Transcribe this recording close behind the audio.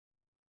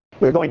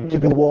We're going to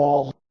do the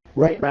wall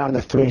right around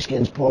the Three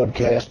Skins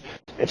podcast.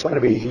 It's going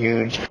to be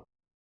huge.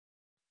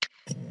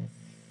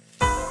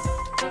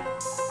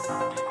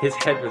 His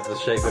head was the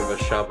shape of a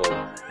shovel.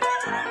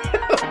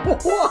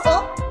 What?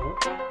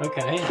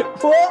 Okay.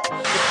 What?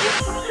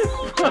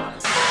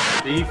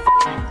 Do you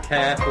f***ing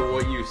care for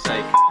what you say?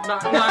 No,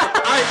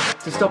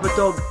 To stop a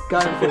dog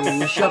going for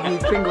you shove your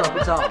finger up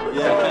its arm.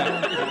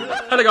 Yeah.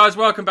 Hello guys,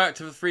 welcome back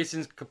to the Three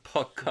Skins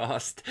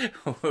podcast.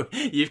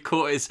 You've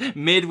caught us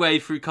midway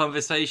through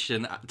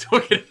conversation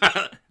talking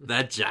about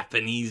the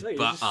Japanese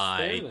butt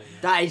eye.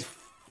 That is...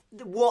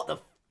 What the...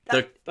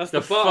 That's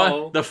the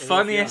butthole the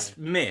funniest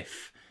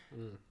myth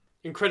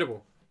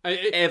Incredible.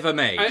 ever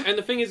made. And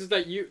the thing is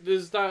that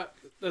there's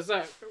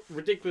that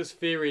ridiculous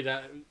theory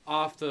that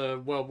after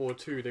World War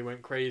II they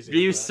went crazy.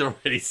 You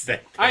already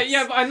said this.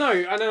 Yeah, but I know.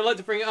 I like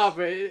to bring it up.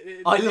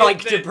 I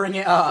like to bring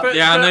it up. But,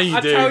 Yeah, I know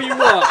you do.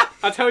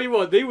 I tell you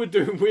what, they were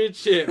doing weird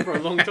shit for a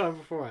long time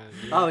beforehand.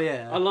 Oh,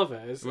 yeah. I love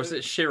it. Was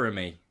it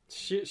Shirami?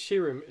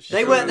 Shirim.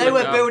 They were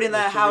Shirami. building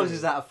their Shirami.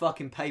 houses out of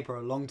fucking paper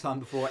a long time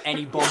before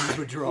any bombs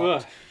were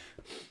dropped.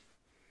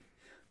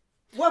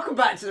 Welcome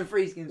back to the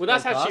Three Skins Well,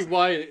 that's podcast. actually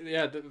why,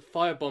 the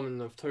firebombing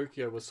of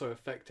Tokyo was so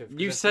effective. 'cause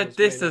You everyone said was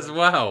this made as up.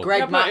 well. Greg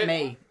Yeah, but Matt it-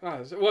 me.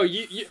 Well,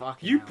 you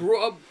Fucking hell.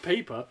 brought up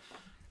paper.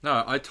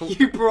 No, I talked.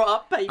 You brought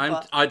up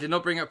paper. I did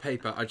not bring up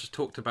paper. I just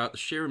talked about the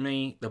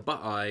Shirami, the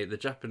butt eye, the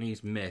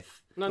Japanese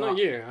myth. No, not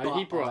you. But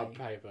He brought up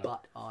paper.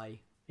 But I...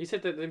 He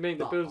said that they made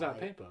the But buildings out of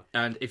I- paper.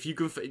 And if you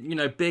can,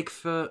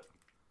 Bigfoot,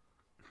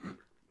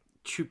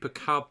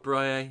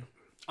 Chupacabra,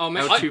 Oh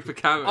man, El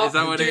Chupacabra, is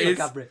that what it is?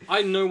 Chupacabra.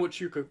 I know what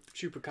Chupacabra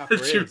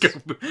is.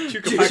 Chupacabra.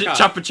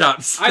 Chupa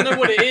Chups. I know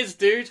what it is,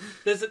 dude.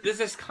 There's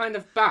this kind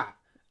of bat,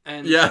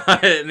 and Yeah,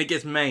 and it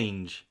gets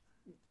mange.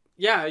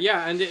 yeah,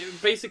 and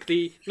it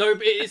basically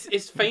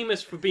it's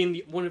famous for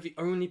being one of the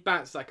only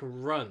bats that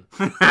can run.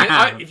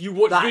 And if you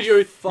watch That's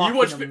videos,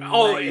 fucking it's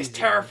amazing.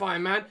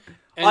 terrifying, man.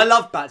 And I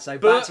love bats though.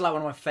 but- Bats are like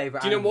one of my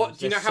favourite Do you know animals. what?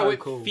 Do you know They're how so it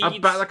cool. feeds? A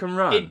bat that can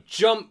run. It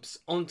jumps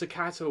onto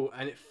cattle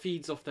and it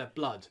feeds off their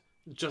blood,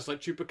 just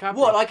like Chupacabra.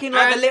 What, like in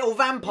like And- the little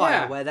vampire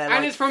Yeah, where they're and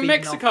like it's from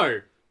feeding off-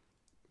 Mexico.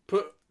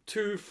 Put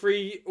 2,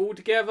 3 all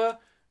together.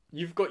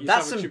 You've got yourself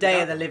That's a some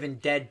Day of the Chupacabra. Living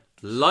Dead.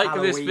 Like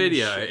this Halloween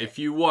video shit. if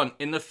you want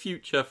in the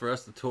future for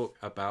us to talk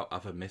about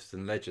other myths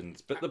and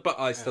legends. But the butt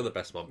eye's still the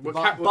best one. We'll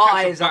But catch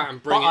a bat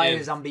and bring it in.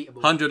 is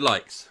unbeatable. 100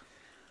 likes.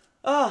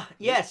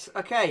 Yes,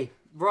 okay.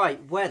 Right,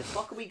 where the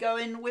fuck are we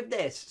going with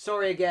this?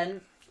 Sorry again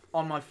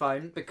on my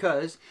phone,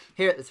 because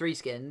here at the Three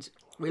Skins,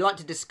 we like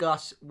to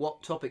discuss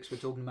what topics we're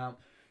talking about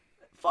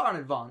far in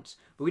advance,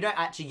 but we don't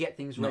actually get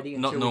things ready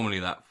Not until...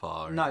 normally that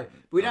far. No,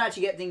 we don't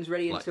actually get things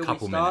ready Like a until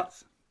couple we start.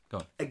 minutes. Go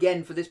on.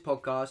 Again, for this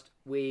podcast,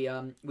 we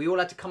all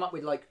had to come up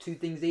with like 2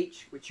 things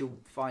each, which you'll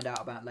find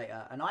out about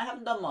later. And I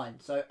haven't done mine,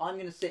 so I'm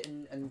going to sit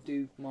and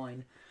do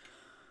mine.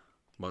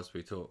 Whilst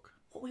we talk.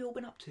 What have we all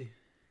been up to?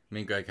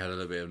 Me and Greg had a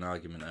little bit of an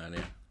argument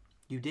earlier.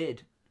 You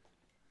did.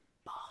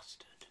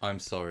 Bastard. I'm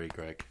sorry,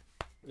 Greg.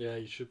 Yeah,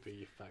 you should be,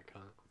 you fat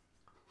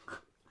cunt.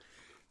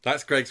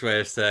 That's Greg's way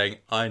of saying,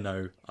 I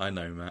know,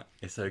 Matt.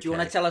 It's okay. Do you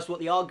want to tell us what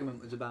the argument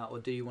was about, or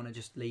do you want to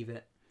just leave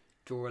it?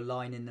 Draw a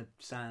line in the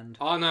sand?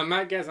 Oh no,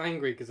 Matt gets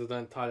angry because I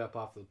don't tie up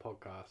after the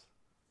podcast.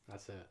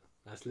 That's it.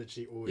 That's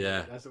literally all.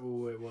 Yeah. That's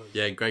all it was.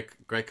 Yeah, Greg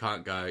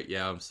can't go,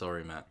 yeah, I'm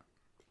sorry, Matt.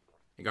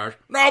 He goes,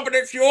 no, but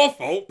it's your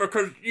fault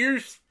because you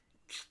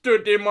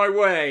stood in my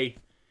way.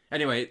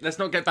 Anyway, let's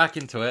not get back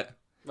into it.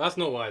 That's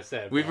not what I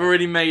said. We've but-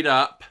 already made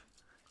up.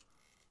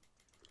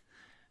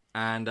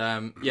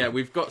 And, yeah,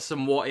 we've got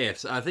some what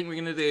ifs. I think we're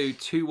going to do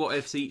 2 what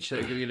ifs each. So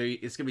it's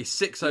going to be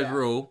 6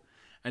 overall.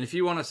 And if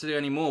you want us to do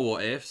any more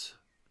what ifs,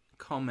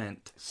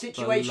 comment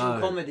Situational below.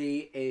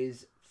 comedy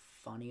is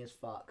funny as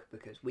fuck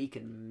because we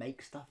can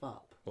make stuff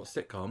up. What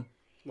sitcom?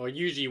 Well,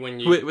 usually when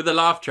you, With a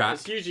laugh track.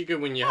 it's usually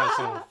good when you have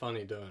someone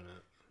funny doing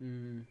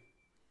it.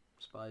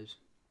 Suppose.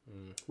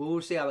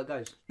 We'll see how it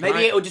goes. Maybe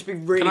I- it'll just be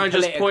really Can I just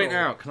political. point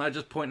out,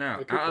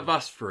 It could out of be.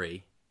 us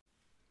 3,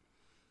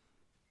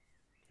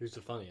 Who's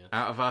the funniest?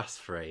 out of us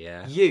 3,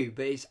 yeah. You,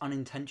 but it's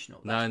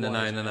unintentional. No.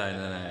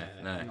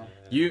 no.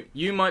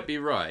 You might be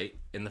right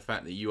in the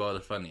fact that you are the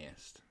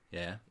funniest,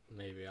 yeah.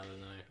 Maybe, I don't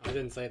know. I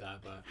didn't say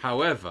that, but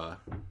However,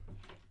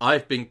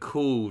 I've been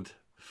called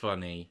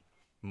funny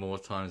more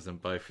times than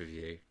both of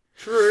you.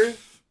 true.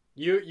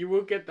 You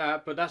will get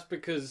that, but that's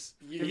because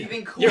Have you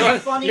been called you're,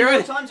 funny you're,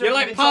 more times, or you're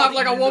have you like been part told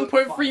of like a you look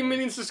 1.3 funny?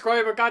 million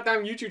subscriber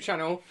goddamn YouTube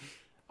channel.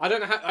 I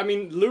don't know. I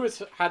mean,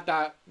 Lewis had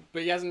that,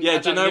 but he hasn't. Yeah,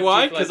 had do you that know on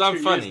why? YouTube for 'Cause like I'm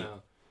 2 funny. years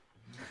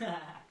now.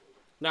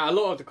 Now, a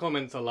lot of the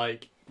comments are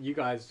like, "You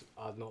guys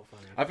are not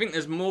funny." I think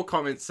there's more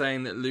comments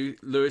saying that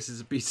Lewis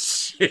is a piece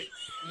of shit.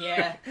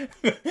 Yeah.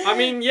 I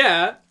mean,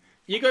 yeah.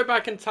 You go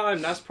back in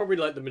time, that's probably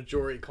like the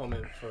majority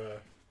comment for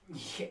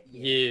Yeah.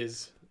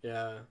 years.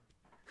 Yeah.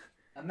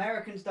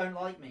 Americans don't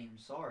like me. I'm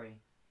sorry.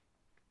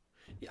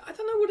 Yeah, I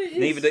don't know what it is.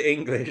 Neither the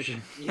English.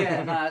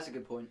 Yeah, no, that's a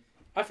good point.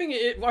 I think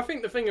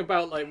the thing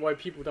about like why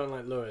people don't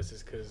like Lewis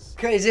is because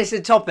Is this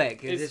a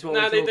topic? Is this what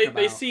we're talking about?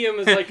 they see him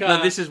as like a.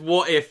 No, this is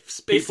what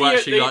if people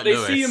actually like they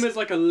Lewis. see him as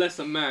like a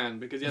lesser man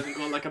because he hasn't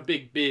got like a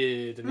big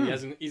beard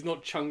and he's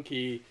not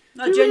chunky.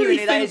 No, Do you genuinely,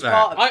 really that think is that?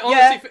 part of... I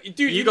honestly,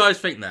 dude, you guys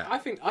think that? I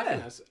think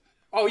that's.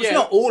 Oh yeah, It's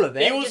not all of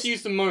it. He also just-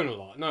 used to moan a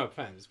lot. No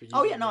offense, but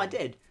Oh yeah, no, I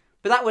did.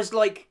 But that was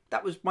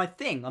my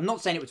thing. I'm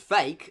not saying it was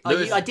fake.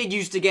 Lewis- I did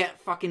used to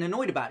get fucking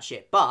annoyed about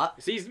shit, but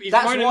He's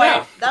that's moaning why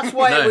now. that's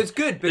why No, it was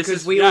good this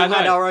because is- we yeah, all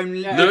had no. our own.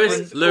 Yeah. Lewis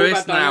It's all Lewis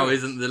about now dynamics.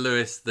 isn't the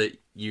Lewis that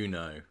you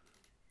know.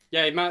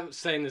 Yeah, Matt was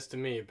saying this to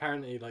me.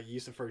 Apparently, like, he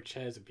used to throw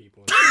chairs at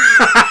people.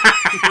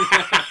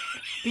 But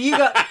you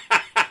got.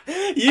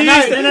 You No,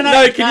 used to, no,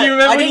 no, can no. you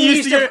remember I when you didn't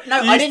used to get,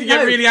 no, you I used to didn't get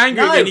know. really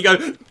angry No. and then you go,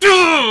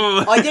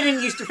 "Duh!" I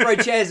didn't used to throw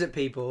chairs at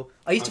people.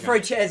 I used to throw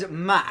chairs at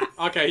Matt.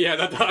 Okay, yeah,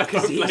 that I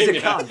don't He's blame a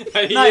you.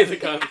 cunt. He No, is a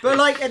cunt. But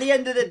like at the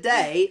end of the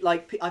day,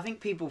 like I think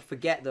people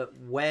forget that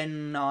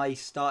when I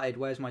started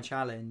Where's My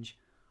Challenge,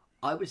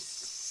 I was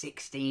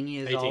 16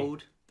 years 18.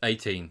 old.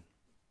 18.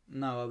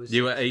 No, I was.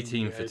 You were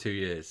 16. 18 for 2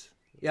 years.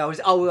 Yeah, I was.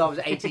 Oh, I was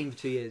 18 for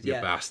 2 years. You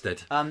Yeah.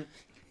 bastard. But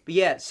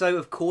yeah, so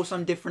of course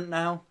I'm different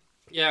now.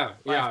 Yeah,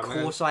 Like, yeah, of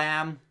man. course I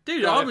am.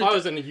 Dude, Yeah, I if was... I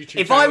was in a YouTube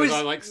if channel, I was was-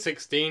 I like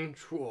 16?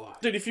 Phew.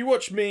 Dude, if you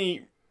watch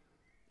me,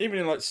 even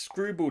in like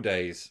Screwball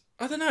days,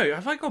 I don't know,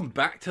 have I gone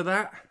back to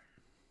that?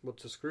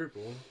 What's a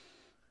screwball?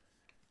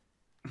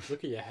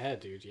 Look at your hair,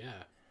 dude. Yeah.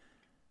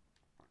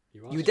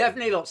 You were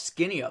definitely a lot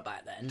skinnier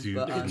back then. Dude,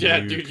 but, Yeah,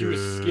 dude, you were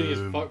skinny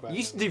as fuck back you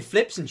used to then. do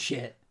flips and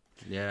shit.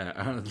 Yeah,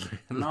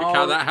 look No,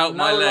 how that helped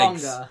no my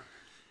legs. longer.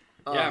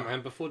 Yeah,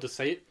 man, before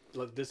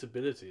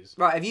disabilities.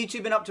 Right, have you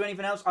two been up to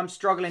anything else? I'm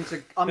struggling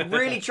to. I'm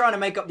really trying to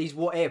make up these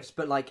what ifs,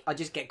 but like I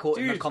just get caught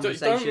in a Dude,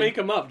 conversation. don't make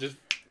them up, just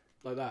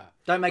like that.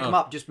 Don't make them Oh.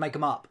 up. Just make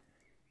them up.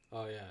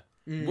 Oh, yeah.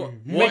 What,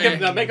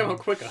 Make them up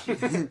quicker.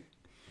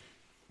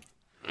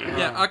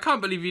 Yeah, I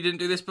can't believe you didn't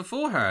do this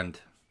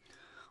beforehand.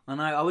 I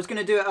know. I was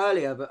gonna do it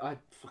earlier, but I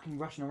fucking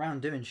rushing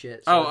around doing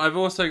shit. So. Oh, I've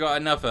also got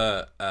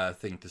another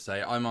thing to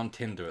say. I'm on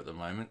Tinder at the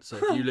moment, so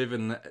if you live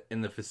in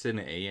the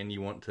vicinity and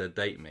you want to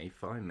date me,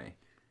 find me.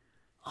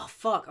 Oh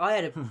fuck! I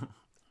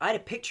had a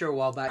picture a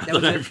while back. I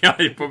don't know if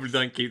you probably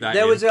don't keep that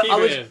There in. was a. Keep I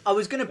it was. in. I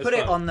was gonna put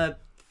It's it fine. on the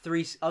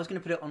three. I was gonna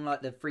put it on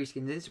like the Free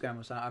Skins Instagram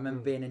or something. I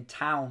remember being in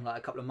town like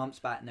a couple of months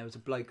back, and there was a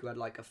bloke who had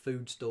like a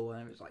food store,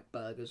 and it was like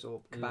burgers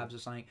or kebabs or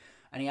something.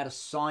 And he had a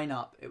sign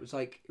up. It was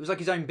like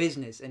his own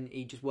business, and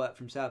he just worked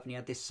for himself. And he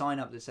had this sign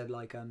up that said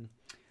like,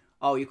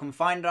 "Oh, you can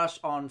find us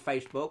on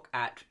Facebook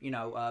at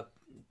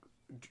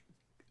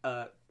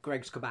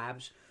Greg's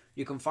Kebabs.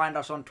 You can find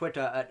us on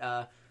Twitter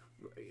at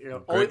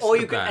Greg's or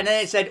you can." Kebabs. And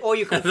then it said, "Or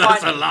you can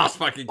That's find the last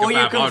fucking or you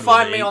kebab can I'd find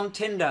wanna me eat. on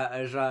Tinder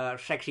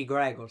as Sexy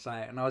Greg or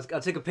something." And I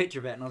took a picture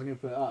of it and I was going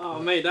to put it up. Oh,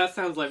 mate, that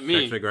sounds like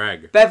me. Extra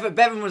Greg.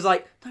 Bevan was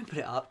like, "Don't put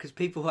it up because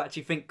people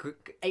actually think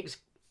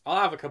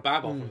I'll have a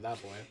kebab off with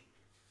that boy.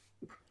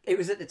 it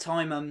was at the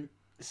time.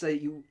 So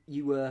you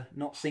were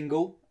not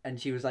single, and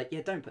she was like,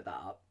 "Yeah, don't put that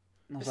up."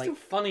 And I was It's like,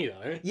 still funny,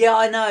 though. "Yeah,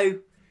 I know,"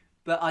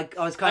 but I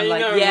was kind of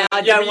like, "Yeah,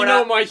 I but don't you want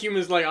know to." what my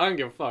humor's like. I don't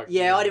give a fuck.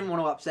 Yeah, I didn't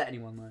want to upset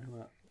anyone though.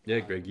 But... Yeah,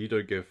 Greg, you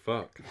don't give a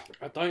fuck.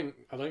 I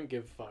don't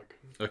give a fuck.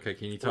 Okay,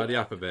 can you tidy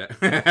up a bit?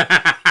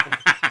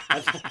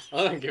 I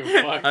don't give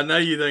a fuck. I know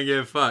you don't give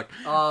a fuck.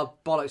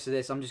 Bollocks to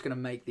this! I'm just gonna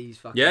make these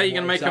fucking. Yeah, you're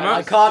gonna make them I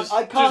up? can't.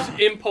 I Just can't.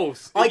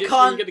 impulse. I You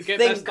can't get better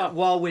think stuff.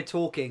 while we're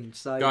talking.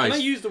 So Guys. Can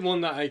I use the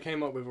one that I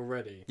came up with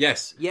already?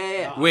 Yes.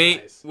 yeah. Oh,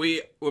 We're nice.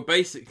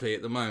 basically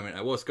at the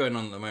moment, what's going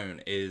on at the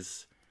moment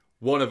is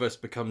one of us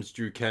becomes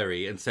Drew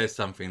Carey and says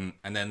something,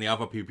 and then the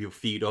other people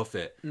feed off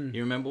it.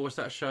 You remember what's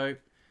that show?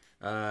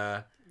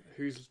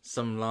 Who's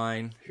Some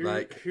line,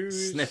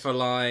 who's- sniff a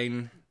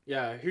line.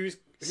 yeah? Who's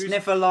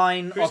Sniff a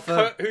line off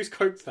a. who's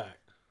coked that?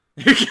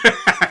 Whose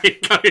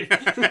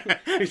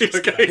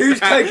Whose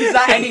coke is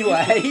that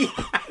anyway?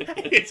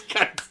 It's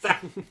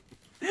that.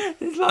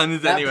 This line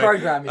is That anyway.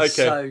 program is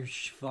Okay.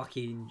 so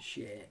fucking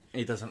shit.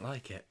 He doesn't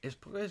like it. It's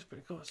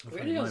got some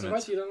funny Really? I'm moments.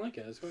 surprised you don't like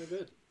it. It's quite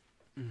good.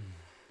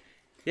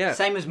 Yeah.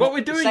 Same as what Mock-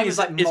 we're doing same is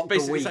as, like, it's Mock the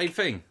basically the Week. same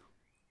thing.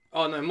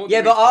 Oh no, More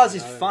Yeah, the but Week's ours bad.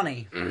 is I don't-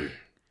 funny.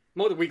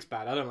 More the Week's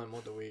bad. I don't like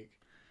More the Week.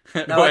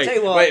 No, I'll tell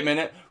you what. Wait a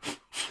minute.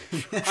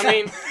 I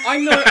mean, I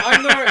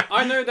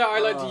know that I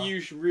like to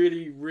use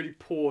really, really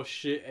poor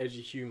shit,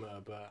 edgy humor,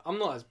 but I'm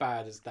not as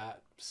bad as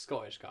that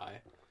Scottish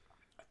guy.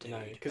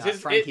 No, because that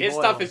Frankie his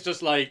Boyle. stuff is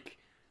just like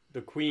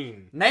the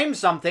Queen. Name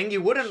something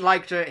you wouldn't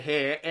like to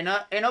hear in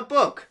a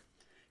book.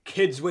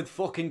 Kids with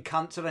fucking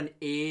cancer and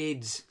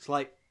AIDS. It's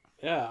like,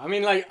 Yeah, I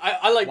mean, like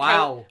I like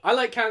Wow. I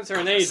like cancer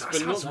and AIDS, That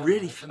but sounds not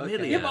really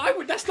familiar. Yeah,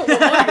 but that's not what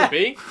mine would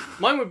be.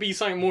 Mine would be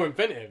something more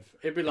inventive.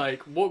 It'd be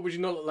like, what would you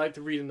not like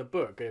to read in the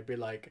book? It'd be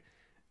like,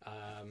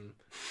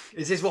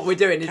 is this what we're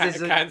doing? Is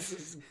this a... cancer,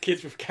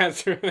 kids with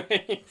cancer and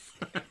AIDS.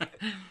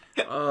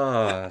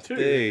 Oh,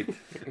 dude.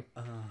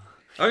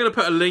 I'm going to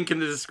put a link in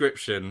the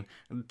description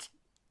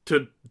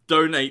to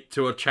donate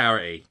to a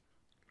charity.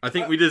 I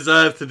think we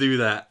deserve to do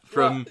that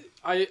from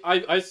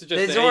I suggest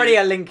There's that already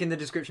a link in the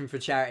description for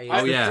charity. It's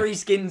Oh, the yeah. Three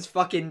Skins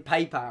fucking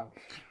PayPal.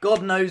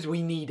 God knows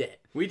we need it.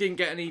 We didn't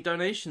get any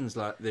donations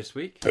like this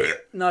week.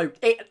 No,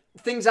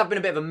 things have been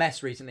a bit of a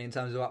mess recently in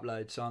terms of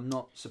upload, so I'm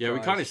not surprised. Yeah,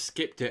 we kind of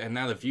skipped it, and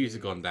now the views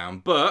have gone down.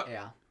 But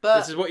Yeah. But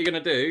this is what you're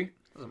gonna do.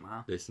 doesn't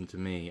matter. Listen to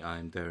me.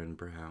 I'm Darren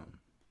Brown.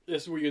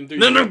 That's what you're gonna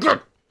do. No,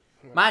 good.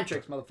 Man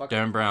tricks, motherfucker.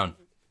 Darren Brown.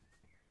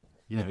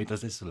 You know he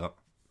does this a lot.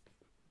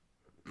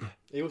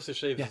 He also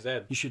shaves his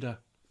head. You should.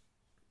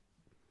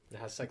 He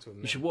has sex with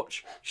me. You should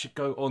watch. You should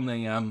go on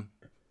the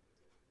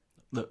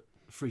look,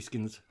 Free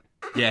Skins.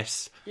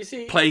 Yes. You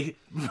see,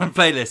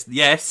 Playlist.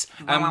 Yes.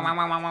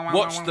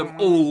 Watch them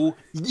all.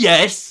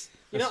 Yes.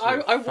 you know,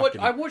 That's I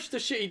fucking- watch the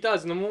shit he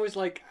does, and I'm always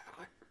like,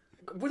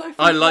 would I? Think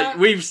I like. that?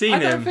 We've seen I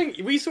don't him. think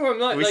we saw him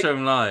like. We like, saw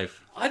him live.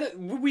 I don't.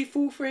 Would we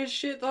fall for his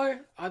shit though?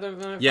 I don't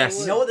know. If Yes. I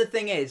would. You know what the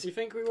thing is? Do you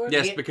think we would?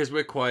 Yes, Yeah. because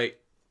we're quite.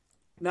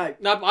 No.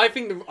 No, but I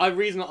think the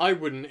reason I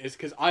wouldn't is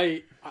because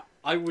I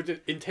would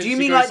intend Do you to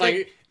mean go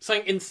like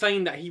something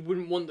insane that he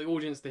wouldn't want the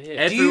audience to hear.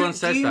 Everyone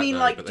says do you that, mean though,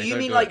 like but do they you don't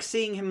mean do like it.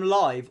 seeing him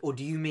live, or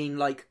do you mean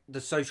like the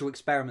social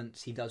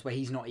experiments he does where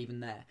he's not even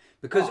there?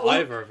 Because Well,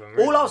 either of them,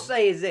 really. all I'll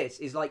say is this: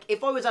 is like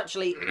if I was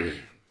actually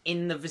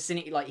in the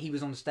vicinity, like he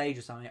was on stage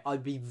or something,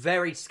 I'd be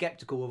very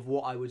skeptical of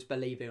what I was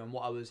believing and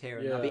what I was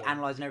hearing. I'd be Yeah.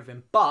 analysing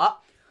everything. But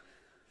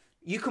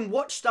you can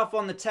watch stuff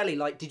on the telly.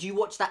 Like, did you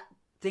watch that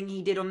thing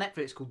he did on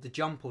Netflix called The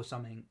Jump or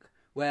something?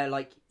 Where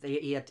like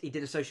he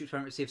did a social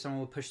experiment to see if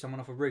someone would push someone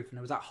off a roof, and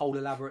there was that whole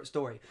elaborate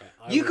story.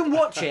 You can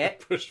watch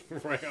it. Push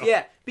right up.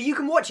 Yeah, but you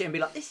can watch it and be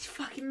like, "This is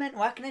fucking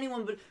mental. How can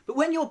anyone?" But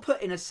when you're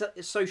put in a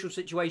social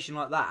situation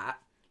like that,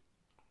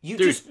 you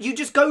Dude,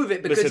 just go with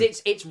it because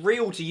listen, it's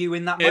real to you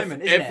in that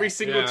moment, isn't every it?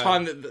 single Yeah.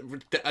 time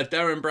that a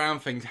Darren Brown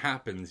thing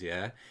happens,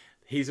 yeah,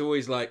 he's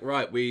always like,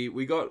 right, we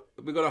got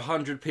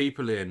 100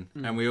 people in,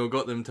 and we all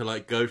got them to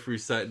like go through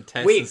certain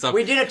tests and stuff.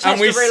 We did a And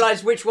test we to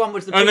realise which one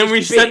was the and then we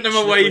biggest sent them bitch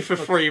that away was for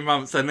fucking- 3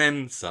 months, and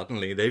then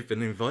suddenly they've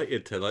been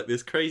invited to like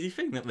this crazy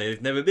thing that they've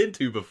never been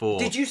to before.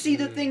 Did you see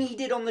the thing he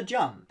did on the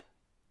jump?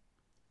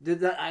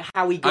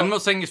 How he got? I'm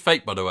not saying it's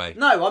fake, by the way.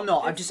 No, I'm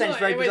not. I'm just saying it's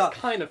very bizarre.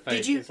 kind of fake.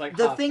 Did you? It's like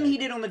the half thing fake. he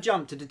did on the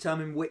jump to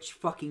determine which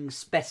fucking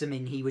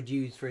specimen he would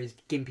use for his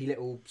gimpy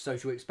little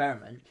social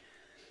experiment.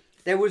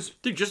 There was.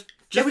 Dude, There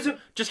just was a-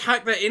 just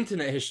hack their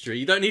internet history.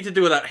 You don't need to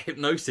do all that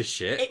hypnosis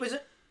shit. It was,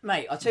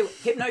 mate. I'll tell you, what,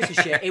 hypnosis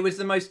shit. It was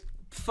the most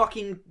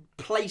fucking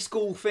play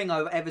school thing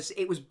I've ever seen.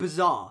 It was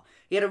bizarre.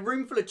 He had a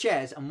room full of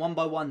chairs, and one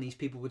by one, these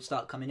people would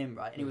start coming in,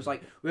 right? And he was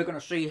like, "We're going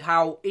to see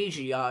how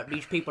easy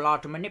these people are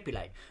to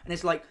manipulate." And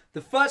it's like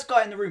the first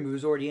guy in the room who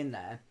was already in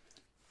there,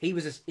 he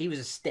was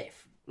a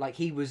stiff, like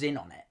he was in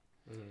on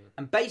it,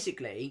 and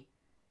basically,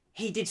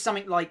 he did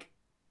something like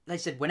they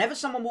said: whenever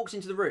someone walks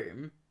into the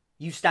room,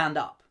 you stand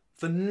up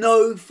for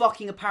no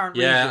fucking apparent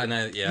reason. Yeah, I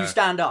know, yeah. You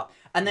stand up,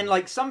 and then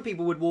like some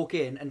people would walk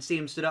in and see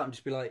him stood up and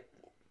just be like,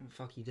 "What the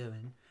fuck are you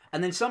doing?"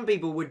 And then some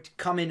people would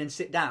come in and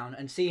sit down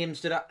and see him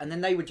stood up, and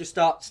then they would just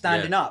start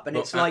standing Yeah. up, and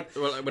Well, it's like,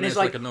 when and it's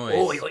like a noise.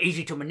 "Oh, you're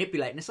easy to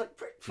manipulate," and it's like,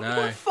 No.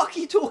 "What the fuck are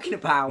you talking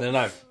about?"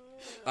 No.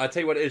 I'll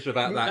tell you what it is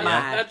about that,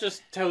 Mad. yeah. That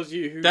just tells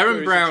you who Darren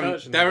goes Brown, to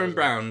church and Darren does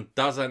Brown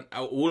doesn't.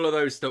 All of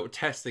those little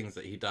testings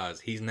that he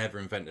does, he's never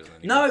invented them.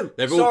 No,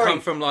 they've all sorry.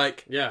 come from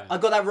like. it. Yeah. I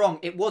got that wrong.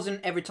 It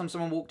wasn't every time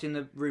someone walked in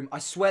the room. I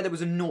swear there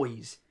was a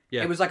noise.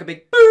 Yeah. It was like a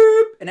big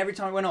boop, and every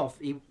time it went off,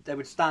 they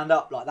would stand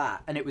up like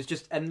that, and it was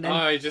just, and then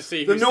Oh, you just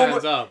see the who normal-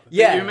 stands up.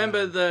 yeah. You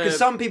remember because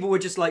some people were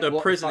just like the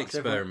what prison fuck's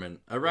everyone- experiment?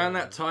 Around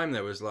that time,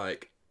 there was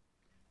like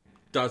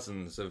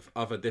dozens of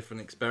other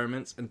different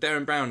experiments, and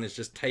Darren Brown has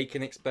just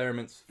taken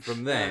experiments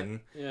from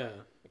then, Yeah.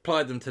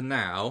 applied them to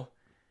now.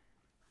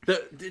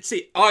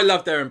 See, I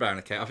love Darren Brown.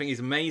 Okay, I think he's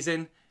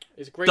amazing.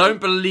 He's a great. Don't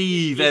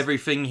believe he's-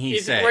 everything he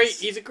he's says.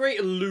 He's a great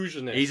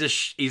illusionist.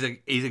 He's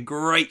a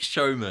great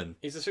showman.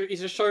 He's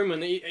a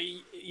showman.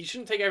 You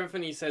shouldn't take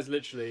everything he says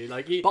literally.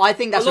 Like he, But I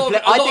think that's a lot, a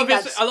of, pla- a I lot think of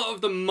his, that's- a lot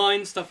of the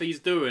mind stuff he's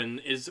doing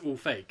is all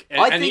fake,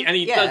 and, I and think-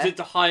 he yeah. does it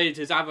to hide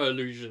his other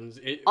illusions.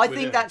 I with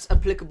think it. that's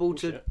applicable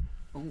to. Bullshit.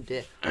 Oh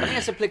dear! I think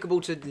that's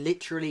applicable to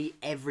literally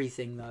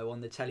everything though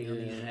on the telly on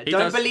the internet. He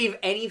Don't does- believe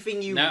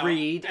anything you Now,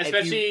 read, if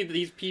especially you-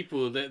 these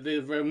people.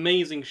 They're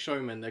amazing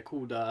showmen. They're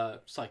called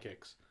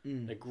psychics.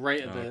 They're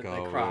great at their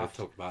we'll craft.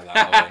 talk about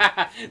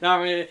that. No,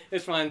 I mean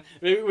it's fine.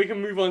 We can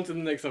move on to the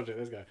next subject.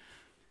 Let's go.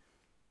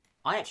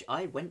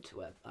 I went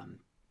to a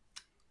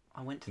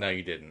No,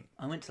 you didn't.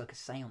 I went to like a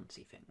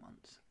séancey thing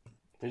once,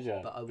 Did you?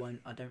 but I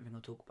don't think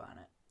I'll talk about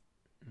it.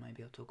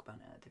 Maybe I'll talk about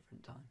it at a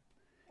different time.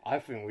 I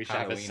think we should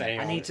have a Halloween. saying.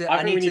 I need to- I I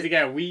think need we need to- to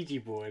get a Ouija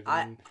board.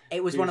 and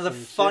It was do one of the some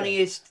shit.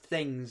 funniest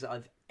things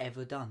I've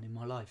ever done in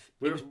my life.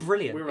 It was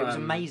brilliant. It was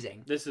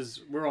amazing.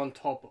 We're on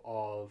top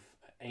of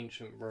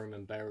ancient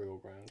Roman burial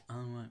ground. Oh,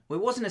 right. Well,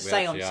 it wasn't a We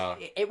actually séance. are.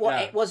 Yeah.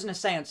 It wasn't a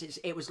séance.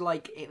 It was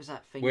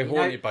that thing. We're you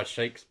know- haunted by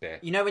Shakespeare.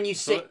 You know when you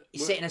sit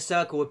we're- sit in a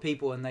circle with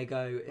people and they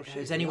go, shit,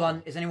 has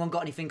anyone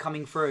got anything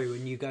coming through?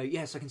 And you go,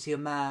 yes, I can see a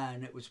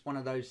man. It was one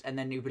of those, and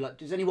then you'd be like,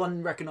 does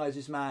anyone recognise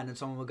this man? And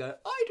someone would go,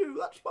 I do.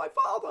 That's my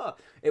father.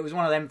 It was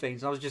one of them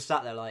things. I was just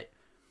sat there like,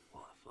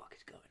 what the fuck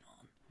is going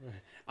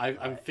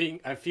on?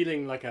 I'm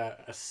feeling like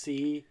a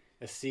sea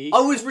A C. I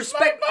was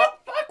respect.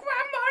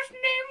 grandma's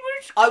name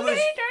was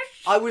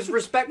I was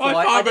respectful. My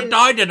I father didn't-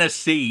 died in a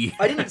sea.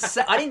 I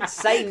didn't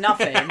say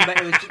nothing, but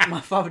it was just,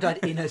 my father died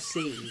in a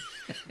sea.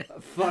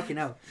 Fucking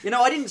hell.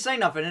 I didn't say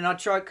nothing, and I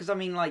tried because I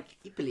mean, like,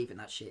 you believe in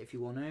that shit if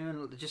you want to,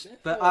 and just.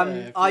 But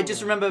if I you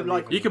just wanna remember believe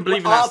like in You can believe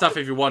in that after- stuff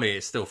if you want it.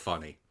 It's still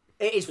funny.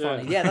 It is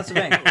funny. Yeah, that's the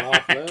thing.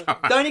 Laugh at it.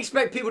 Don't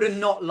expect people to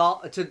not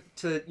laugh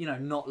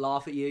not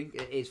laugh at you.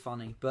 It is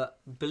funny, but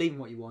believe in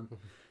what you want.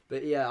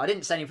 But yeah, I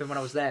didn't say anything when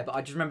I was there, but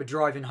I just remember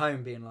driving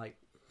home being like,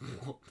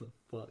 "What the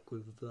fuck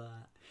was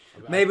that?"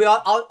 Maybe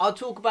I'll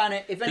talk about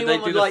it if Did anyone they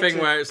do would the like thing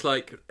to. where it's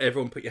like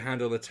everyone put your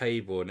hand on the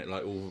table and it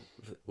like all?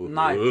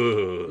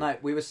 No,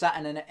 we were sat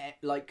in an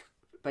like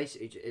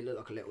basically it looked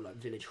like a little like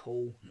village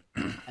hall,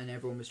 and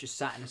everyone was just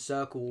sat in a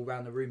circle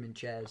around the room in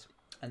chairs.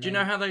 And Do you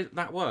know how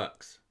that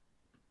works?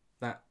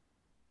 That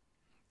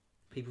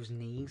people's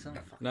knees? Oh,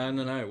 fuck.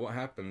 no. What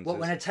happens? What is-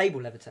 when a table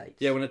levitates?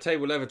 Yeah, when a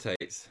table levitates.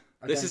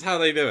 This Okay. is how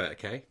they do it,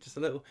 okay? Just a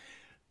little...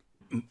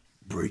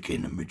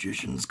 Breaking the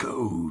magician's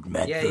code,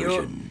 Mac Yeah,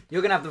 version.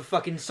 you're gonna have the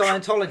fucking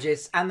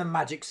Scientologists and the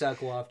magic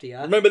circle after you.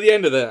 Remember the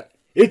end of that?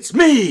 It's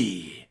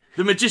me!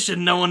 The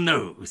magician no one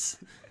knows.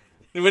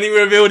 When he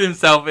revealed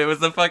himself, it was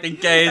the fucking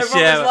gayest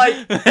shit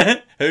Everyone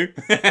ever. Who?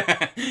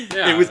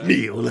 Yeah, it was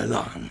me all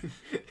along.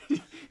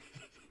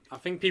 I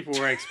think people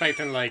were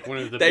expecting like one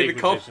of the David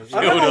big Copperfield. magicians.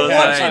 I remember It was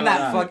watching like-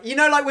 that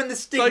fuck. Like when the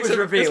Stig was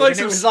revealed, It's like and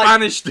some it was like,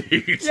 Spanish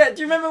dude. yeah.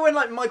 Do you remember when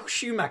like Michael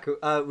Schumacher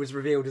was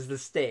revealed as the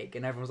Stig,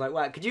 and everyone was like,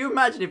 "Wow!" Could you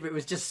imagine if it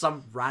was just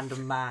some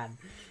random man?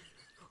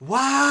 Wow!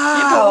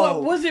 Yeah,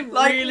 but was it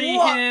Like, really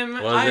what? him?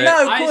 Was I, it?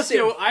 No, of I course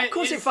still, of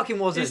course it it's- fucking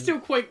wasn't. It's still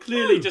quite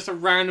clearly just a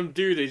random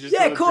dude. They just Yeah,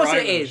 got of course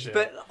drive it and is. shit.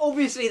 But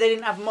obviously they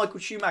didn't have Michael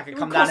Schumacher It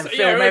come would down cost- and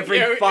film every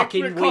it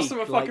fucking would week. cost them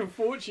a like- fucking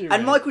fortune.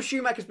 and man. Michael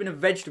Schumacher's been a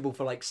vegetable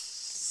for like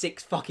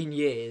 6 fucking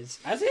years.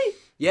 Has he?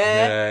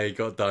 Yeah. Yeah, he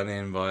got done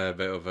in by a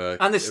bit of a...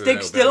 And the a Stig's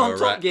little still bit on of a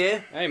Top wreck.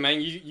 Gear. Hey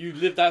man, you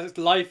lived that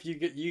life.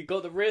 You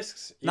got the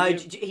risks. You No,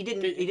 lived- he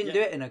didn't. He didn't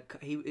do it in a.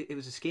 It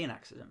was a skiing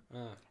accident.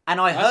 Ah.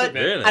 And I That's a heard. bit-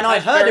 Really? And I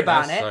That's heard very-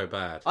 about That's it. so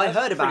bad. I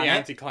heard about Pretty it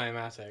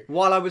anticlimactic.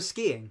 while I was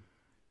skiing.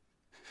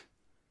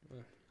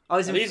 I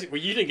was At in. least, well,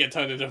 you didn't get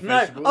turned into a No,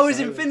 vegetable. I was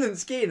so- in Finland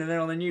skiing, and then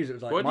on the news it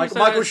was like What did you say?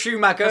 Michael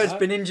Schumacher has Huh?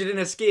 been injured in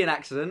a skiing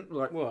accident.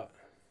 Like, What?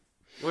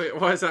 Wait,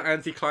 why is that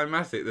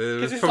anticlimactic? 'Cause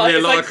There's it's probably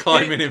like- a lot it's of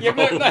like- climbing yeah,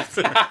 but involved.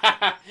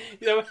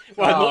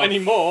 well, Oh. not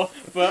anymore.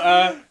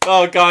 But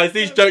Oh, guys,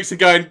 these jokes are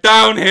going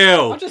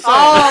downhill. I'm just saying.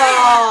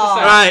 oh,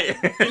 Right.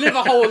 You live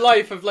a whole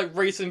life of like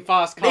racing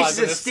fast cars. this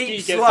and is a ski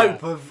steep gets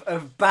slope there.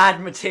 of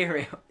bad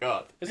material.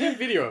 God. Is there a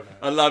video of it?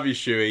 I love you,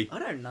 Shuey. I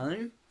don't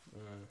know.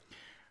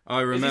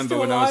 I remember still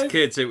when I was alive?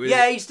 kids, it was...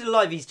 Yeah, he's still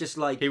alive. He's just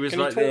like. He was Can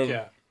he like talk the...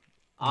 yet?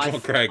 I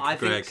Greg, think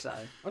Greg. so.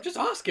 I'm just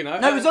asking. No,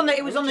 it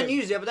was on the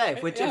news the other day.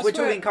 If we're, Yeah, I if we're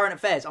swear. talking current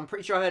affairs, I'm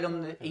pretty sure I heard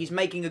on the, he's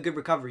making a good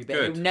recovery, but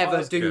Good. he'll never Oh,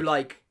 that's do good.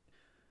 like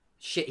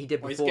shit he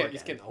did Well, he's, before.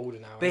 he's again. getting older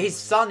now. But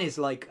his anyway. son is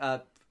like,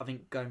 I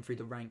think, going through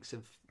the ranks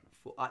of.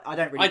 I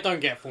don't really. I don't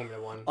get Formula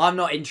One I'm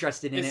not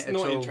interested in It's it at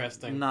not all.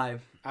 interesting. No,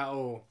 at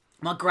all.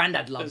 my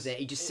granddad loves Because- it.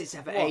 He just sits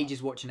there for What?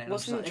 ages watching it. And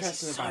What's I'm just like, this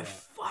interesting is so about it?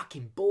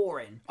 fucking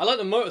boring. I like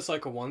the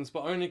motorcycle ones,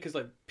 but only because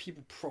like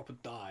people proper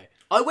die.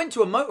 I went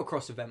to a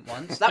motocross event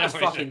once. That was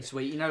No, fucking shit.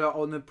 sweet. You know, like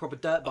on the proper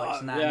dirt bikes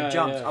and that, and yeah, the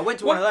jumps. yeah. I went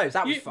to one of those.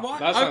 That was You- fun. what?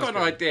 That I've sounds got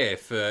an good. idea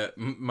for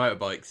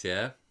motorbikes,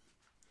 yeah?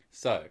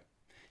 So,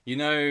 you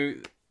know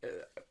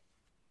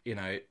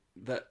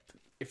that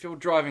if you're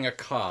driving a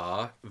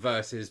car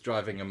versus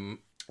driving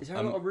a... Is there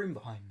a lot of room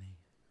behind me?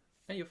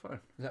 Yeah, you're fine.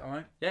 Is that all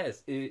right? Yeah,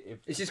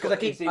 It's just because I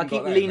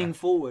keep leaning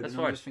forward That's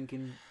and I'm fine. just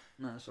thinking,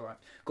 no, that's all right.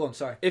 Go on,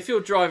 sorry. If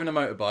you're driving a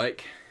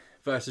motorbike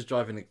versus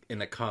driving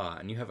in a car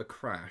and you have a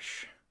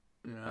crash,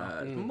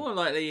 it's more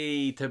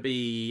likely to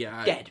be...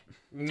 Dead.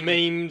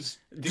 Maimed,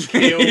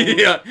 killed,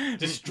 yeah,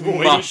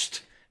 destroyed.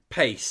 mushed,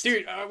 paced.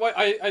 Dude,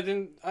 I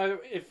didn't.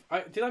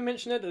 Did I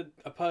mention it?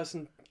 A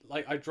person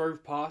like I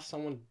drove past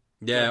someone.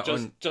 yeah,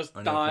 just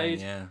on your died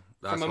thing, yeah.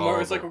 That's from a horrible.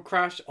 motorcycle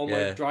crash on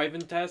Yeah. my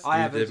driving test. I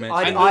You haven't. did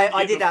mention I, that.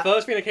 I did that. The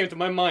first thing that came to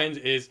my mind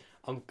is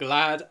I'm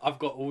glad I've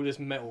got all this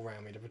metal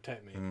around me to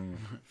protect me. Mm.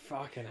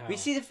 Fucking hell. But you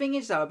see, the thing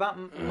is though about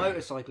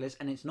motorcyclists,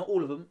 and it's not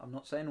all of them. I'm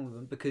not saying all of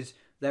them because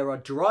there are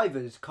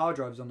drivers, car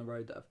drivers on the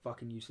road that are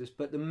fucking useless.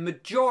 But the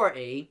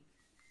majority,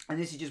 and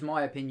this is just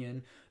my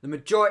opinion, the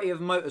majority of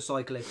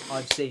motorcyclists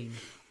I've seen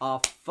are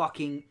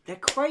fucking. They're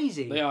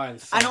crazy. They are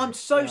insane. And I'm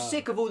so They are.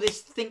 sick of all this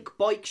think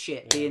bike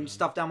shit being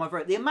stuffed down my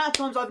throat. The amount of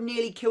times I've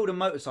nearly killed a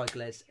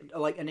motorcyclist,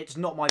 like, and it's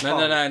not my No,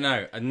 fault.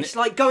 no. And It's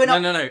like going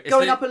up, No. It's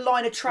going the- up a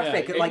line of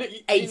traffic Yeah, at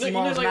like 80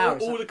 miles like, an hour. All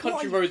It's like, the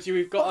country what are roads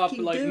you've got up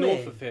fucking like doing?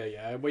 north of here,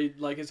 yeah, where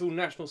like it's all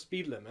national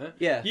speed limit.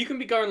 Yeah. You can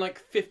be going like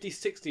 50,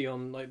 60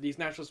 on like these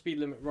national speed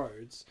limit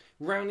roads,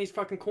 round these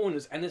fucking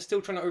corners, and they're still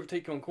trying to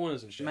overtake you on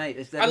corners and shit.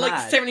 Mate, they're at like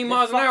mad. 70 They're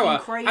miles an fucking hour,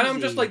 crazy. and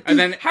I'm just like, And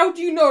dude, then- how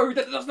do you know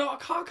that there's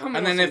not a car coming?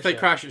 And or then some if they shit?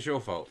 crash, it's your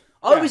fault.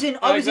 I was in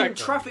exactly.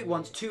 traffic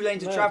once, 2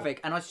 lanes of Yeah. traffic,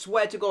 and I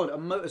swear to God, a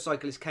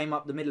motorcyclist came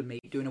up the middle of me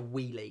doing a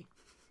wheelie.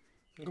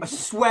 I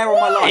swear on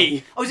my Why?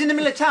 life. I was in the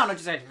middle of town. I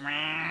just said,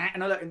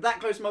 and I looked that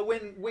close to my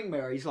wing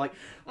mirror. He's like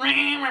like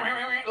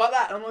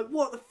that. And I'm like,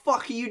 what the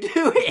fuck are you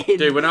doing,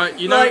 Dude, when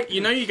you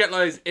you get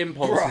those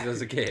impulses Right.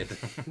 as a kid.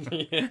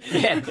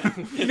 Yeah,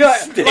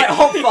 like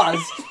hot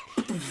fuzz.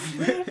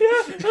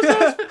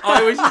 I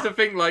always used to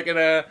think like in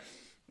a,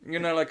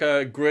 like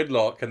a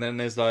gridlock, and then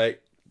there's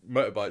like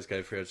motorbikes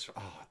go through. It's,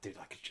 dude,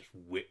 I could just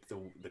whip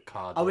the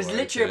car. I was door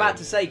literally open. about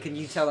to say, can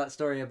you tell that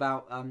story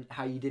about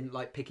how you didn't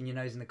like picking your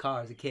nose in the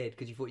car as a kid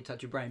because you thought you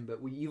touched your brain? But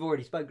you've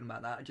already spoken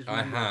about that.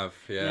 I have,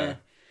 yeah.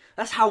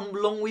 That's how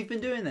long we've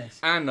been doing this.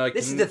 And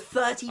This is the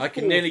 34th I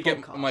can nearly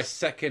get podcast. my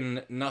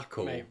second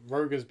knuckle Mate,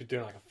 Roger's been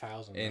doing like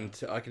 1,000.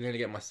 into. I can nearly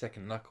get my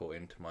second knuckle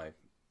into my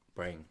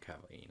brain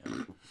cavity.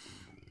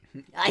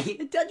 I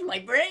touched my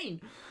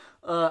brain.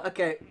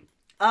 Okay.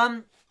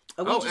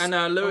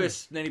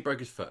 Lewis nearly broke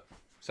his foot.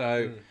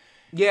 So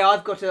Yeah,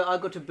 I've got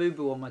a boo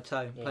boo on my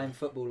toe playing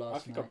football I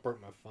last think I night.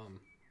 broke my thumb.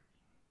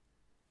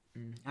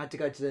 I had to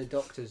go to the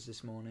doctors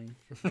this morning.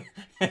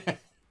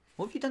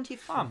 What have you done to your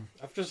thumb?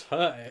 I've just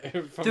hurt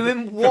it. From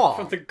Doing what?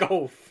 From the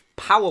golf.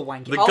 Power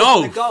wanking. The Oh,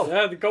 golf. The golf.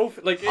 Yeah, the golf.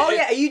 Like. Oh,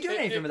 yeah, are you doing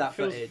anything with that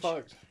feels footage?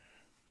 Fucked.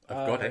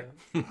 I've got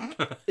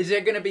it. Is there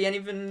going to be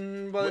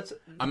anything? By the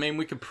I mean,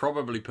 we could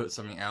probably put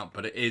something out,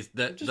 but it is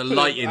the Just put it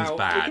lighting's out. We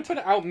bad. can put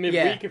it out midweek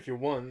Yeah. if you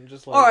want.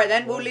 Just like. All right,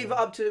 then we'll leave it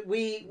up to.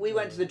 We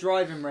went to the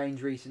driving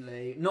range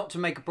recently, not to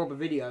make a proper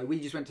video. We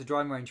just went to the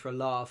driving range for a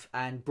laugh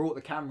and brought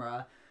the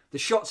camera. The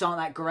shots aren't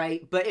that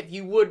great, but if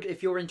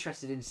you're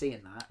interested in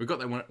seeing that, We got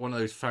that one of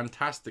those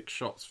fantastic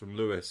shots from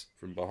Lewis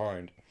from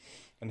behind,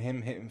 and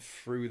him hitting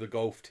through the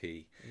golf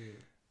tee,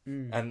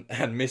 and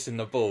missing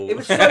the ball. it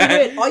was so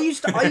weird. I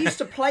used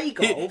to play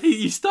golf.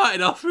 You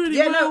started off really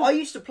Yeah, well. no, I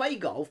used to play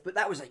golf, but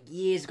that was like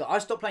years ago. I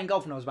stopped playing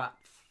golf when I was about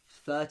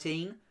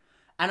 13,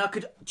 and I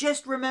could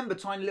just remember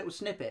tiny little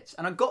snippets.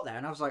 And I got there,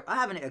 and I was like, I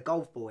haven't hit a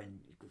golf ball in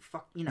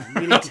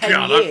nearly 10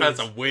 God, years. I've had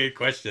some weird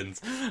questions.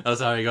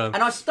 That's how you go. And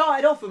I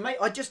started off and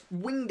I just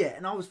winged it,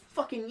 and I was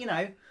fucking,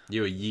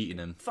 You were yeeting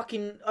him.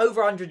 fucking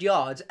over 100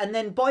 yards, and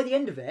then by the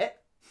end of it,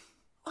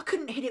 I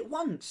couldn't hit it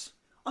once.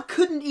 I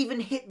couldn't even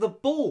hit the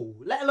ball,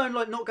 let alone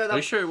like not go that. Are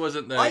you sure it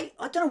wasn't the, I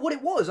don't know what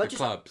it was. the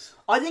clubs?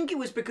 I think it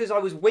was because I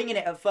was winging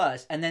it at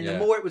first, and then the Yeah.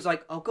 more it was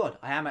like, oh god,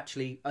 I am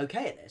actually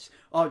okay at this.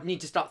 I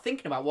need to start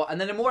thinking about what. And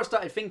then the more I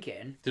started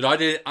thinking,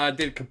 I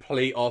did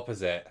complete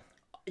opposite.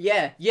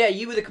 yeah,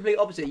 you were the complete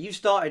opposite. You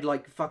started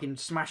like fucking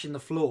smashing the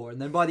floor,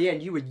 and then by the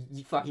end, you were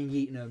fucking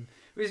yeeting them.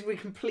 We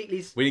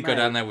completely. We need to go mate.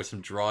 down there with some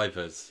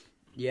drivers.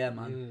 Yeah,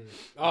 man.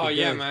 Oh Good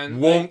yeah, girls. man.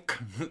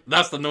 Wonk.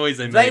 That's the noise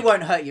they They make.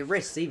 won't hurt your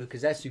wrists either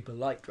because they're super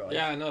light drive.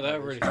 Yeah, no, they're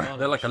really fun.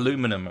 They're like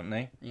aluminum, aren't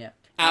they? Yeah.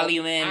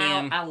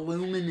 Aluminium.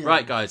 Aluminum.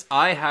 Right, guys.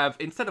 I have,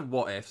 instead of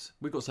what ifs,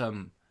 we've got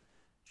some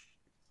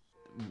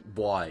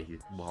whys.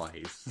 Why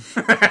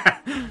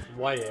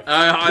if?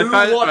 I Who,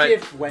 found, what right,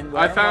 if, when,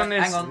 where? I found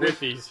Right, this. hang on.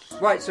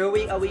 Riffies. Right, so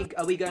are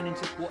we going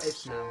into what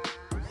ifs now?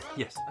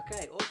 Yes.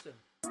 Okay, awesome.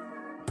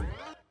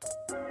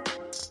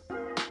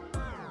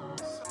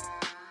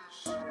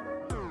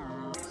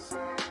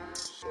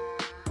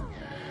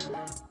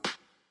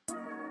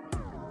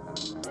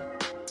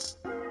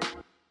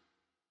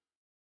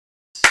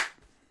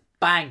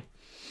 Bang.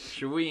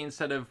 Should we,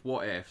 instead of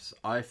what ifs,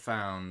 I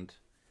found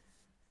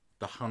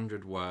the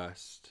 100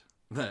 worst,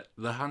 the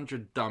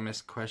 100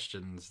 dumbest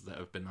questions that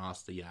have been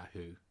asked to Yahoo.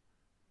 You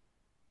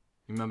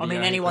remember I mean,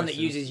 Yahoo anyone that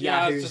questions? uses Yeah,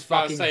 I was Yahoo's just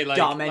about to fucking say,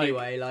 dumb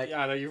anyway. Like,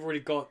 yeah, no, you've already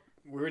got.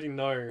 We already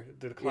know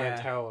the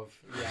clientele of.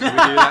 Should Yeah.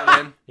 we do that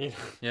then? You know.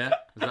 Yeah? Is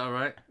that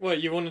alright? Well,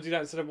 you want to do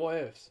that instead of what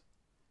ifs?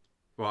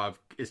 Well,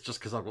 it's just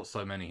because I've got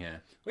so many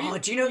here. Well, Oh,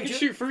 do you know- You can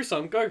shoot through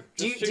some. Go.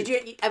 did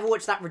you ever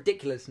watch that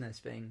ridiculousness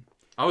thing?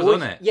 I was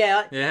Always- on it.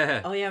 Yeah.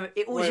 Yeah. Oh yeah,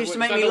 it always Wait, used to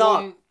wait, make is me that the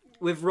laugh one-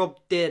 with Rob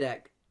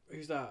Dyrdek.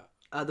 Who's that?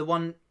 The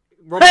one.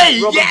 Robert,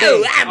 Hey, Robert yo!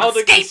 Big. I'm Oh, a the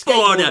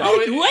skateboarder! Oh,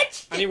 it-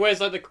 What? And he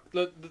wears like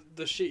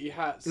the shitty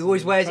hats. He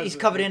always and wears. tries He's to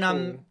covered be in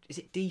cool. Is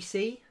it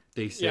DC?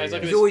 DC. Yeah, he's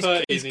like in He's his always-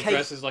 30s he's and he cake-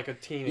 dresses like a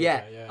teenager.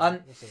 Yeah. Yeah.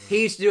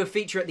 He used to do a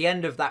feature at the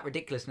end of that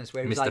ridiculousness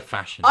where he was Mr. like,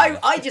 Fashion.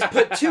 I just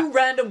put two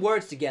random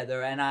words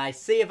together and I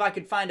see if I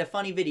could find a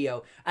funny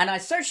video, and I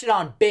searched it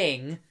on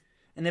Bing,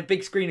 and a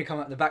big screen would come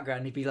up in the background,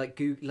 and he'd be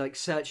like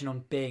searching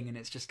on Bing, and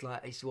it's just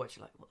like I used to watch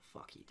it like, what the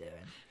fuck are you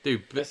doing?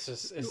 Dude, but This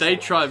is. It's they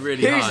so try hard.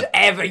 really Who's hard.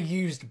 ever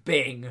used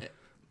Bing?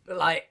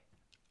 Like,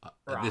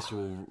 This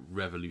will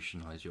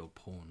revolutionise your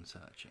porn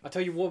searching. I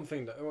tell you one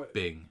thing that.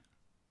 Bing.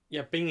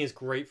 Yeah, Bing is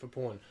great for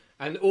porn,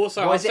 and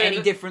also. Why I'll is it say any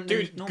that- different than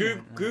Dude,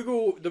 normal?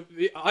 Google.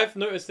 I've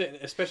noticed it,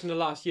 especially in the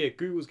last year.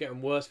 Google's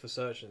getting worse for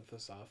searching for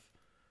stuff.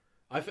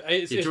 Do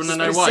you want to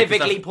know why? 'Cause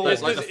Specifically that's- porn.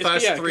 Like the It's-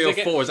 first yeah, 3 'cause or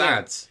they 4 is get- yeah.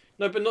 ads.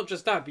 No, but not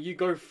just that. But you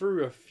go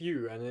through a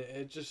few, and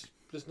it just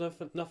there's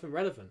nothing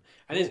relevant,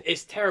 and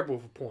it's terrible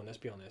for porn. Let's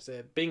be honest.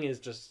 Bing is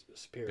just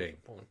superior Bing.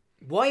 for porn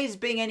why is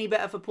Bing any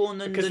better for porn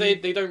than? because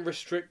than... they don't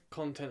restrict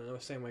content in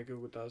the same way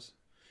Google does.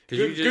 'Cause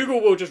you just-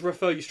 Google will just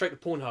refer you straight to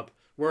Pornhub,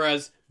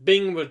 whereas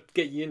Bing would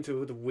get you into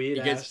all the weird.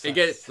 It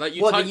gets like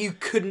you What type. that you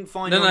couldn't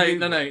find? No, on no,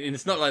 Google? no, no.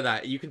 It's not like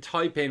that. You can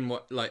type in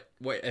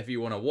whatever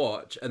you want to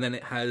watch, and then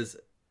it has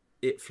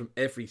it from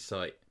every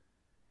site.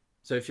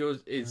 So if you're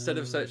instead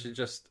of searching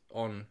just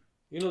on,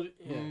 You're not,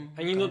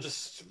 and you're not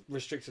just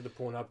restricted to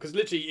Pornhub, because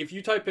literally, if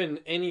you type in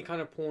any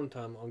kind of porn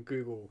term on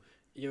Google,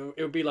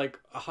 it'll be like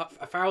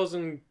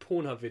 1,000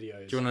 Pornhub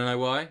videos. do you want to know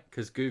why?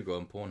 Because Google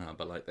and Pornhub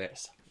are like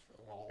this.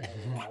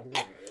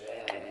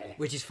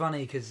 Which is funny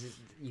because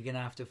you're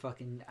gonna have to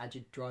fucking add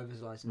your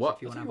driver's license What?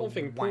 if you I want to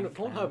think have one a thing,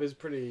 wank Pornhub fan. is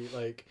pretty.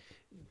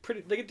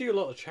 They do a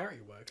lot of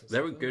charity work. And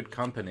They're stuff, a good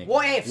company.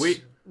 What ifs?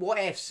 We, What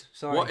ifs?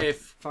 Sorry. what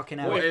if? Fucking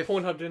What hell. if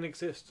Pornhub didn't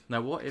exist?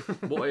 No, what if?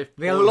 What if?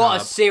 We have a lot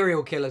of Pornhub-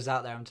 serial killers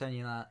out there. I'm telling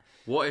you that.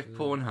 What if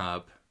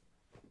Pornhub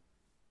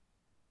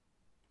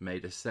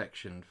made a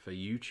section for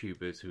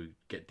YouTubers who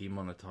get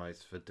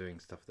demonetized for doing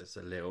stuff that's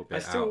a little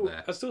bit out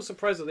there? I'm still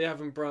surprised that they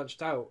haven't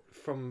branched out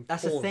from.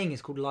 That's porn. the thing.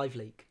 It's called Live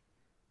Leak.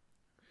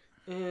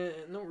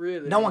 Not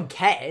really. No one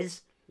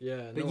cares,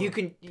 Yeah, but no you one.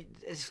 can.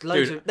 There's Dude,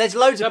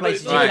 loads Yeah, of but-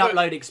 places you right. can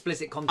upload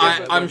explicit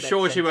content. I'm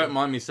sure she won't mind.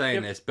 mind me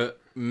saying Yeah. this,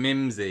 but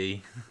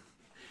Mimsy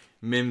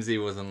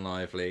was on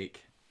Live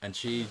Leak, and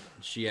she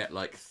ate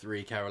like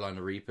 3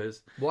 Carolina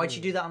Reapers Why'd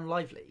you do that on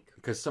Live Leak?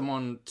 because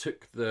someone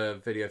took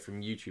the video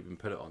from YouTube and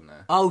put it on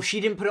there. Oh,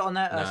 she didn't put it on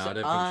there. No, I don't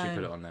think she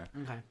put it on there.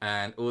 Okay.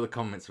 And all the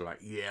comments were like,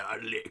 "Yeah, I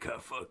lick her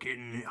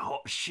fucking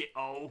hot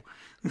shithole."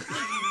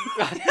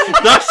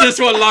 That's just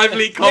what Live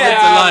Leak comments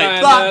are like.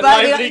 man, But- the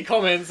but- lively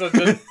comments are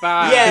just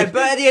bad. Yeah,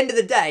 but at the end of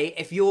the day,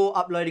 if you're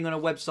uploading on a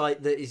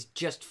website that is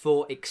just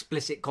for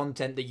explicit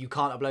content that you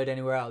can't upload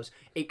anywhere else,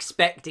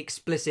 expect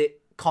explicit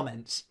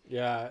comments.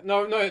 Yeah,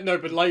 no,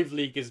 but Live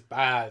Leak is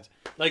bad.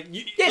 Like,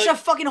 you, Yeah, it's like, a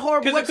fucking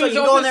horrible 'cause- website. because You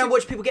can go on there obviously- and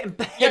watch people getting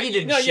beheaded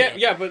and no, shit.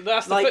 yeah, but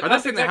that's Like- the, I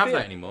don't think they have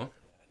that anymore.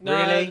 No,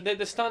 Really?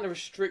 they're starting to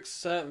restrict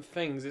certain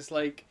things. It's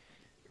like,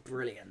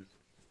 Brilliant.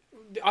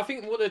 I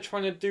think what they're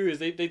trying to do is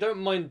they don't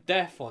mind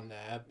death on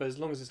there, but as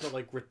long as it's not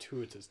like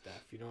gratuitous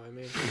death, you know what I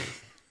mean?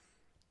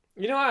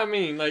 You know what I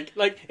mean? Like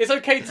it's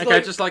okay to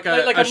Okay, just like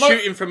a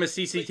shooting from a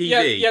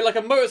CCTV. yeah, like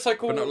a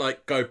motorcycle, but not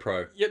like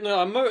GoPro. yeah, no,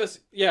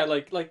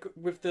 a like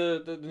with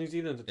the New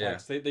Zealand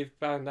attacks, they've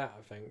banned that.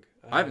 I think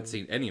I haven't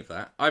seen any of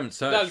that. I haven't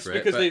searched That's for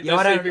it. because but Yeah,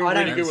 I they're don't- being I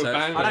really don't good with search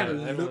banning for it. that. I don't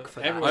Everyone- look for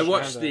that. everyone I should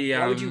watched ban the. it.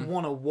 Why would you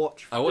want to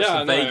watch? I watched Yeah,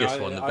 the no, Vegas I-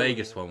 one. The I-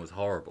 Vegas one was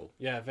horrible,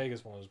 Yeah,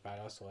 Vegas one was bad.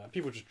 I saw that.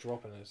 People just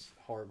dropping it. It's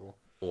horrible.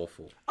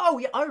 awful. Oh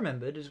yeah, I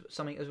remembered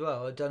something as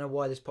well. I don't know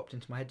why this popped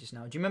into my head just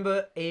now. Do you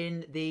remember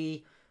in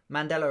the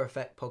Mandela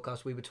Effect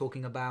podcast we were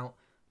talking about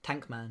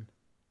Tankman?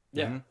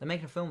 Yeah, Mhm. They're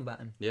making a film about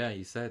him. Yeah,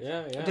 you said.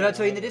 yeah. Did I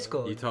tell you in the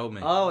Discord? You told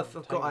me. Oh, I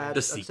forgot. I had The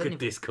I've said secret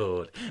anything.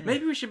 Discord.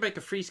 Maybe we should make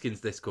a Free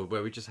Skins Discord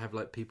where we just have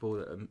like people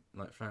that are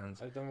like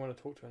fans. I don't want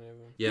to talk to any of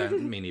them. Yeah,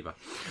 me neither.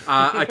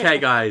 Okay,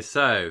 guys.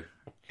 So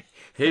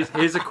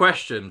here's a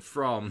question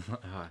from,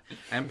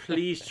 and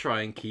please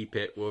try and keep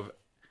it with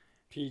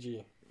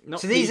PG. not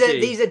So PG.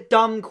 these are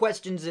dumb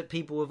questions that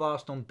people have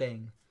asked on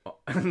Bing.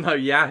 no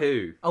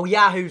Yahoo. Oh,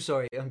 Yahoo,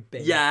 sorry, on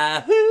Bing.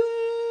 Yahoo.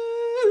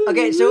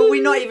 Okay, so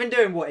we're not even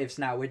doing what ifs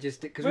now. We're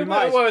just because we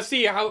might. Well,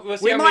 see how. We'll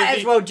see we how might many of as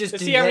these- well just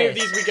let's do see how many of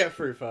this. these we get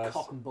through first.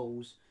 Cock and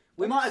balls.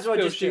 We might as well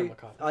Spill just shit on do. my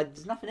cup.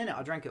 There's nothing in it.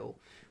 I drank it all,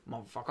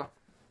 motherfucker.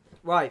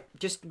 Right,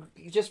 just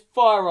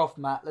fire off,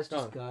 Matt. Let's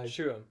just go.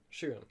 Shoot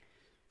him.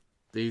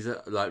 These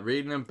are like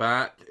reading them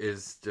back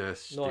is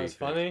just Not as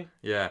stupid. funny.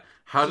 Yeah.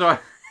 How do I?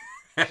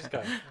 Just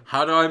go.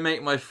 How do I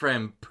make my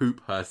friend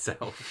poop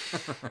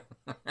herself?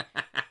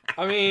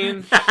 I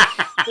mean,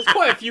 there's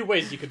quite a few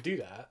ways you could do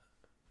that.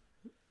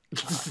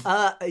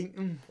 Well,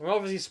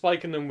 obviously,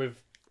 spiking them with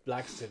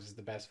laxatives is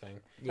the best thing.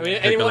 I mean,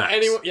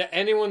 Pickle-ax.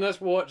 anyone that's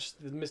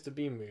watched the Mr.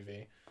 Bean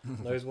movie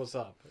knows what's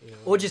up. You know?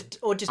 or just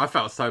I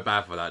felt so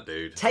bad for that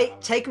dude.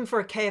 take them for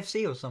a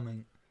KFC or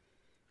something,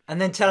 and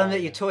then tell them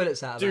that your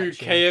toilet's out of Dude,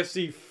 action.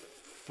 KFC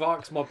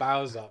fucks my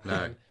bowels up. No.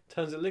 Man.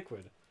 Turns it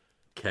liquid.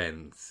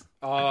 Ken's.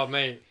 Oh,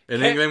 mate.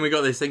 In England, we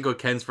got this thing called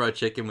Ken's Fried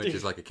Chicken, which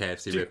is like a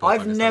KFC rip-off.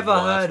 I've and it's never the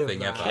worst heard of thing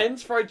that. ever.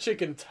 Ken's Fried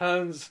Chicken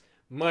turns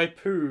my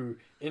poo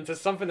into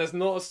something that's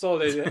not a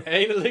solid, it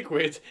ain't a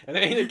liquid, and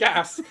it ain't a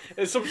gas.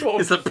 It's some sort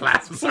of It's a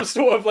plasma. some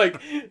sort of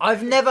like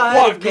I've never What,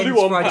 heard of Ken's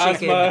glue on fried plasma?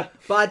 chicken,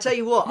 but I tell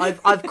you what,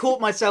 I've caught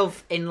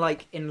myself in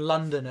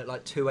London at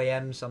like 2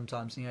 a.m.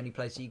 sometimes. And the only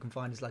place that you can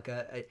find is like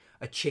a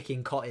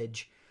chicken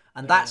cottage,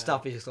 and that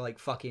stuff is like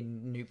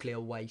fucking nuclear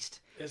waste.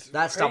 it's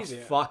That stuff's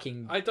crazy.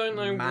 fucking. I don't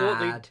know mad. what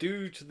they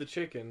do to the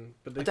chicken,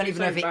 but they I don't do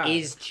even know if something it bad.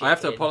 is chicken. I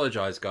have to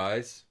apologise,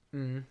 guys,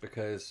 Mm.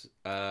 because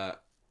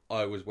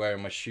I was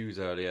wearing my shoes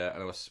earlier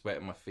and I was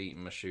sweating my feet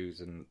in my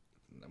shoes, and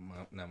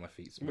now my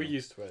feet smell. We're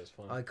used to it. It's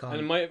fine. I can't.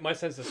 And my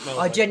sense of smell.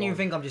 I is, genuinely like,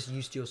 think I'm just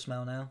used to your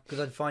smell now because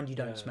I find you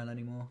don't Yeah. smell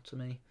anymore to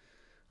me.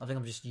 I think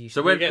I'm just used.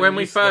 So to when, it. getting when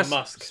we used to the first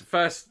musk.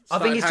 started I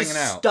think it's hanging just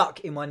out, stuck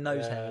in my gone.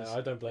 nose Yeah, hairs.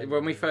 I don't blame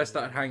when you. we first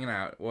started hanging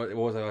out, what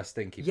was I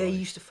stinky? Yeah, boy? you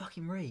used to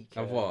fucking reek.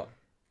 Of what?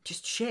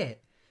 Just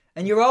shit.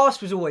 And your ass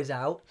was always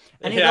out.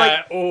 And Yeah, it,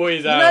 like,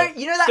 always you out.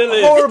 know that Still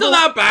is. horrible. It's not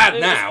that bad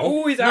It's now.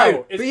 always No,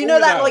 out. It's but you know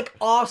always that out. like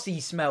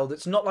arsey smell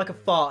that's not like a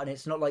fart and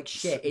it's not like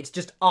shit. It's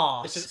just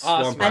arse. It's just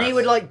Swamp arse. and he ass.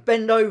 would like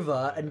bend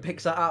over and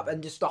pick that up,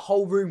 and just the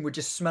whole room would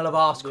just smell of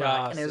arse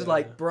crack. Yes, and it was yeah.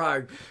 like,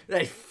 bro,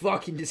 that's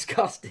fucking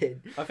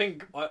disgusting. I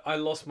think I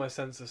lost my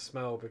sense of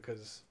smell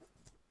because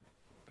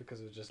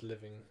because of just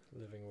living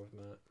with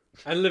Mert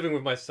and living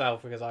with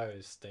myself because I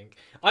always stink.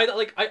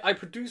 I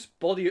produce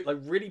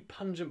really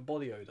pungent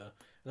body odor,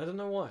 and I don't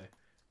know why.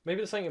 Maybe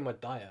there's something in my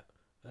diet.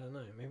 I don't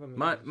know.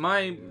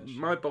 Maybe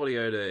My body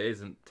odor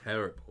isn't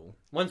terrible.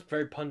 Mine's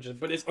very pungent,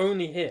 but it's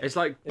only here. It's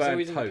like It's burnt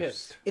always in the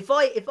toast. If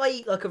I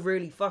eat like a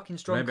really fucking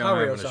strong Maybe I'm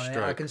curry or having a something,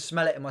 stroke. I can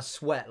smell it in my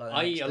sweat. Like the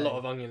I next eat a day. lot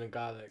of onion and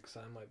garlic, so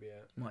that might be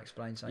it. Might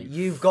explain something.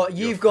 You're You've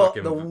got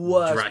fucking the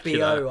worst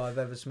Dracula. BO I've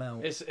ever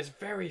smelled. It's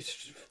very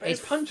It's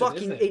pungent,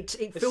 fucking. isn't it?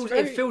 It It's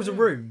fills a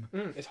very- room.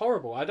 It's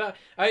horrible.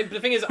 The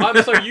thing is,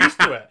 I'm so used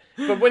to it.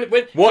 But when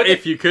What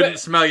if you couldn't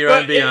smell your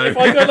own BO? If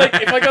I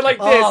go like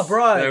this, Oh,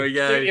 bro. There we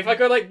go. dude, if I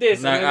go like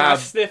this No, and then I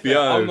sniff it,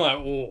 BO. I'm like,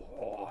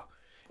 oh.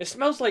 It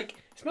smells like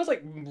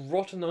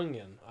rotten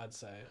onion. I'd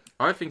say.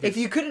 I think If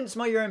you couldn't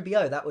smell your own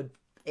BO,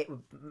 it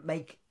would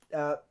make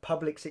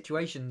public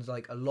situations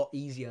like a lot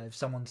easier if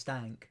someone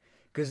stank,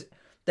 because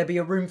there'd be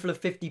a room full of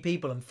 50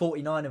 people and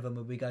 49 of them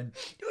would be going,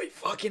 "You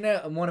fucking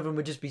hell," and one of them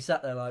would just be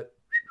sat there like,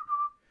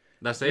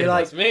 that's it. You're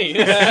like, That's me.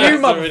 "You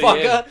That's already it.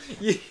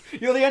 motherfucker,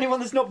 you're the only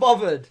one that's not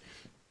bothered."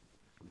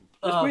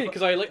 It's weird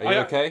because Are you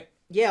okay?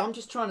 Yeah, I'm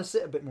just trying to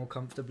sit a bit more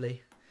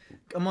comfortably.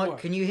 What?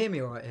 Can you hear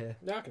me all right here?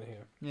 Yeah, I can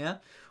hear. Yeah.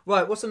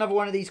 Right. What's another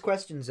one of these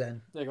questions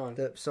then Yeah, go on.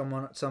 that some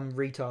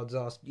retards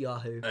asked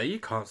Yahoo? You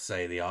can't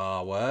say the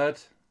R word.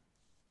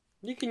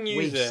 You can use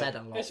We've it. said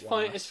a lot It's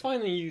fine. worse. It's fine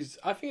to use.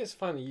 I think it's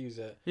fine to use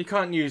it. You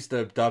can't use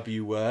the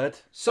W word.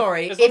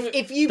 Sorry, As long as-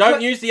 if you Don't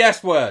put, use the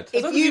S word.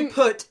 if long as you you-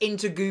 put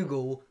into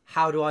Google,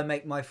 "How do I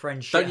make my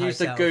friend shit Don't use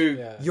the herself?" goo.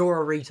 Yeah.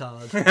 You're a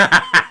retard.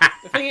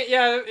 The thing,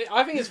 yeah,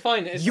 I think it's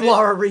fine. You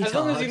are a As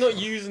long as retard. you're not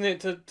using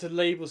it to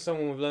label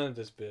someone with learning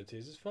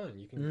disabilities, it's fine.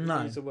 You can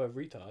No. use the word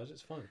retard.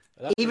 It's fine.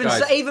 That's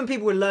Guys. Even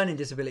people with learning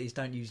disabilities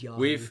don't use Yahoo.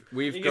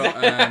 We've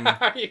got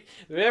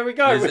there we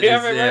go. it's, We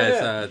have it right it's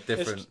there. a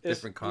different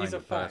It's- kind these are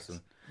of facts.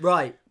 person.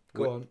 Right.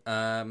 Go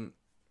on.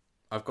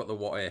 I've got the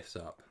what ifs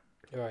up.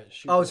 All right.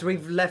 Shoot Oh, one. so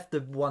we've left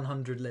the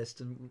 100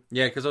 list and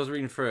Yeah, because I was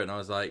reading through it and I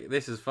was like,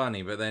 this is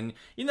funny, but then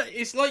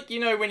it's like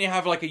when you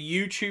have like a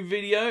YouTube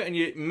video and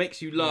it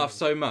makes you laugh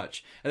so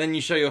much, and then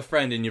you show your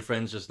friend and your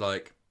friend's just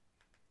like,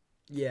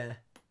 yeah.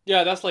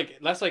 Yeah, that's like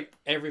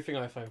everything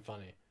I find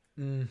funny.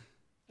 Mm.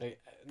 Like,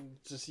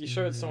 just you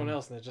show it to someone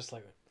else and they're just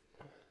like,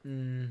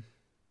 Mm.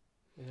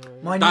 you know,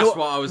 My That's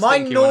what I was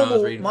thinking when I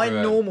was reading my through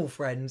it. normal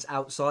friends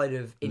outside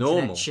of internet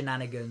Normal?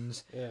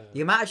 shenanigans. yeah.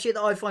 The amount of shit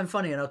that I find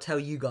funny, and I'll tell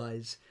you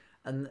guys,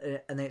 and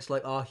it's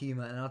like our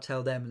humor, and I'll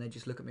tell them, and they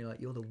just look at me like,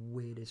 "You're the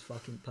weirdest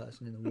fucking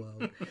person in the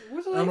world."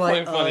 What do I'm they like,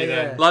 find funny oh,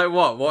 then? yeah. like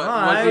what?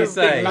 What did you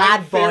say?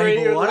 Lad Theory,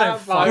 Bible. I Lad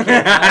don't fucking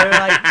Bible. know.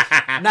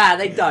 Like, nah,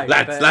 they don't.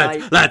 Lads, but, lads,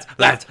 like,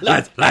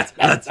 lads.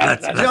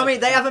 do you know what I mean?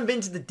 They haven't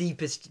been to the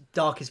deepest,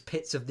 darkest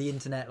pits of the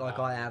internet like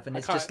I have, and I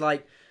it's can't- just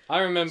like, I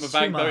remember Too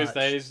back those much.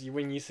 days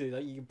when you see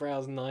that you could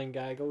browse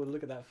 9gag. Oh,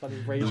 look at that funny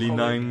raised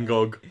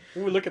Linangog. Oh,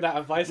 look at that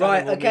advice. right,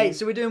 animal okay, meme.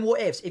 so we're doing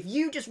what ifs. If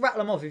you just rattle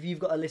them off, if you've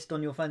got a list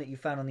on your phone that you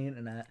found on the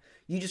internet,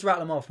 you just rattle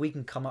them off. We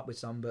can come up with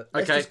some, but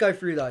let's Okay. just go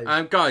through those.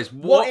 Guys,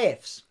 what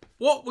ifs?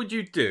 What would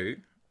you do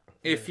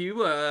if you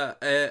were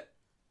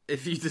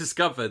if you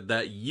discovered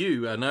that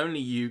you and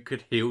only you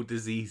could heal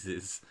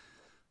diseases?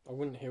 I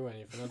wouldn't heal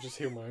anything. I'd just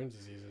heal my own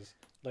diseases,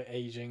 like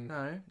aging.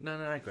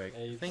 No, Greg.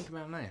 AIDS. Think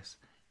about this.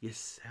 You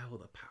sell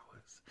the powers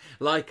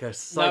like a No,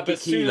 psychic but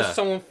as soon healer. as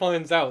someone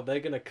finds out, they're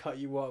gonna cut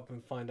you up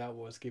and find out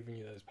what's giving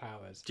you those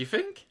powers. Do you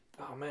think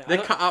Oh man, they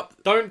cut up?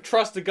 Don't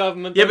trust the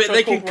government. Yeah, don't but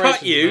they trust can cut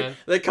corporations, you. man.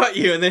 They cut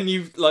you, and then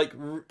you like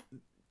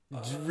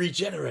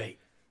regenerate.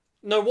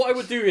 No, what I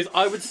would do is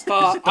I would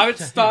start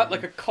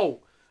like a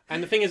cult.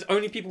 And the thing is,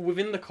 only people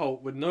within the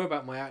cult would know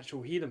about my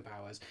actual healing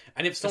powers.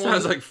 And if someone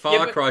sounds like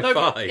Far Cry but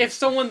 5. If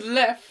someone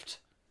left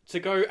to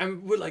go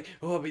and we're like,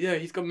 oh, but yeah,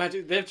 he's got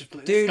magic, they're just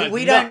like, this Dude, guy's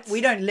we nuts.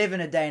 don't live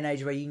in a day and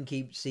age where you can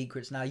keep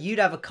secrets now. You'd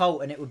have a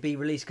cult and it would be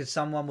released because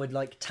someone would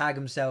like tag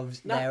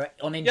themselves there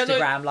on Yeah, no,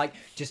 Instagram, like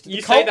just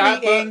You cult say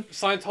that, meeting. but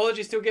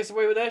Scientology still gets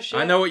away with their shit.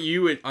 I know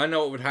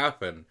what would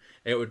happen.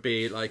 It would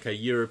be like a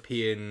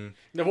European.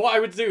 No, what I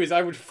would do is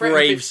I would threaten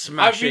Grave people-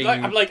 smashing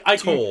I'd be like,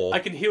 tour. I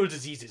can heal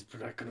diseases,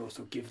 but I can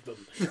also give them,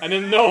 and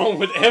then no one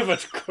would ever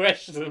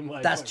question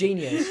my. That's fucking-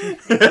 genius. you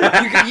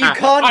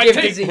can't give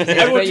diseases,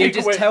 I will but you take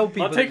just away, tell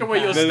people. I'll take that away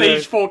you your can.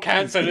 stage 4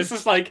 cancer. And it's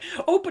just like,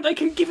 oh, but I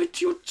can give it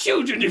to your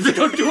children if you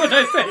don't do what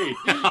I say.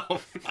 Oh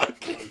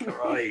fucking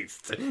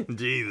Christ,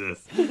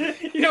 Jesus!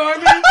 You know what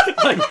I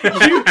mean?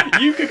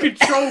 Like you could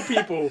control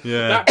people.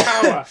 Yeah. That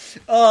power.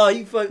 Oh,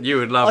 you fuck. You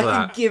would love I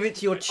that. can give it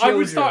to your I children.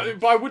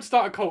 would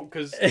start a cult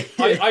because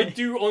I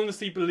do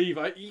honestly believe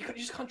you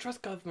just can't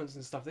trust governments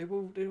and stuff. They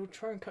will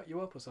try and cut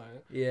you up or something.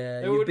 Yeah,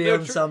 They you'd will- be they'll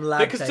on tr- some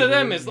lab because to table,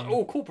 them wouldn't it's like, you?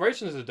 oh,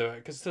 corporations will do it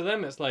because to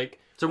them it's like,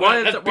 So well, why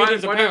it has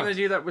billions of don't they pounds.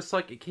 do that with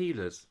psychic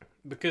healers?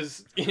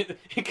 Because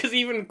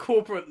even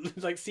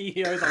corporate like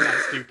CEOs aren't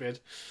that stupid.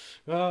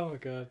 Oh my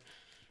god.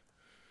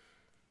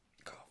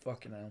 God,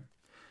 fucking hell.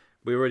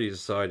 We already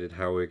decided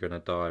how we're gonna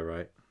die,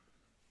 right?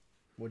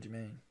 What do you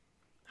mean?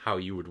 How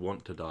you would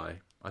want to die.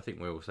 I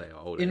think we all say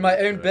old. In my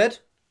own bed,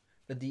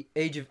 at the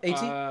age of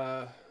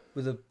 80,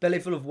 with a belly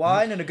full of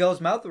wine and a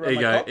girl's mouth There around you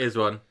my go. cock. Here's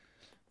one.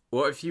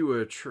 What if you were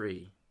a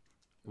tree?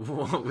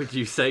 What would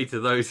you say to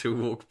those who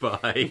walk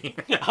by?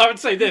 I would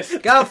say this.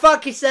 Go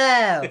fuck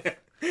yourself.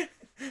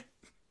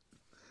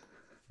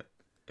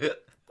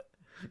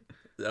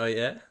 Oh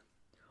yeah.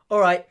 All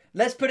right,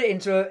 let's put it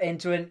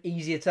into an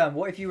easier term.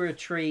 What if you were a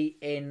tree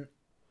in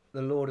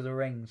the Lord of the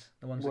Rings,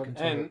 the ones that can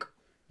talk? And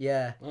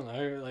Yeah. I don't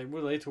know, like, what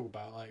do they talk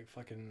about? Like,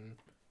 fucking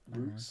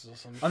roots or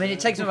something? I mean,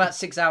 it takes them about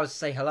 6 hours to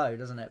say hello,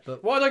 doesn't it?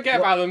 But What I don't get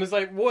about them is,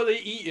 like, what are they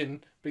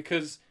eating?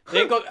 Because they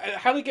ain't got...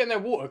 How are they getting their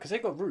water? Because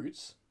they've got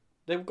roots.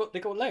 They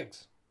got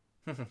legs.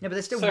 yeah, but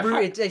they're still So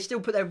rooted. They still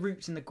put their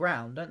roots in the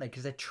ground, don't they?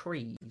 Because they're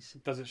trees.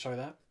 Does it show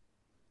that?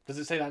 Does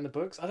it say that in the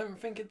books? I don't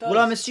think it does. Well,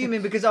 I'm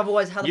assuming because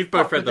otherwise, how the You've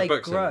fuck both read would the they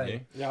books, grow? haven't you?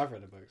 Yeah, I've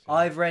read the books. Yeah.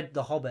 I've read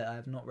The Hobbit. I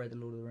have not read The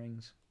Lord of the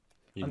Rings.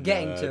 I'm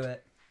getting to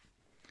it.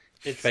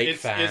 Fake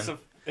fan.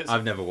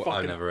 I've never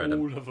fucking read 'em.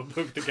 all of a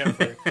book to get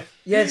through.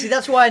 Yeah, see,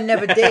 that's why I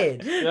never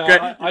did.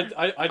 Yeah,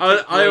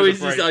 I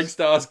always just I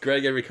just ask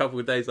Greg every couple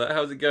of days, like,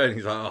 how's it going?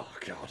 He's like, oh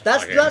god.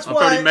 That's fucking- that's I've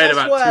why probably made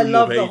about I 2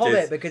 love more The pages.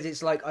 Hobbit, because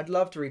it's like I'd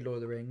love to read Lord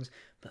of the Rings,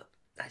 but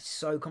that's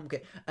so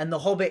complicated. And The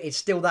Hobbit is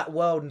still that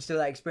world and still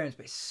that experience,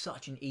 but it's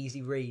such an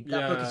easy read.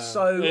 That book is Yeah,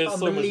 so it's so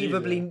much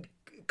unbelievably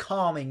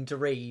calming to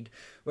read.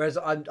 Whereas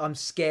I'm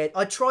scared.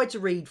 I tried to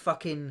read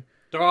fucking.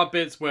 There are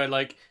bits where,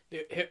 like,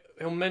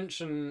 he'll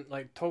mention,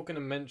 like, Tolkien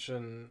will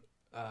mention,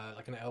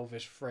 like, an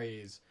elvish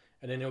phrase,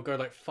 and then he'll go,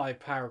 like, 5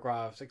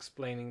 paragraphs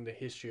explaining the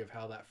history of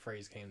how that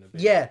phrase came to be.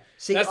 Yeah,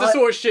 see, That's the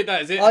sort of shit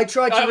that is it. I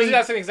tried to Obviously, read-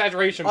 that's an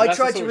exaggeration. But I that's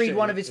the tried sort to of read shit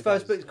one of it- his it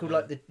first does. books called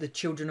like the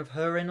Children of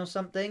Hurin or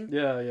something.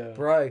 Yeah.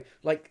 Bro,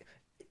 like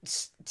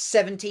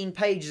 17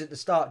 pages at the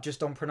start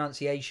just on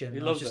pronunciation. He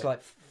I was loves just it.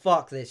 like,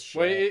 fuck this shit.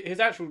 Well, his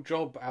actual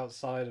job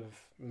outside of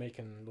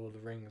making Lord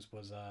of the Rings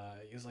was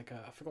he was like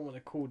I forgot what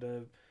they're called,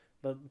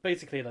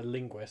 basically a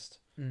linguist,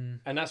 and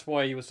that's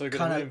why he was so good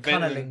at kind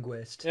inventing. of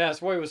linguist. Yeah,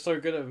 that's why he was so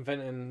good at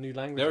inventing new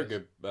languages. They're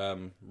a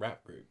good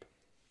rap group,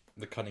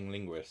 the Cunning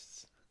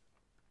Linguists.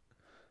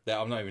 Yeah,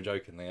 I'm not even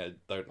joking. They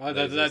don't. Oh, they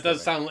that exist,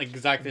 does don't sound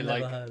exactly Never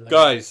like, heard of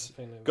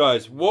like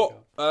Guys, what?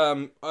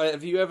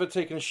 Have you ever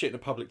taken a shit in a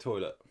public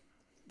toilet?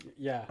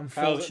 Yeah,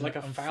 Unfortunately, like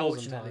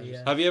 1,000 times.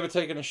 yeah. Have you ever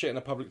taken a shit in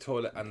a public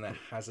toilet and there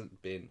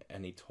hasn't been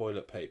any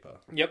toilet paper?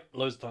 Yep,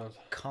 loads of times.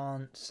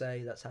 Can't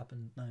say that's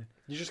happened. No.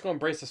 You just gotta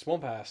embrace the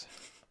swamp ass.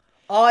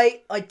 I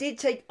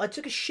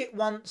took a shit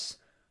once.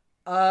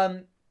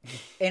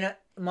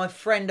 My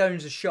friend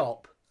owns a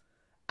shop,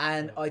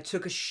 and I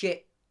took a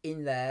shit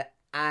in there,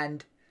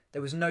 and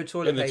there was no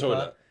toilet In the paper.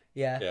 toilet?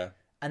 Yeah. Yeah.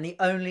 And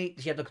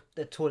she had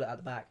the toilet at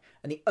the back,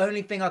 and the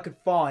only thing I could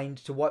find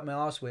to wipe my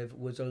ass with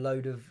was a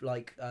load of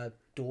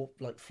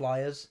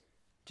flyers,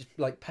 just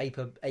like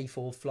paper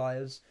A4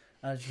 flyers,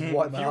 and I just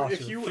wiped my ass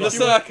with. For the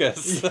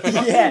circus.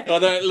 Yeah. Or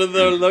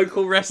the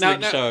local wrestling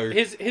Now, show.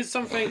 here's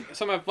some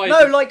advice.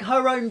 No, like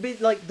her own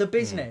like the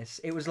business.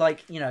 It was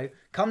like,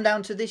 come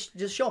down to this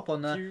shop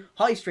on the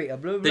high street.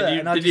 Blah blah.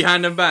 blah. Did you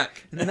hand them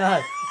back?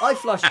 No, I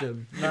flushed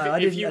them. No, I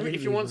didn't.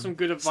 If you want some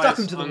good Stuck advice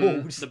them to the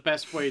on walls. the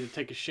best way to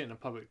take a shit in a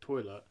public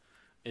toilet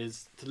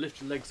is to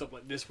lift your legs up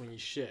like this when you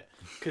shit,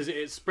 because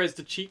it spreads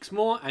the cheeks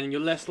more and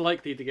you're less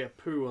likely to get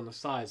poo on the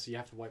sides, so you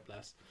have to wipe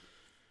less.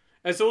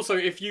 It's also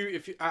if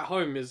you at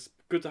home, is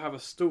good to have a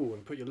stool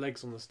and put your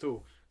legs on the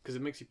stool because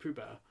it makes you poo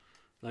better.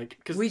 Like,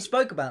 cause We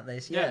spoke about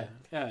this. Yeah.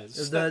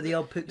 It's The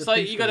old it's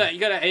like you go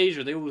to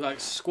Asia, they all like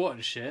squat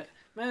and shit.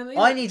 Man,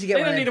 I need to get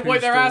They one don't of need them to wipe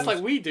poo their ass stools.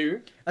 like we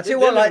do. I tell you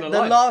what, like the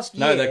last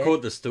year. No, they're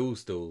called the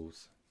stools.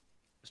 stools.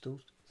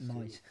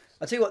 Nice.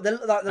 I tell you what, the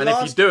And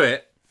last. if you do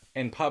it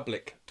in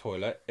public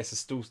toilet, it's a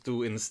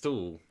stool in the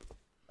stool.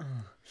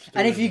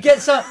 And if you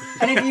get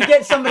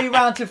somebody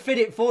around to fit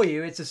it for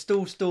you, it's a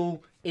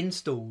stool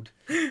installed.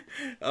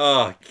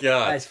 Oh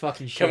god. That's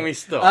fucking shit. Can we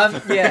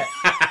stop? Yeah.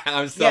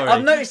 I'm sorry. Yeah,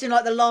 I've noticed in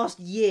like the last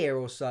year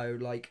or so,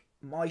 like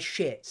my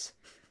shits,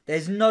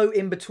 there's no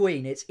in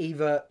between. It's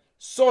either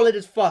solid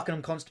as fuck and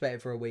I'm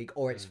constipated for a week,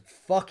 or it's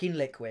fucking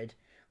liquid.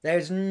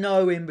 There's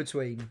no in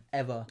between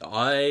ever.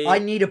 I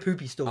need a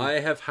poopy stool. I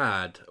have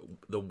had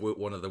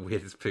one of the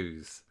weirdest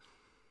poos.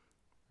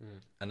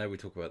 I know we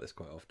talk about this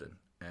quite often,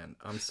 and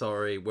I'm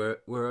sorry. We're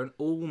an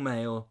all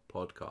male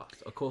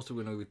podcast. Of course,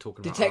 we're going to be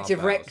talking about Detective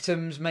our bowels.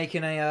 Rectum's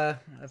making a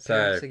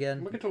appearance So-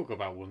 again. We can talk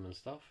about women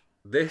stuff.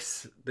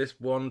 This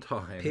one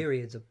time.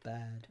 Periods are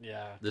bad.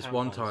 Yeah. This tampons.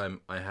 one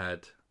time, I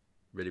had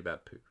really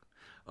bad poo.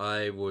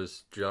 I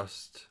was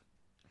just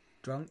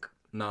Drunk.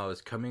 I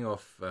was coming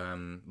off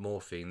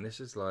morphine. This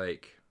is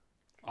like,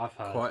 I've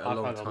heard quite a I've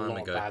long heard time a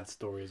lot ago. of bad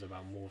stories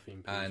about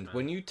morphine. pills, and man.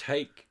 when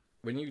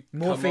you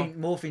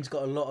Morphine's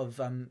got a lot of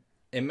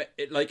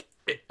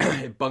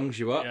it bungs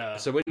you up. Yeah.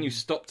 So when you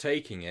stop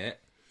taking it,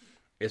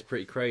 it's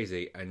pretty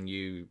crazy, and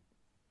you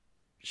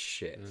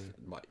shit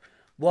like.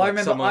 Well, I like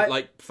remember someone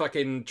like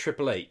fucking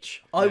Triple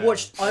H. I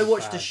watched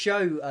that's a bad.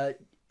 show,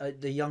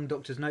 The Young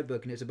Doctor's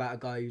Notebook, and it's about a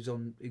guy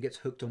who gets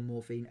hooked on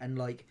morphine, and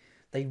like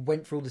they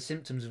went through all the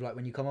symptoms of like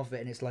when you come off of it,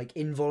 and it's like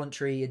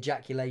involuntary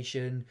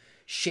ejaculation,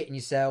 shitting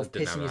yourself, I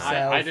didn't pissing have that.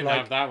 yourself. I didn't like,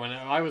 have that one.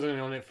 I was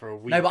only on it for a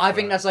week. No, but I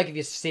think that's like if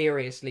you're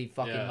seriously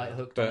fucking Yeah, like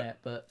hooked but- on it.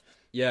 But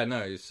Yeah,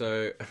 no.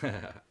 So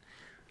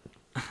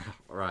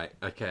Right.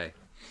 Okay.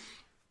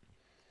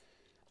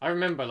 I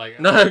remember like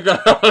No, go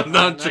on.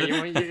 No,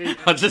 you-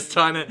 I'm just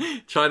trying to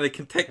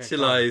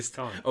contextualise. Okay,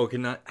 go on. Oh,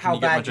 can I? Can How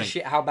you get my bad your drink?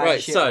 shit? How bad Right.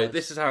 your shit So was.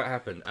 this is how it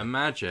happened.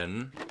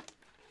 Imagine.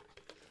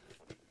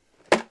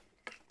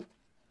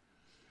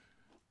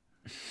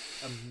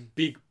 a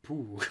big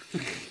poo.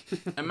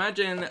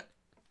 Imagine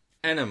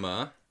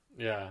enema,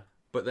 Yeah.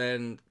 but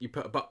then you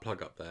put a butt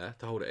plug up there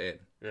to hold it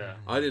in. Yeah.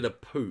 I did a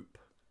poop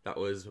that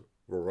was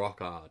rock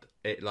hard.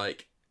 It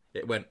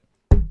went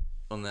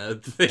on the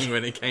thing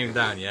when it came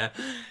down, yeah?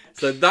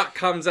 So that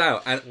comes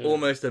out and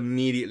almost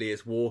immediately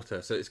it's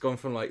water. So it's gone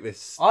from like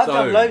this I've done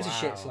stone loads of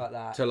shits like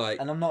that, to like...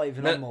 and I'm not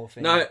even on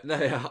morphine. No,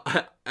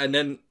 and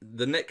then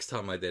the next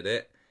time I did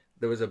it,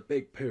 there was a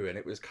big poo and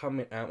it was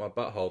coming out my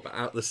butthole but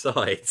out the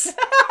sides.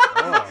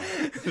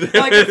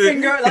 like your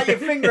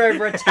finger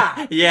over a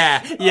tap.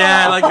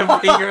 Yeah, like a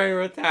finger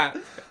over a tap.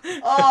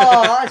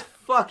 Oh, that's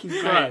fucking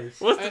gross.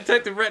 What's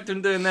Detective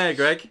Rectum doing there,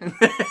 Greg?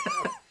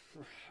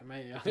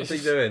 Mate, What's he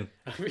doing?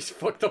 He's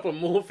fucked up on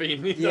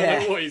morphine. He Yeah.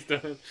 don't know what he's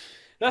doing.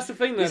 That's the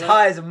thing. Though, He's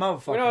high as a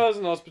motherfucker. When I was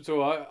in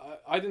hospital,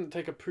 I didn't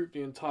take a poop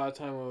the entire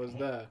time I was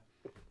there.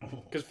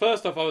 Because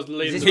first off, I was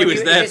lazy. Is He when was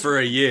you- there is- for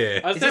a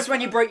year. I was Is there this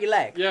when you broke your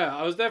leg? Yeah,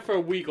 I was there for a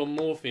week on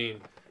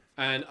morphine,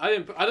 and I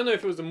don't know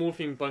if it was the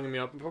morphine bunging me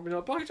up, probably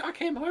not. But I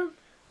came home,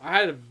 I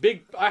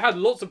had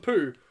lots of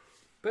poo,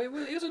 but it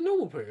was a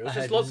normal poo. It was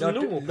just lots of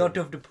normal poo. Lot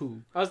of the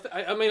poo.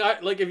 I mean,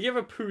 like if you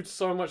ever pooed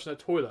so much in the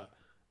toilet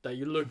that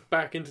you look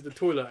back into the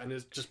toilet and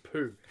it's just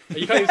poo, and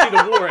you can't even see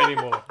the water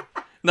anymore.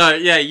 No,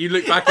 yeah, you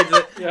look back into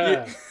the...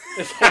 Yeah,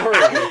 it's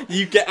horrible.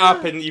 You get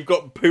up and you've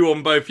got poo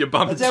on both your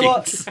bum I tell you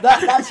what, cheeks.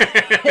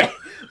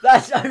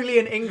 that's only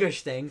an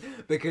English thing,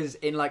 because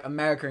in like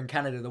America and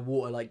Canada the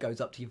water like goes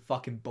up to your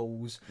fucking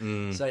balls.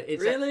 So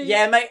it's Really?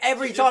 yeah, mate.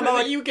 Every time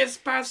I you get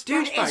splashback.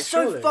 dude, it's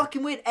so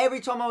fucking weird. Every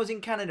time I was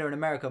in Canada and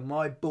America,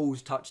 my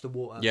balls touch the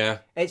water. Yeah.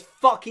 It's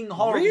fucking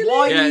horrible. Really?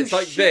 Why Yeah, do you it's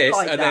like shit this,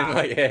 like and that? then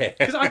like here.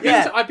 Because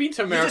I've been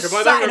to You America, just but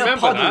I sat don't in a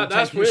remember puddle that.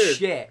 That's taking weird.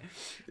 shit.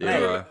 Yeah.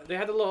 Mate, They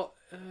had a lot.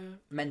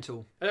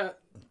 mental.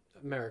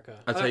 America.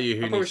 I'll tell you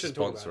who I probably needs to shouldn't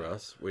talk sponsor about it.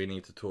 us. We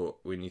need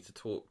to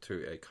talk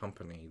to a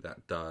company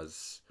that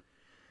does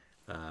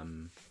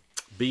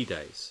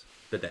bidets.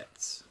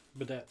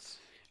 Bidets.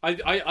 I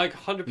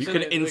 100%. You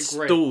can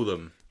install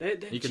them. They're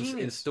You can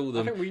genius. install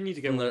them I think we need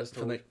to get from one the,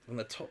 installed. from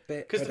the top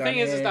bit. Because go the thing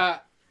down is here.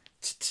 that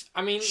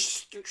I mean,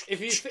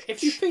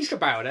 if you think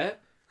about it,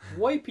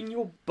 wiping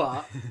your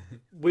butt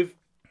with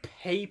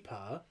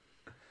paper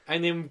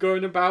and then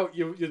going about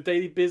your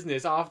daily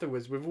business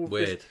afterwards with all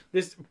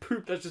this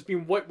poop that's just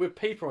been wiped with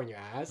paper on your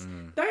ass,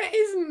 that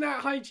isn't that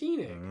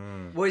hygienic.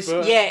 Well,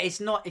 But- it's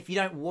not if you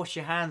don't wash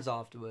your hands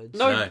afterwards.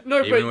 No, No,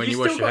 but even when you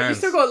wash your you hands.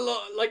 still got a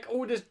lot, like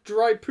all this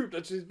dry poop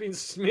that's just been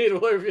smeared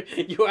all over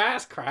your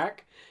ass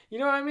crack. You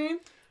know what I mean?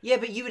 Yeah,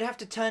 but you would have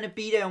to turn a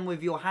bidet on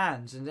with your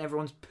hands, and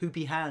everyone's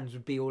poopy hands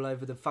would be all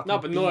over the fucking. No,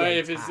 but not bidet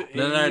if it's tap.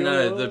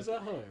 No. yours at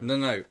home.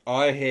 No.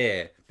 I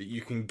hear that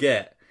you can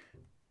get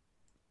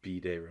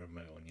bidet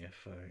remote on your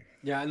phone.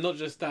 Yeah, and not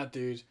just that,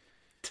 dude.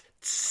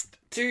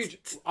 Dude,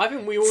 I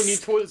think we all need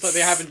toilets like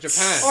they have in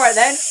Japan. All right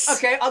then.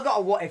 Okay, I've got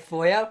a what if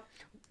for you.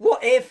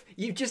 What if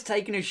you've just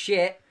taken a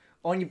shit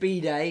on your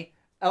bidet?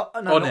 Oh,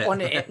 no, On not it.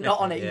 on it. Not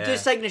on it. Yeah. You've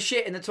just taken a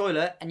shit in the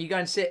toilet, and you go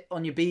and sit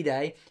on your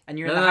bidet, and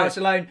you're in No, the no. house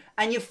alone,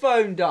 and your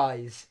phone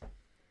dies.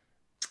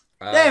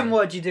 Then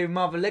what do you do,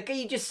 mother licker?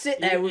 You just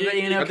sit there with it,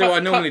 you know. I do what I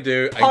normally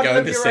do and puddle go in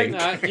of the your sink.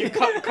 own- You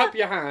cup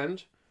your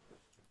hand,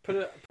 put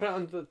it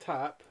under the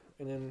tap,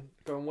 and then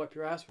go and wipe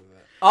your ass with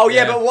it. Oh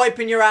yeah, Yeah. but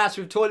wiping your ass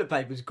with toilet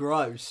paper is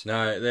gross.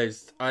 No,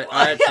 there's. I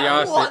actually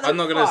asked. What the I'm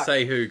not going to fuck?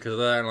 say who because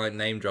I don't like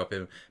name drop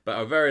him. But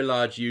a very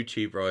large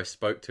YouTuber I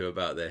spoke to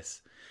about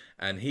this,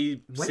 and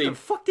he When seemed. the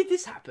fuck did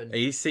this happen?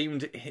 He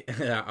seemed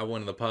at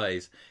one of the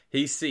parties.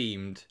 He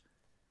seemed.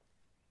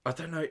 I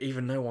don't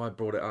even know why I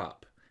brought it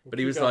up, but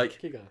he was like.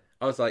 Keep going.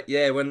 I was like,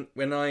 yeah, when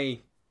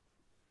I.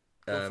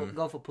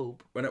 Go for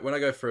poop. When I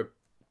go for a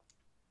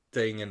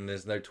thing and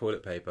there's no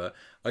toilet paper,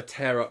 I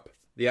tear up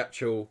the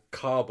actual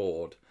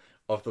cardboard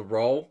of the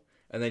roll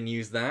and then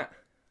use that.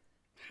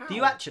 Do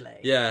you actually?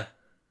 Yeah.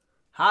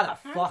 How the How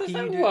fuck does are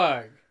that you doing?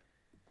 work?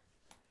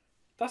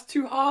 That's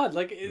too hard.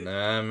 Like,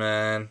 Nah,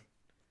 man.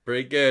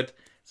 Pretty good.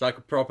 It's like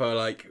a proper,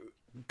 like,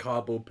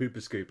 cardboard pooper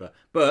scooper.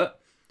 But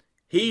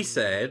he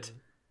said,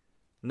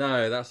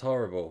 no, that's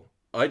horrible.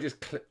 I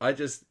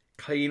just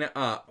clean it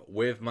up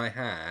with my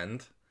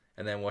hand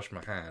and then wash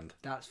my hand.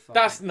 That's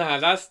fucking,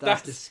 that's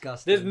that's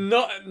disgusting. There's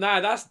not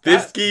This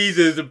that's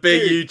geezer's a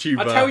big dude, YouTuber.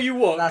 I tell you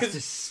what, That's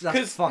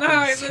because fucking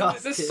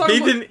disgusting. there's so He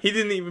much,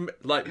 didn't even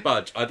like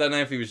budge. I don't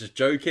know if he was just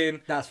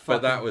joking. That's but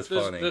fucking- that was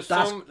funny. there's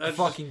That's some,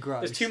 fucking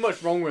gross. There's too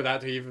much wrong with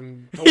that to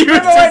even. Talk He was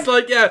about. just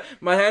like, yeah,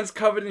 my hand's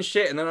covered in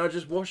shit, and then I'll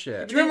just wash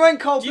it. Do you remember when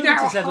Cole Do you know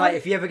Pilkington how said, like, hard-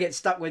 if you ever get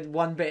stuck with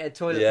one bit of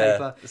toilet Yeah,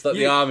 paper, it's like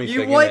the you, army you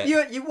thing, wipe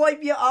innit? you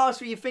wipe your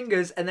ass with your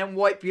fingers and then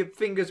wipe your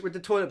fingers with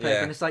the toilet paper,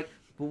 Yeah. and it's like,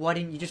 well, why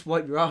didn't you just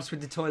wipe your ass with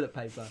the toilet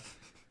paper?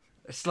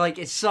 It's like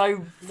it's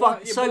so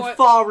What- yeah, so but what-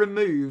 far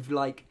removed.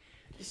 Like,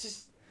 It's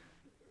just.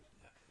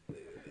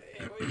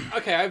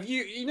 Okay, have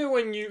you know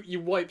when you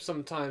wipe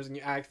sometimes and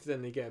you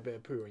accidentally get a bit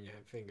of poo on your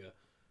finger?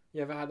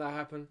 You ever had that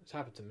happen? It's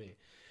happened to me.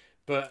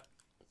 But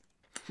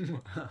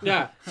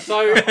yeah,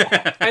 so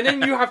and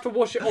then you have to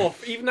wash it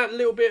off. Even that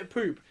little bit of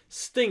poop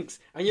stinks,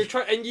 and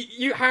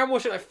you hand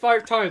wash it like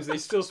 5 times, and you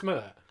still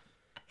smell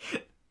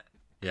it.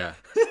 Yeah.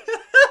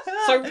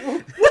 So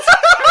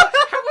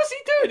what's he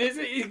doing? Is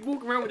he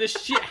walking around with a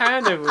shit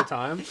hand every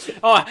time?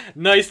 Oh,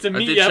 nice to I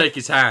meet did you. shake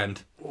his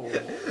hand.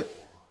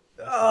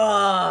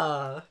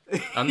 Ah.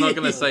 I'm not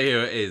going to say who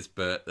it is,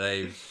 but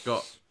they've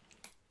got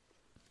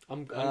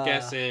I'm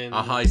guessing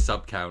a high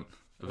sub count.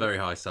 A very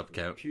high sub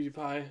count.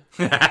 PewDiePie.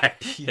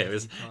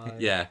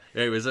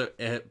 It was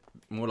a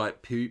more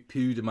like poo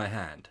to my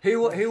hand.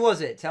 Who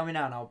was it? Tell me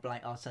now, and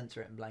I'll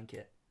censor it and blank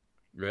it.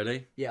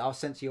 Really? Yeah, I'll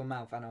censor your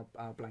mouth and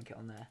I'll blank it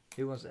on there.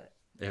 Who was it?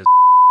 It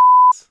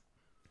was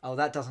Oh,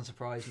 that doesn't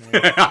surprise me.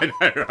 I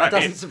know, right? That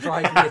doesn't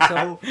surprise me at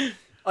all.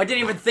 I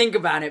didn't even think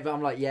about it, but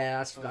I'm like,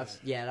 yeah,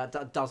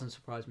 that doesn't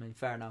surprise me.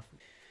 Fair enough.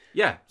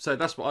 Yeah, so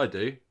that's what I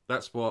do.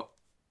 That's what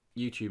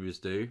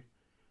YouTubers do.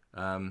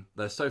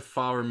 They're so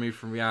far removed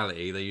from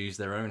reality, they use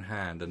their own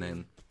hand and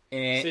then.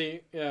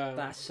 See, yeah.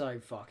 That's so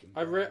fucking.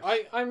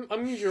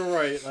 I'm usually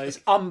alright. Like, It's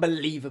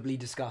unbelievably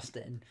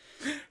disgusting.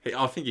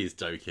 I think he's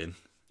joking.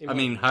 It I might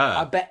mean, be. her.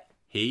 I bet.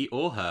 He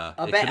or her.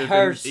 I It bet could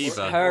have been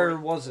her either.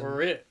 wasn't.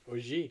 or it or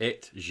she.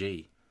 It,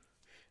 she.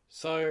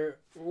 So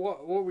what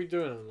are we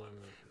doing at the moment?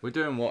 We're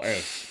doing what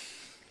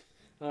if?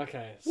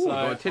 Okay, Ooh, so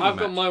got a I've Tinder got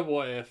match. my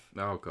what if.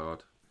 Oh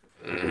god.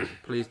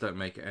 Please don't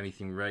make it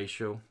anything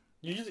racial.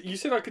 You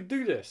said I could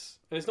do this,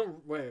 and it's not.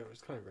 Well,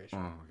 it's kind of Oh racial.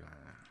 god.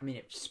 I mean,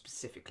 it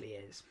specifically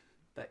is,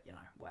 but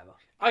whatever.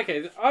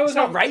 Okay, I was It's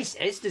not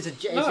racist. It's a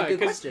good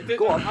 'cause question.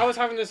 Go on. I was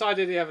having this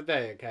idea the other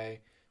day. Okay,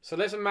 so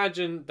let's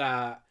imagine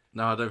that.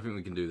 No, I don't think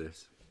we can do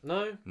this.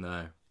 No,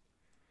 No.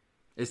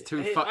 It's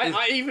too far.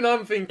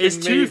 I'm thinking It's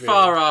too maybe.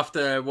 far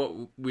after what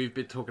we've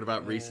been talking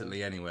about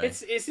recently anyway.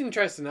 It's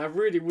interesting. I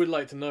really would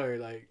like to know,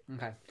 like,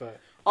 Okay. but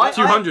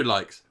 200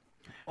 likes.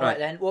 All right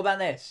then. What about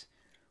this?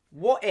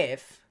 What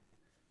if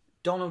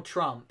Donald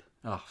Trump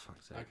Oh,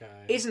 fuck's sake.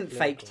 okay, isn't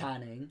fake political.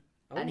 tanning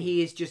Oh. and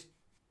he is just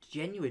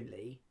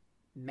genuinely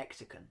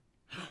Mexican,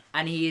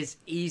 and he's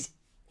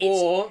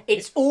Or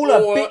it's all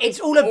a or big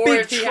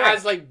if he trick.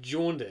 has like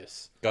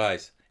jaundice.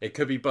 Guys, it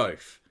could be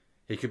both.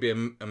 He could be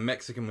a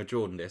Mexican with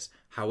jaundice.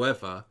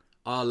 However,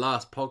 our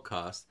last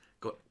podcast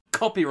got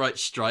copyright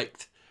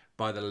striked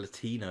by the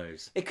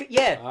Latinos. It could,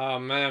 yeah. Oh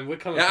man, we're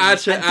coming. It from-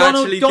 actually, And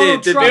Donald did,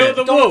 Trump- didn't build it?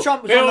 the Donald wall.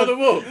 Trump was Build on the the-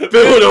 wall.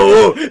 Build a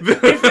wall.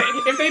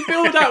 If they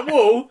build that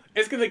wall,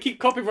 it's gonna keep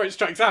copyright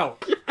strikes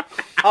out.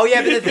 Oh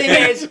yeah, but the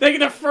thing is, They're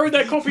gonna throw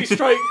their copy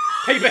strike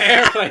paper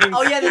airplanes.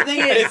 oh yeah, the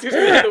thing and it's is, just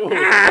gonna hit the wall.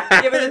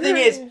 yeah, but the thing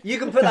is, you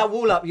can put that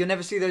wall up, you'll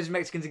never see those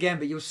Mexicans again,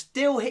 but you'll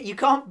still hit. You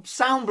can't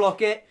sound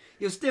block it.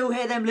 You'll still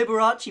hear them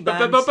Liberace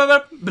bands.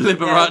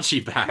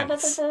 Liberace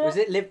bands. Was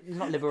it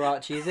not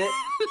Liberace? Is it?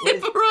 What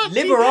is- Liberace.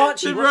 Liberace.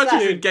 What's Liberace's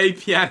a that? gay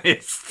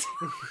pianist.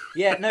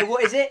 Yeah, no.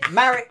 What is it?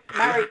 What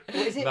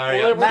is it?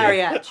 Mariachi.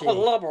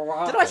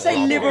 Mariachi. Did I say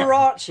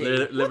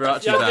Liberace?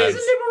 Liberace fuck bands.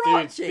 is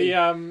Liberace? Dude,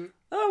 the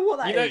Oh, what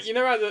that is? you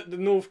know at the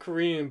North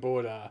Korean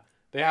border,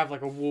 they have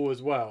like a wall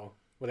as well.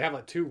 Well, they have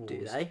like 2 walls.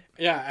 Do they?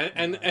 Yeah,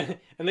 and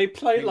they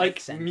play It like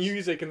makes sense.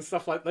 music and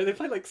stuff like they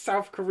play like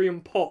South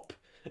Korean pop,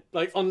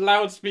 like on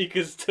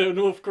loudspeakers to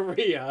North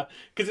Korea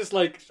because it's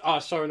like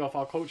showing off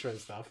our culture and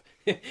stuff.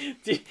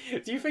 do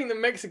you think the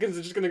Mexicans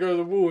are just gonna go to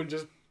the wall and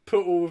just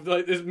put all of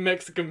like this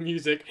Mexican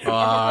music?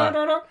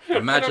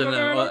 Imagine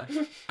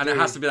it, and it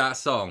has to be that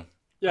song.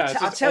 Yeah,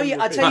 it's I just tell on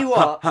you repeat.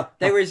 what.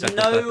 There is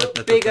no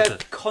bigger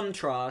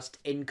contrast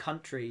in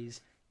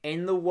countries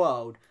in the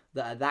world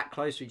that are that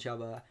close to each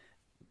other,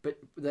 but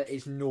that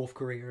is North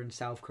Korea and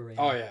South Korea.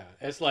 Oh yeah,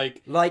 it's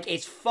like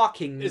it's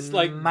fucking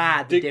like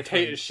mad. The difference.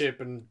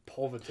 dictatorship and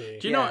poverty.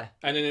 Do you know Yeah. what?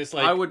 And then it's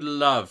like I would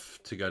love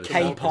to go to South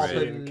K-pop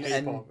Korea. and-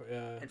 K-pop, yeah.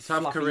 and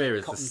South fluffy Korea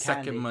is the cotton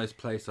second candy. most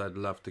place I'd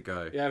love to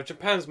go. Yeah,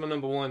 Japan's my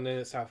number 1, then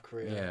it's South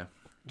Korea. Yeah,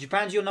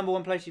 Japan's your number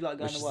one place you like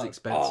going which in is the world.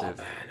 expensive.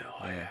 Oh man,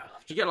 oh Yeah. yeah.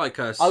 You get like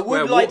a I square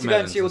would like to go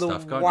and watermelons see all the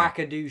stuff, can't you?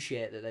 wackadoo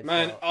shit that they've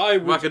Man, got. I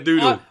would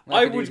Wackadoodle.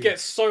 I would Wackadoodle. get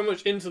so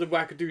much into the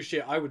wackadoo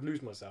shit, I would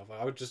lose myself.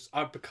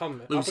 I'd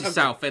become Lose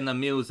yourself in the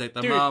music,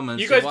 the Dude,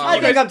 moments. you guys- the you I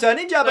wild- think I'm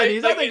turning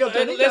Japanese. I think I'm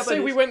turning let's say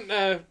Japanese. we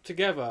went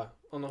together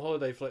on a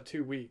holiday for like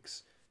 2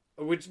 weeks.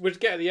 We'd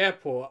get at the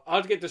airport.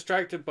 I'd get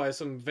distracted by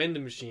some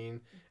vending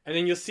machine, and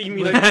then you'll see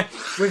me like.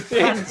 With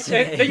pants in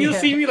it, then you'll yeah.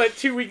 see me like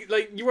 2 weeks.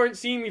 Like you won't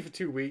see me for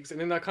 2 weeks,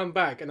 and then I come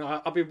back, and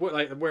I'll be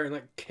like wearing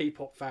like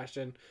K-pop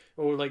fashion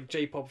or like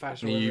J-pop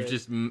fashion. And whatever you've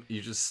it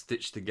is. just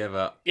stitched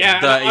together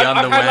Yeah, dirty I've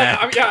had, underwear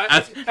like,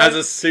 yeah, as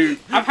a suit.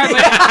 I've had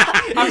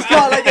like He's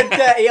got like a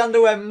dirty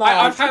underwear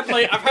mask. I've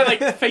had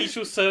like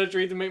facial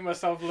surgery to make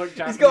myself look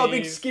Japanese. He's got a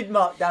big skid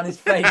mark down his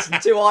face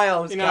and 2 eye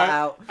holes You cut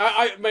know,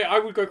 out. Mate, I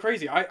would go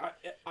crazy.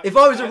 If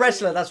I was a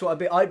wrestler, that's what I'd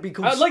be. I'd be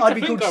called. I'd like I'd to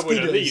be think called I would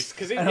Skidders. at least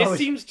because it And I would-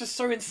 seems just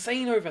so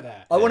insane over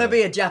there. I want to Yeah.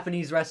 be a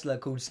Japanese wrestler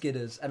called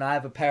Skidders, and I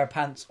have a pair of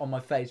pants on my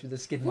face with a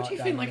skid What mark do you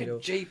down think the like middle.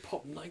 a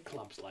J-pop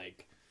nightclub's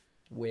like?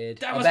 Weird.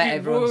 That I must bet be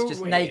everyone's real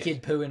just weird.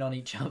 naked pooing on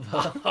each other.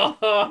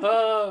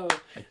 I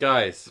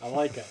Guys,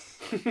 like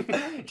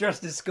it.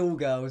 Dressed as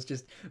schoolgirls,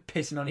 just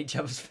pissing on each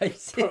other's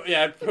faces. Put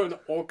an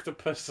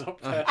octopus up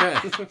there.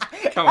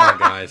 come on,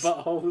 guys.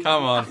 Buttholes.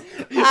 Come on.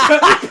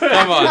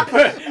 Come on.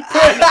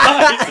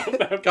 Eyes on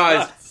their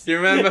Guys, butts. do you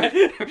remember?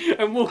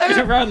 And walking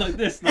around like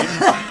this.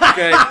 Like,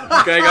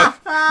 Greg,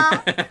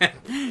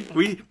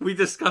 we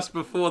discussed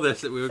before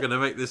this that we were going to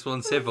make this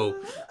one civil.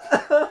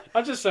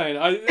 I'm just saying,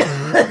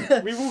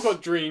 we've all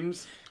got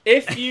dreams.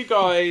 If you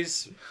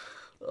guys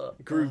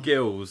grew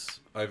gills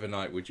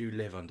overnight, would you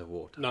live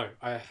underwater? No,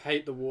 I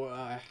hate the water.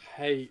 I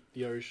hate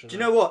the ocean. Do you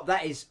know what?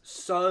 That is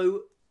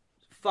so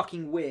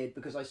fucking weird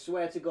because I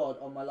swear to God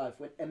on my life,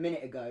 a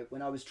minute ago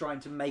when I was trying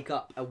to make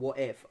up a what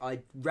if, I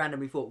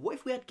randomly thought, what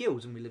if we had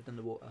gills and we lived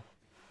underwater?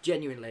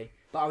 Genuinely.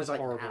 But I was like,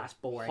 Horrible. that's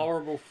boring.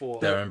 Horrible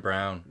thought. Darren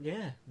Brown.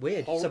 Yeah,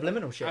 weird. Hor-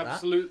 Subliminal shit,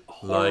 Absolute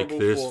horrible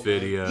thought,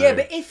 man. Yeah,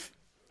 but if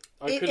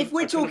If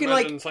we're talking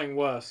like... something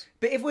worse.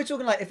 But if we're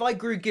talking like, if I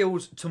grew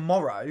gills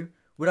tomorrow,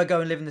 would I go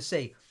and live in the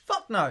sea?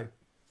 Fuck no.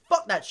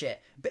 Fuck that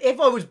shit. But if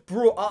I was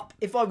brought up,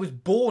 if I was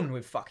born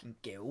with fucking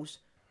gills,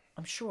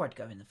 I'm sure I'd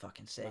go in the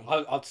fucking sea.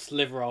 I'd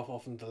sliver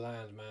off into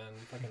land, man.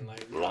 Fucking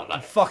like.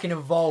 I'd fucking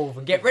evolve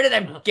and get rid of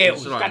them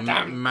gills. It's like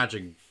Goddamn.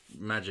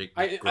 magic.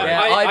 I- grey.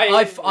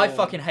 Yeah, I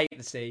fucking hate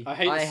the sea. I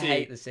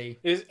hate the sea. sea.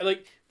 It's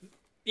like,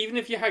 even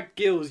if you had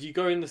gills, you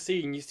go in the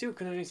sea and you still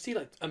can only see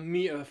like a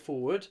meter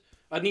forward.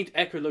 I'd need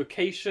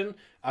echolocation.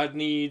 I'd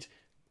need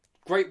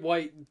great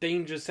white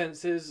danger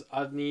sensors.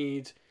 I'd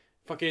need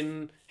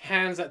fucking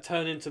hands that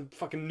turn into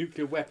fucking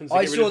nuclear weapons to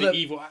I get rid saw of the that-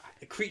 evil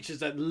creatures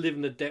that live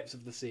in the depths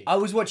of the sea. I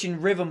was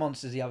watching River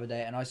Monsters the other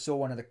day and I saw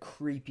one of the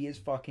creepiest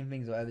fucking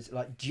things I've ever seen.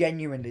 Like,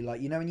 genuinely, like,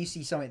 you know when you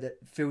see something that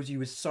fills you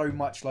with so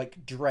much,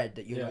 like, dread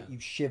that you're like, you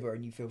shiver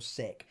and you feel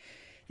sick?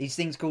 These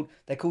things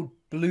they're called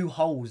blue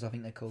holes, I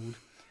think they're called.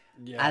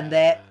 Yeah, And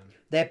man.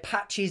 they're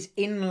patches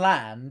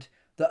inland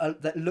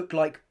that look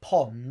like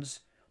ponds,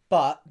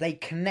 but they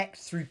connect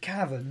through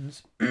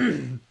caverns.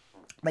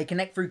 They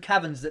connect through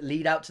caverns that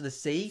lead out to the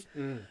sea,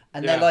 and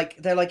they're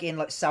like in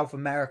like South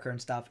America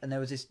and stuff. And there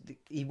was this.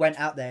 He went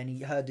out there and he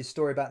heard this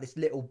story about this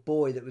little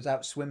boy that was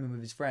out swimming with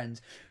his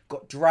friends,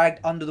 got dragged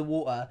under the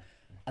water,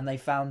 and they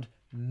found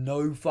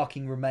no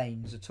fucking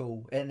remains at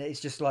all. And it's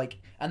just like,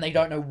 and they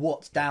don't know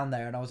what's down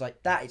there. And I was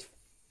like, that is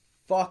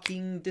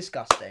fucking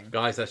disgusting.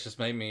 Guys, that's just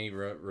made me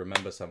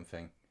remember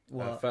something.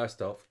 What?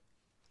 First off,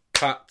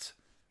 cut.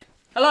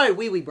 Hello,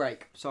 wee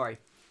break. Sorry.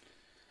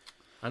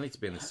 I need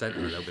to be in the centre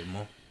a little bit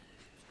more.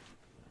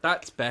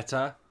 That's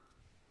better.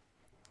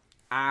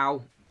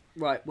 Ow.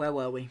 Right, where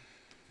were we?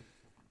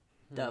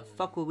 The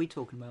fuck were we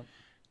talking about?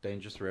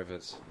 Dangerous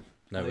rivers.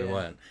 No, Oh, we yeah.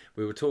 weren't.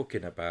 We were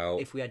talking about...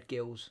 If we had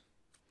gills.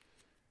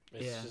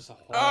 It's Yeah. just a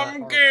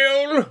I'm horrible,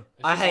 Gil! it's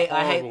I just a hate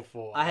horrible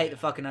thought, I hate man. the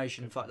fucking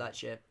ocean. Fuck that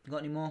shit. You got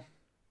any more?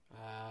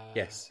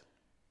 Yes.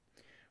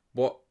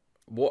 What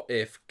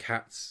if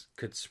cats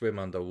could swim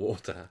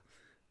underwater?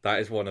 That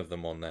is one of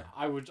them on there.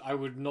 I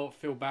would not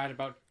feel bad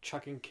about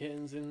chucking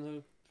kittens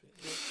in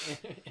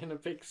a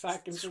big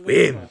sack into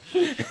Swim. the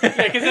water.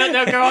 Yeah, because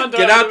they'll go under.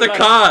 Get out the like,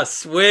 car!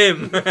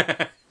 Swim!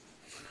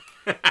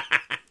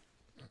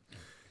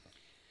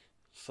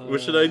 So,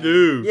 What should I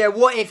do? Yeah,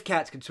 what if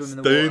cats could swim in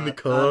the water? Stay in the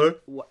car.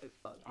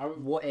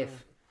 What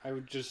if? I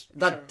would just.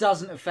 That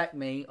doesn't affect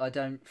me. I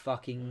don't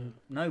fucking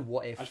know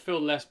what if. I'd feel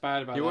less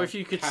bad about. Yeah, what that if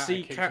you could cat see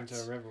I kicked cats?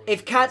 into a river If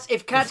with. cats could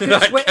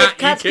That swim, cat if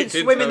cats you could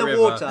kicked swim into in the a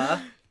river.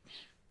 water,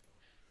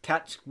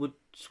 cats would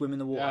swim in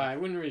the water. Yeah,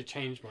 it wouldn't really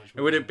change much.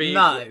 Would it be...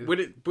 No. Would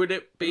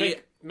it be...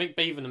 make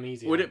bathing them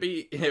easier? Would it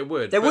be... It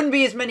would. There but- wouldn't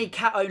be as many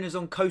cat owners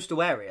on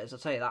coastal areas. I'll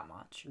tell you that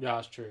much. Yeah,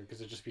 that's true because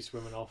they'd just be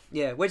swimming off.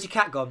 Yeah, where's your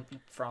cat gone?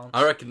 France.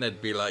 I reckon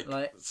there'd be like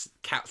Like-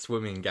 cat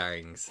swimming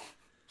gangs.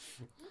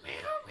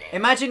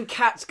 Imagine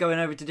cats going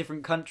over to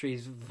different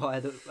countries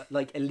via the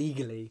like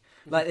illegally.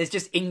 Like there's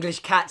just English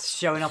cats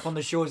showing up on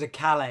the shores of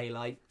Calais.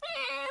 Like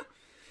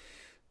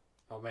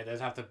Oh mate, they'd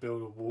have to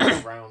build a wall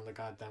around the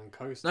goddamn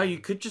coast. No, you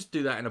could just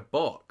do that in a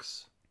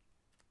box.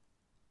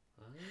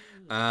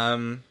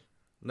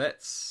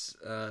 Let's.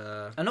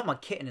 I knocked my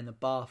kitten in the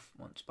bath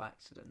once by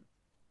accident.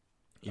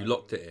 You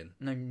locked it in.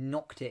 No,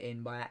 knocked it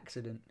in by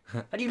accident.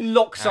 How do you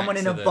lock someone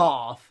in a Accident.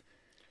 bath?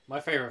 My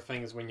favourite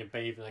thing is when you're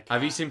bathing a cat.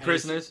 Have you seen and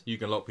Prisoners? You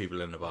can lock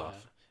people in the it's-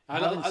 bath. Yeah. I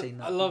haven't seen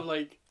that. I love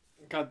like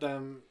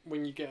goddamn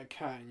when you get a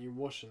cat and you're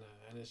washing it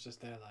and it's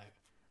just there like.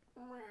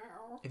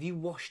 Have you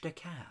washed a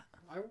cat?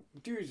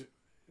 Dude,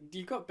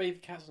 you got baby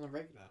cats on a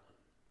regular.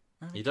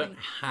 No, You they don't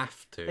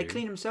have to. They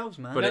clean themselves,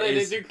 man. But no, it they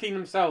is- do clean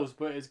themselves,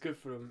 but it's good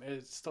for them.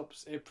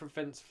 It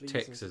prevents fleas.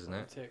 Ticks, and isn't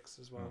it? Ticks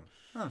as well.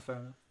 Oh, fair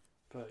enough.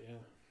 But yeah.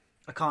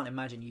 I can't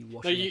imagine you No,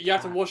 washing. you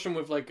have to wash them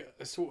with like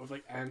a sort of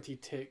like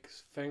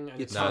anti-ticks thing.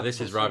 And it's No, not- this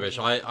is it's not- rubbish.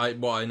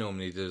 What I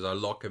normally do is I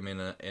lock them in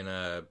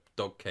a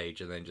dog cage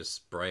and then just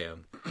spray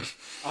them.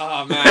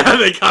 Oh man,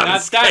 They can't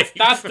escape.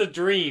 that's the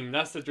dream.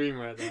 That's the dream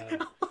right there.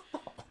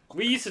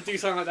 We used to do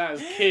something like that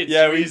as kids.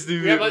 Yeah, we used to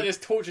We do- had like this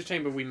torture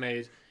chamber we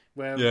made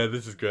where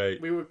this is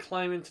great. we would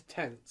climb into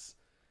tents,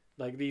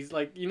 like these,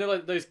 like you know,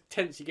 like those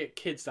tents you get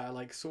kids that are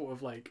like sort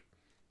of like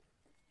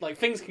like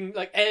things can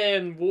like air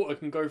and water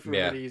can go through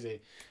Yeah. really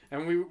easy,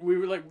 and we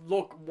would like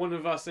lock one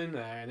of us in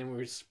there, and then we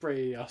would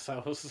spray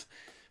ourselves.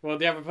 Well,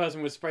 the other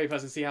person would spray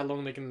first and see how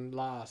long they can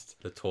last.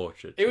 The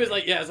torture. It was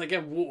like it's like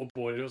getting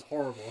waterboarded. It was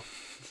horrible.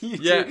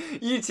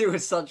 You two are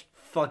such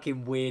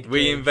fucking weird.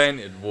 We kids.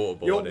 invented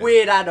waterboarding. You're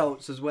weird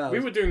adults as well. We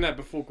were doing that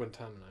before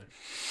Guantanamo.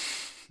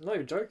 No,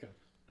 you're joking.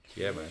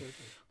 Yeah,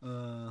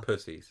 man.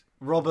 Pussies.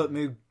 Robert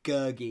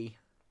Mugabe.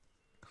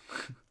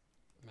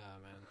 Nah,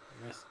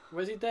 man.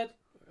 Where's he dead?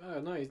 Oh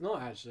no, he's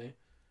not actually.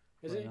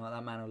 Is he? You know what,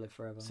 that man will live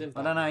forever. Simp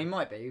I don't know. man. He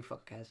might be. Who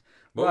fuck cares?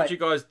 What Right. would you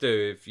guys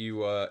do if you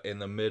were in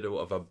the middle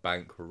of a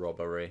bank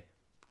robbery?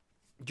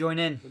 Join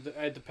in.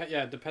 It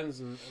depends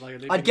on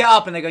like. I'd get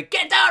up and they go,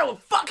 "Get down! Or we'll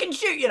fucking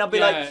shoot you!" And I'd be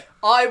Yeah. like,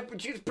 "I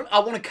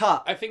want to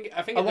cut. I think.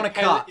 I want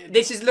to cut.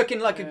 This is looking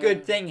like a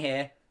good thing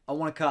here. I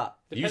want to cut.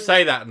 You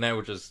say that and they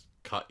will just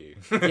cut you.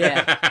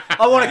 Yeah,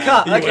 I want to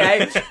cut.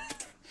 Okay.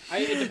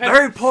 It depends.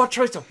 Very poor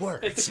choice of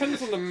words. It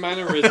depends on the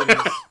mannerisms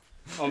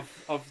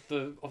of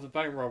the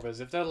bank robbers.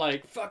 If they're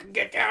like, "Fucking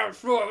get down on the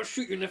floor, I'll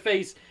shoot you in the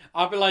face,"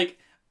 I'll be like,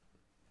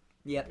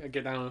 Yep.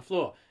 "Get down on the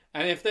floor."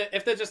 And if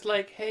they're just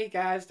like, "Hey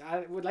guys, I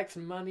would like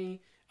some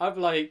money," I'd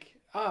be like,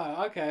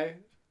 "Oh, okay,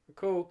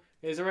 cool.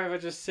 Is there ever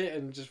just sit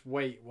and just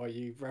wait while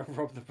you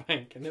rob the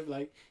bank?" And they'll be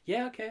like,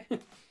 "Yeah, okay."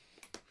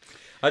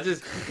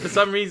 For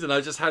some reason, I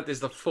just had the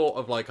thought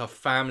of like a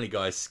Family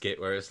Guy skit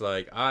where it's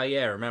like, "Ah,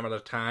 yeah, remember the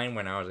time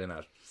when I was in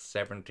a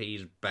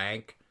 70s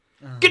bank?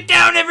 Get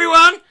down,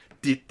 everyone!"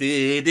 And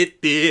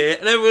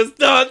everyone's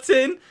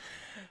dancing.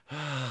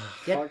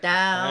 Get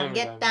down. I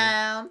Get remember.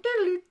 down.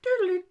 Doodaloo,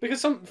 doodaloo.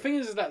 Because some thing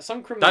is that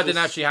some criminals That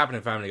didn't actually happen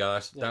in Family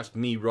Guy. That's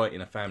me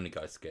writing a Family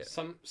Guy skit.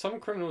 some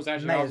criminals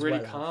actually May are as really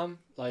well have. calm.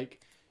 Like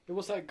it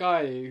was that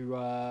guy who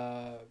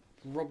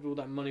robbed all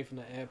that money from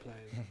the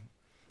airplane.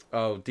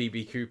 Oh,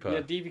 DB Cooper.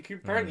 Yeah, DB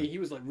Cooper. Apparently, he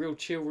was like real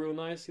chill, real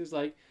nice. He was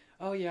like,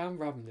 "Oh yeah, I'm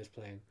robbing this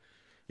plane."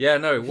 Yeah,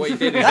 no, what he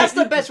did is... That's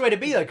the best way to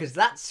be though, because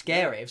that's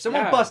scary. If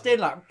someone Yeah. bust in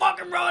like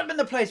fucking robbing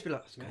the place, be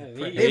like, "It's going Yeah,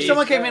 pretty." he- If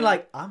someone he's, came in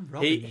like, "I'm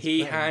robbing this He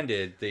plane."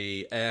 handed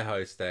the air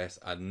hostess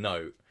a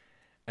note,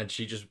 and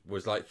she just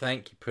was like,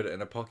 "Thank you," put it in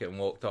her pocket and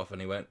walked off,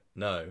 and he went,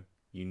 "No,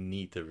 you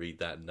need to read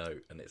that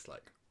note." And it's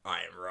like, I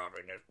am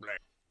robbing this place.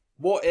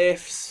 What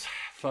ifs?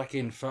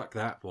 Fucking fuck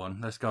that one.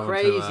 Let's go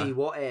Crazy. on to...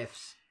 What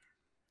ifs?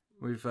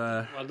 We've...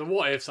 Well, the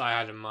what ifs I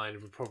had in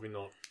mind were probably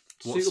not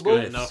What's suitable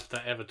good? enough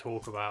to ever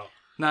talk about.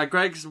 Now,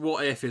 Greg's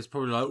what if is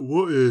probably like,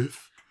 what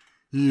if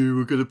you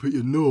were going to put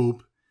your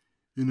knob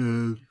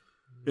in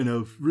a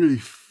really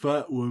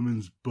fat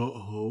woman's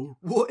butthole?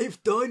 What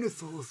if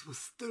dinosaurs were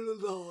still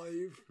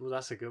alive? Well,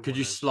 that's a good one. Could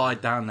you actually.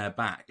 slide down their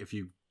back if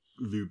you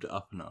lubed it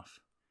up enough?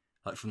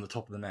 Like from the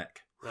top of the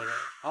neck? Like,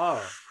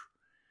 oh.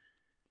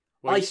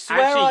 Well, I you- swear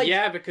actually, I-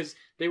 yeah, because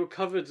they were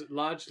covered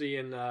largely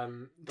in.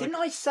 Didn't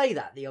I say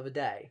that the other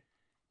day?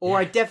 Or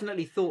I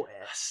definitely thought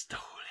it. Stole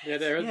Yeah,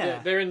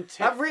 Yeah. they're in.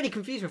 That really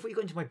confused me. I thought you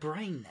got into my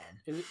brain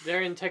then.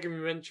 Their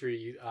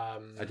integumentary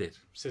I did.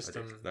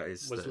 system I did. That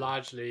is was the-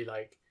 largely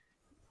like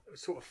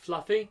sort of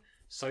fluffy.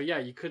 So yeah,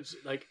 you could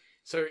like.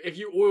 So if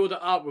you oiled it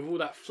up with all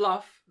that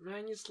fluff,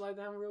 man, you slide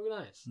down real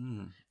nice.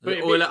 Mm. But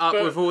Oil it up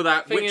but with all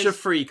that thing Witcher is-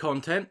 free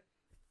content.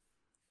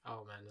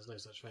 Oh man, there's no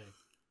such thing.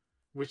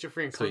 Witcher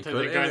free and So you content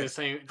call they it, go in innit? the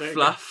same. don't-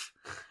 Fluff.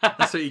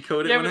 That's what you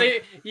called it. Yeah, but wasn't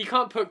it? you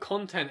can't put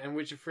content and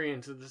Witcher free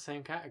into the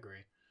same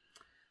category.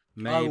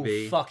 I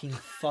Maybe. will fucking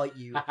fight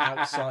you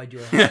outside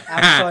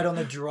on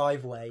the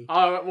driveway.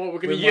 Oh, well, we're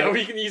gonna With my-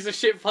 we can use a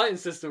ship fighting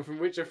system from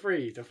Witcher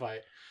 3 to fight.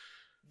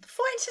 The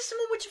fighting system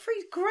on Witcher 3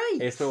 is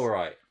great. It's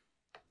alright.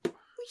 What are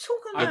you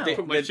talking I about? did-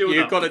 Put my shield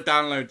You've up. got to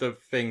download the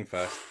thing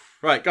first.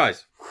 Right,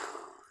 guys.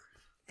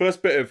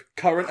 First bit of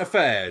current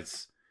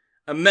affairs.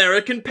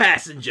 American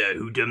passenger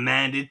who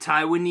demanded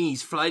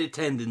Taiwanese flight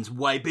attendants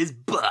wipe his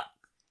butt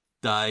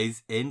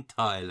dies in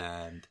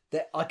Thailand.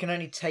 I can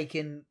only take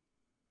in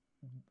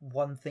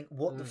one thing.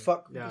 What the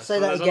fuck? Yeah, Say so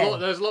that there's again.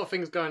 there's a lot of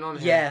things going on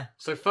here. Yeah.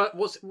 So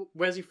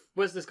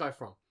where's this guy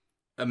from?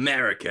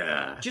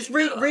 America. Just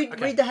read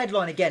Okay. the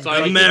headline again. So,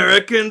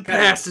 American Okay,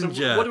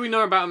 passenger. So what do we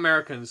know about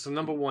Americans? So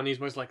number one, he's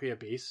most likely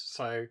obese.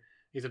 So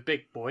he's a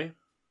big boy.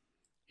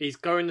 He's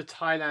going to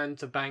Thailand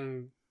to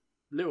bang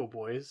little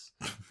boys,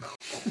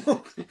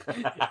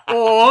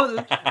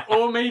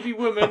 or maybe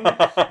women,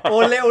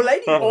 Or little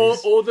lady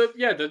boys. or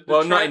the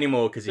Well, not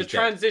anymore because the he's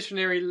dead.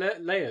 transitionary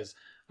layers.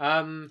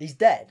 He's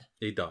dead.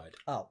 He died.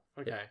 Oh.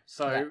 Okay,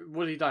 so Yeah.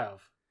 what did he die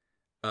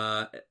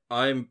of?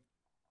 I'm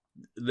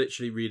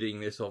literally reading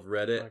this off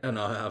Reddit, Okay. and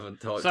I haven't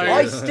typed So- it.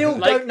 I still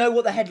Like- don't know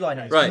what the headline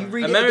is. Right, Can you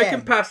read American it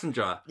again?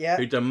 passenger Yeah.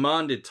 who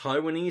demanded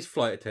Taiwanese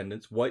flight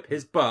attendants wipe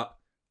his butt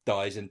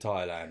dies in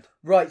Thailand.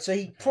 Right, so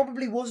he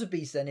probably was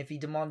obese then if he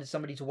demanded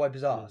somebody to wipe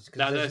his ass. 'Cause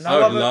That there's is- no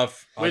I'd other...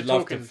 love We're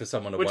talking- for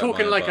someone to We're wipe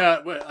talking my like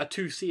butt. a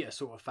two-seater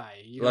sort of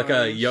fatty. You know like what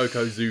I a mean?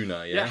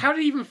 Yokozuna, yeah. Yeah, how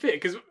did he even fit?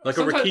 Because Like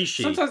a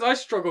Rikishi. Sometimes I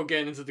struggle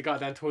getting into the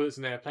goddamn toilets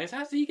in airplanes.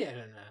 How's he getting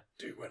in there?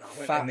 Dude, when I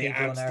Fat in the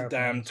people on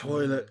Amsterdam airplanes.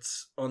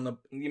 toilets on the,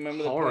 you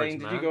remember the Horrid, plane?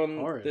 Did man. you go on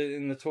Horrid.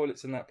 in the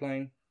toilets in that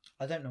plane?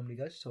 I don't normally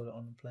go to the toilet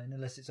on a plane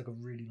unless it's like a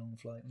really long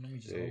flight. I normally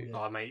just hold it.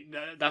 Oh, mate,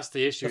 that's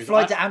the issue. The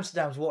flight to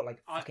Amsterdam's what,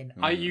 like fucking...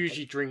 I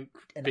usually drink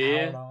an hour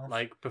beer and a half.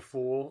 like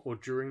before or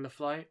during the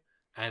flight,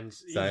 and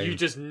Same. you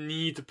just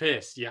need to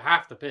piss. You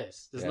have to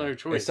piss. There's no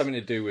choice. It's something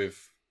to do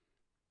with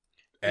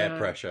air Yeah.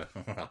 pressure.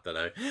 I don't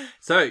know.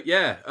 So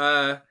yeah,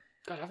 God,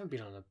 I haven't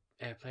been on an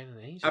airplane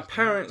in ages. man.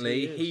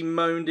 apparently 2 years. he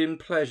moaned in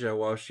pleasure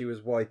while she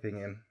was wiping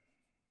him.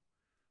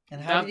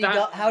 And how did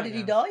he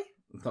yeah. die?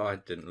 No, I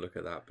didn't look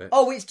at that bit.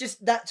 Oh, it's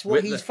just that's what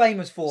With he's the-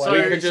 famous for. So,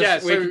 we could just, yeah,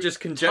 we so could just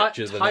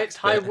conjecture the next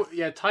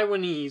bit.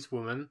 Taiwanese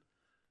woman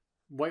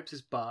wipes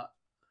his butt.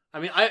 I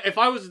mean, if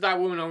I was that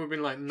woman, I would have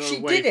been like, no She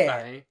way, did it?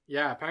 Faye.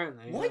 Yeah,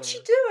 apparently. Why'd yeah. she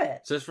do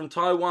it? So it's from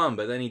Taiwan,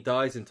 but then he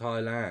dies in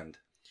Thailand.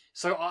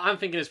 So I'm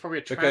thinking it's probably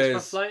a transfer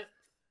Because- flight.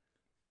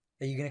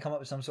 Are you going to come up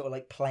with some sort of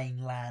like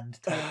plane land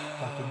type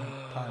fucking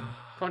pun?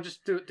 Come on,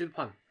 just do the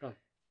pun. Go on.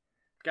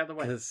 Get out of the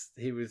way. Because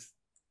he was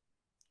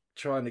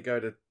trying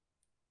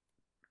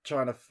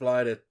to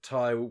fly to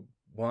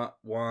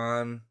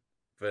Taiwan,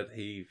 but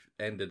he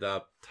ended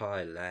up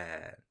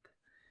Thailand.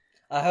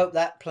 I hope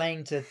that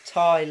plane to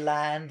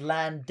Thailand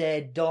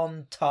landed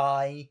on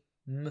time.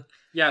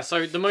 Yeah,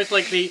 so the most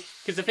likely...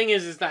 Because the thing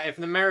is that if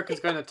an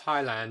American's going to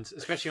Thailand,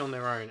 especially on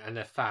their own, and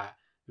they're fat,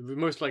 they're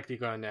most likely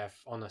going there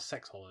on a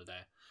sex holiday.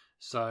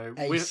 So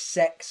A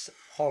sex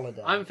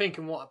holiday. I'm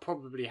thinking what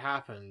probably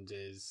happened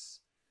is...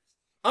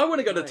 I want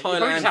to go to You probably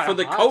just Thailand had for a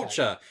the heart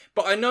culture,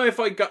 but I know if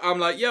I'm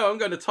like, yo, I'm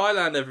going to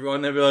Thailand,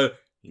 everyone, they'll be like,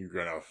 you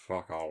gonna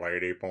fuck a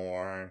lady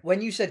boy.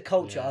 When you said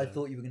culture, I Yeah.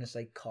 thought you were going to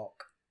say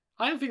cock.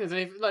 I don't think there's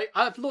any... Like,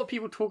 a lot of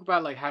people talk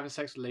about like having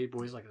sex with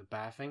ladyboys like a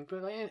bad thing,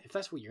 but like, if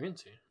that's what you're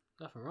into,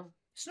 nothing wrong.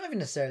 It's not even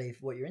necessarily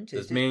what you're into.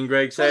 As It's me and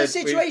Greg what the said,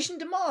 situation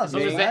demands. As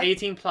long as man. they're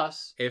 18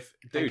 plus. if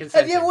And dude,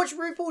 consent- Have you ever watched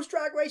RuPaul's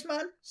Drag Race,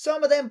 man?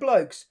 Some of them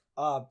blokes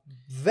are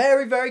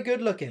very, very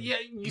good looking. Yeah,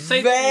 you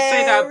say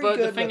that, Very but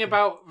the good thing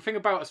looking.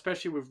 about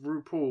especially with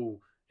RuPaul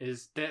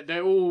is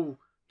they're all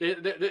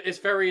it's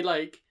very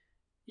like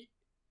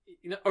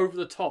over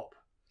the top.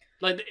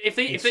 Like if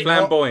they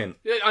flamboyant.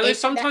 I know It's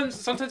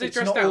sometimes they It's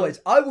dress not down.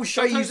 always. I will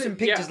show you Sometimes some it-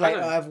 pictures yeah, I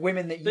later know. of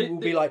women that you will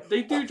be like,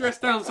 they do dress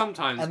down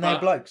sometimes, and they're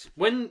but blokes.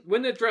 when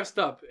they're dressed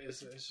up, it's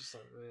just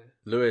like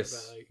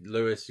Lewis Like-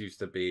 Lewis used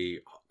to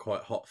be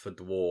quite hot for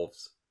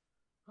dwarves.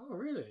 oh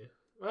really?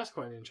 Well, that's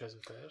quite an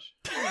interesting fetish.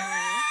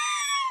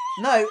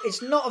 No,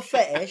 it's not a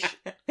fetish.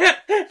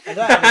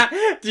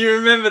 Do you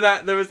remember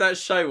that there was that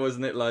show,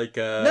 wasn't it? Like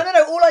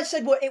No. All I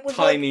said was it was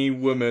tiny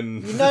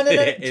woman No,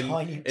 in,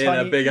 tiny- in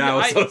a big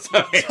house or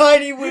something. like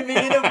tiny women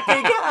in a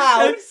big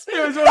house.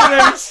 It was one of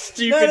them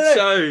stupid No.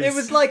 shows. It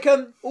was like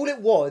all it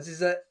was is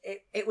that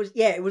it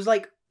was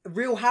like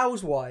Real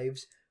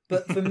Housewives,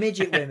 but for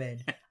midget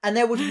women. And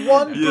there was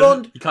one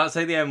blonde. You can't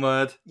say the M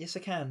word. Yes, I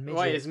can. Midget.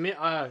 Wait,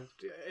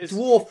 it's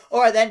Dwarf. All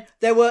right, then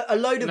there were a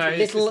load of No,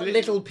 it's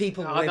little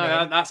people. Oh, women.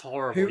 no, that's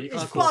horrible. Who- You it's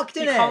can't call, fucked,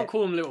 you innit? can't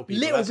call them little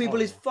people. Little That's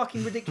people is horrible.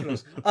 fucking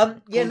ridiculous. Yeah,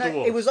 Called no,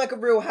 dwarfs. it was like a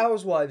Real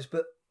Housewives,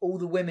 but all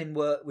the women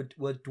were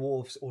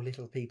dwarfs or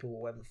little people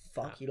or whatever the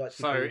fuck you like to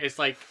So call them. it's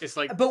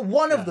like. But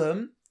one yeah. of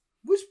them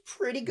was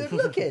pretty good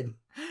looking.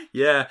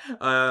 Yeah.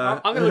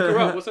 I'm gonna look her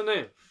up. What's her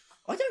name?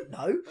 I don't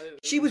know.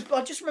 She was.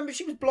 I just remember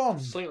she was blonde.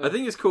 I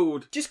think it's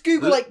called. Just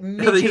Google like I think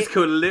it's midget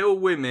called Little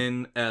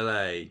Women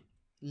LA.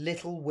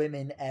 Little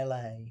Women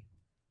LA.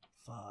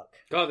 Fuck.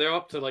 God, they're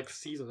up to like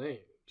season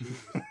 8.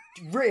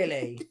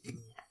 Really?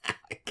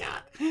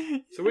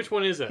 So which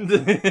one is it?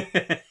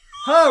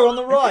 Her on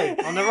the right.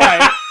 On the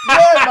right.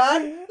 Yeah,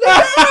 man. Look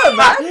at her,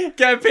 man.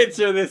 Get a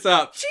picture of this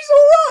up. She's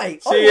all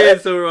right. She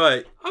is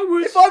alright. I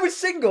would. If I was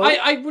single,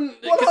 I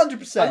wouldn't.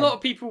 100%. A lot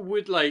of people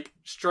would like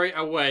straight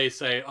away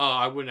say, "Oh,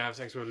 I wouldn't have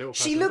sex with a little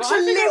person." she looks But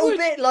a I think I little would.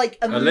 bit like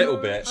A little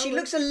bit. She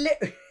looks a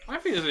little. I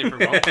think there's anything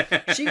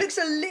wrong. She looks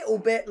a little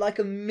bit like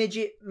a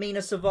midget Mina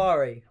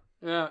Savari.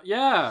 Yeah.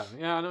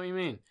 I know what you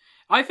mean.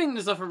 I think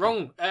there's nothing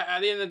wrong.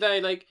 At the end of the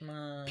day, like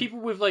people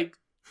with like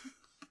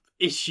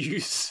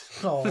issues.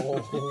 Oh.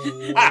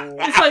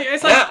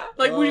 It's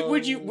like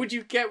would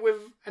you get with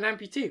an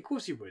amputee? Of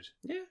course you would.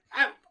 Yeah.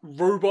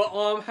 Robot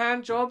arm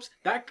hand jobs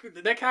that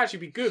can actually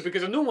be good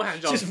because a normal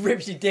hand job. Just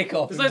rips your dick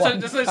off. There's in no, one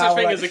there's no power, such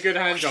thing like- as a good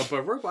hand job, but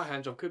a robot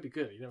hand job could be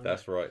good. You never know.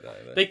 That's right, though.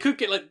 They could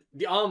get like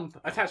the arm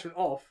attachment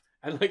off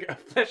and like a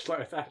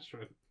flashlight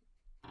attachment.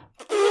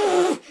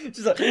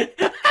 Just like,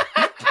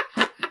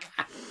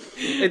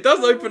 It does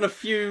open a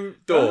few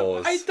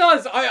doors. It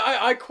does.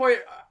 I quite.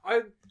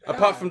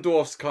 Apart from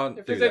dwarfs can't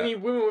if do there's that. any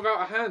women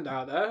without a hand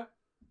out there,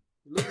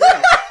 look me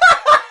up.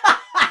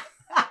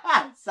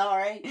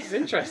 sorry. It's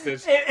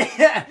interested.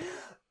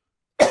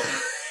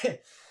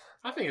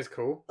 I think it's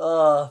cool.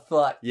 Oh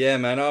fuck. Yeah,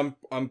 man.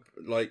 I'm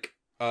like,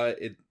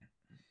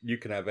 you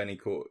can have any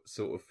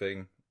sort of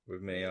thing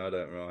with me. I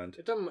don't mind.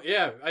 It doesn't.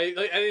 Yeah. Like,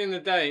 at the end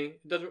of the day,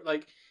 it doesn't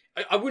like.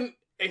 I wouldn't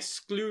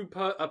exclude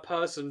a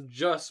person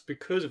just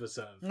because of a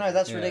certain. No, thing.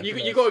 that's Yeah.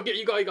 ridiculous.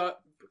 You got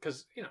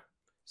because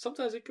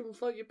sometimes it can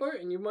float your boat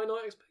and you might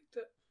not expect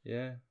it.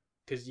 Yeah.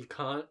 Because you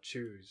can't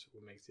choose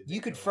what makes it.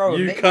 You could throw a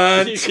You midget.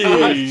 can't You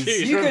can't choose.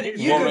 choose You what could- makes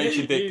you it- What makes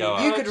your dick go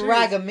You up? could choose.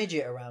 rag a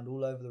midget around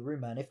all over the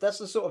room, man. If that's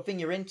the sort of thing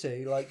you're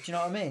into, like, do you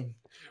know what I mean?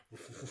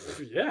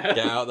 Yeah.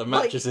 Get out the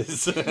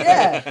mattresses.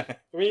 Yeah.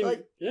 I mean,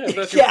 Like, yeah. if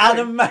that's Get your out of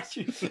thing. the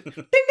mattress. Ding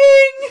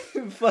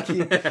ding.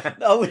 Fucking.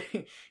 No,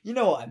 you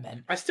know what I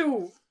meant. I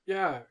still,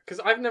 yeah, because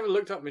I've never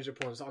looked up midget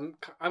porn, so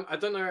I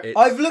don't know. It's-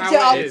 I've looked How it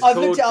up. it is. I've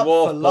looked it Called up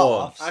for dwarf porn.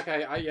 laughs.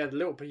 Okay, yeah,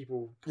 little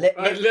people. Li-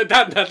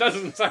 that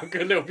doesn't sound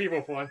good, little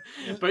people porn.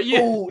 But yeah.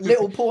 Oh,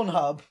 little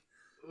Pornhub.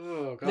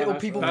 Oh, God, Little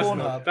that's- people that's Pornhub.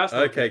 not- That's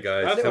not Okay, good.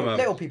 guys, That's come not on.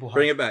 Little people.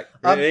 Bring it back.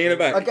 Bring it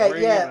back. Okay,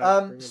 Bring it yeah.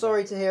 back, bring it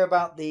Sorry back. to hear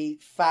about the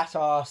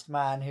fat-assed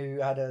man who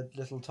had a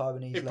little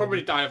Taiwanese. He'd lady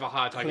probably die of a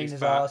heart attack. clean He's his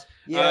fat. ass.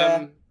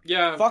 Yeah.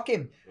 Yeah. Fuck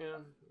him. Yeah.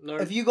 No.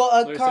 Have you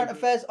got a No, current so-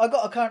 affairs? I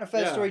got a current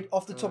affairs Yeah, story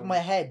off the top of my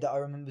head that I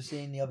remember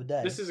seeing the other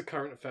day. This is a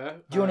current affair.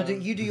 Do you want to do?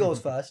 You do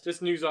yours first.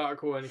 This news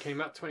article only came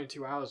out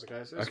 22 hours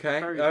ago. So it's Okay,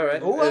 very, all right.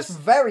 Oh, that's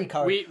It's- very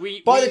current.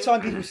 By the we- time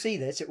people see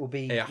this, it will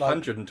be Yeah, like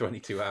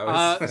 122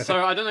 hours.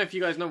 So I don't know if you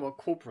guys know what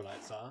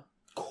corporalites are.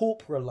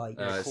 corporalite.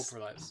 Uh, it's-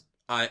 Corporalites.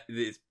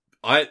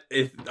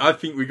 I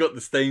think we got the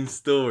same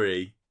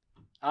story.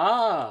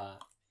 Ah.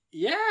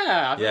 Yeah.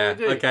 I think Yeah. we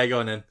do. Okay, go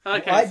on then.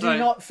 Okay. I so, do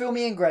not fill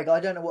me in, Greg. I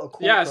don't know what a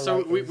corporalite Yeah. So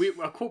is.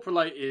 a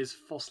corporalite is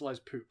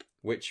fossilized poop.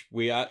 Which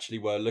we actually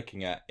were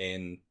looking at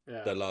in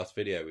Yeah. the last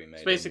video we made.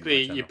 So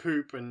basically, on my you channel.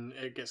 poop and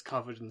it gets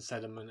covered in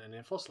sediment and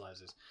it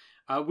fossilizes.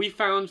 We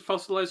found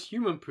fossilized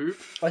human poop.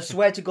 I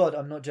swear to God,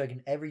 I'm not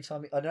joking. Every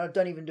time I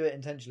don't even do it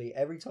intentionally.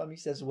 Every time he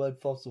says the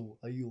word fossil,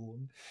 I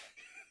yawn.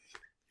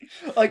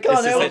 I can't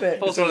It's, help just it.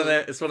 it's one of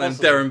them. It's one of them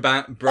Fossil.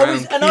 Darren I Brown.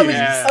 was, cues.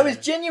 Yeah. I was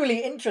genuinely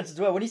interested as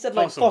well when he said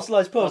like Fossil.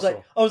 fossilized pearls.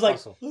 Fossil. I was like,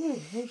 Fossil. oh,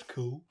 that's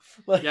cool.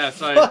 Like, Yeah,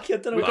 so fuck, I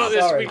don't know We what got to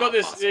this. say. We got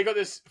this. We got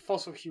this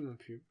fossil human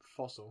poop.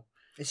 Fossil.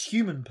 It's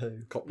human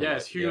poo. Copyright, Yeah,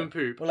 it's human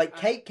poop. Or like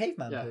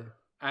caveman Yeah. poo.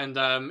 And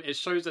it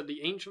shows that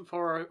the ancient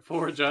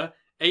forager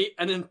ate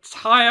an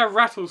entire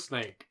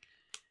rattlesnake.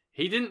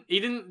 He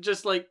didn't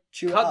just like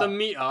Chew it cut the up.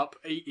 meat up.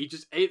 He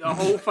just ate the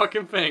whole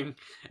fucking thing.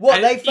 What,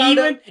 And they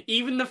found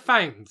even the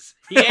fangs.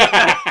 He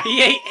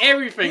ate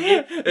everything.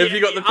 Have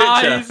you got the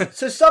eyes. picture?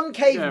 So some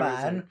everything.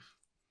 caveman,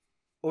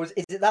 or is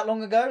it that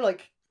long ago?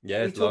 Like,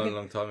 Yeah, it's We a talking-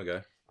 long time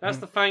ago. That's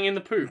the fang in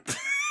the poop.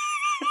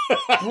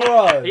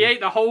 bro. He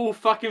ate the whole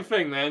fucking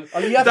thing, man. Oh,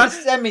 you have That-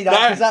 to send me that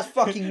that- because that's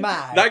fucking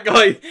mad. That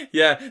guy,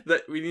 yeah,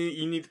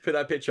 you need to put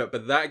that picture up.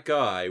 But that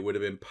guy would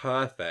have been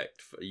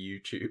perfect for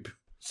YouTube.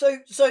 So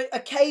a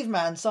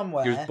caveman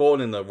somewhere He was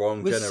born in the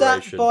wrong was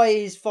sat generation. by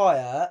his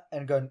fire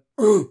and going,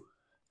 ooh,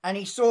 and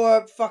he saw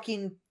a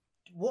fucking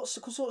what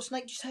sort of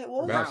snake did you say it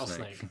was?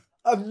 Rattlesnake.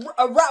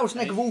 A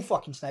rattlesnake of all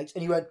fucking snakes,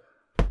 and he went,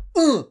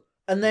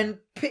 and then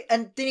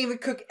and didn't even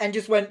cook and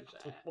just went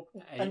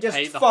and just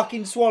Ate the-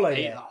 fucking swallowed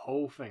ate it, the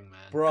whole thing, man.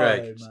 bro.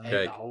 Craig, Man. Ate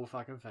Craig. the whole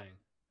fucking thing.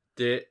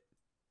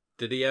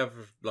 Did he have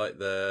like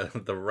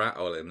the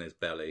rattle in his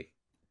belly?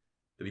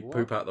 Did he What?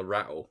 poop out the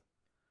rattle?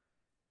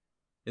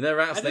 You know, I don't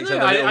rattlesnakes know.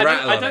 have a little I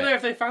rattle don't on know it.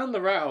 if they found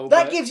the rattle.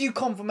 That but... gives you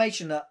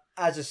confirmation that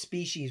as a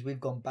species we've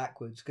gone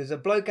backwards because a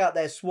bloke out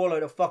there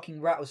swallowed a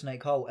fucking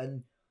rattlesnake whole,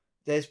 and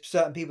there's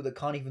certain people that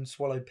can't even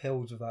swallow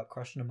pills without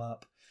crushing them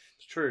up.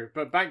 It's true,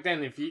 but back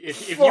then, if you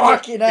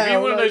Fucking were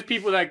hell, one of like- those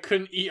people that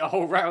couldn't eat a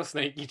whole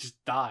rattlesnake, you just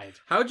died.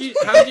 How do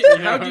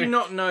you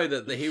not know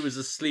that he was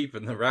asleep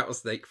and the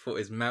rattlesnake thought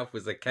his mouth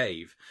was a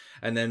cave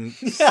and then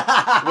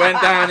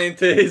went down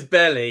into his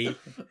belly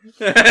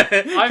because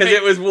think-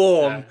 it was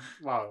warm Yeah,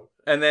 wow.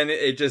 and then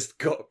it just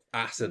got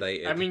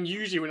acidated. I mean,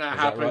 usually when that Is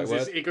that the right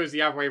happens, word? it goes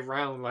the other way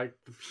around. Like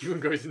the human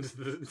goes into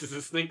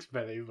the snake's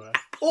belly, but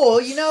Or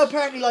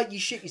apparently like you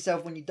shit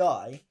yourself when you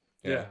die.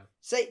 yeah.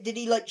 Say, did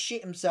he like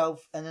shit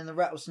himself and then the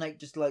rattlesnake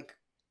just like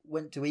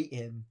went to eat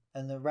him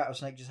and the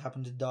rattlesnake just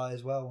happened to die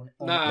as well?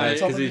 On Nah, No, on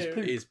it's top because of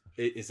his poop?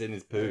 it's in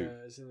his poo.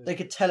 Yeah, it's in his- They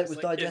could tell it was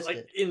it's like, digested.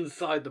 It's like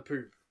inside the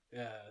poop.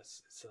 Yeah,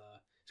 it's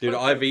Dude,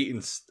 quite I've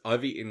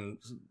eaten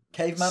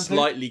Caveman poop?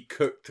 slightly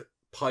cooked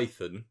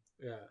python,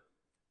 Yeah,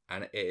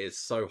 and it is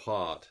so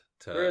hard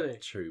to Really?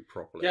 chew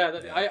properly.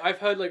 yeah. I've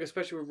heard like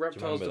especially with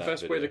reptiles, remember the that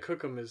best way to video?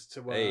 cook them is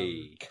to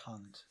Hey.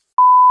 Cunt.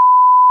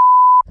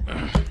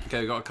 Okay,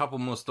 we've got a couple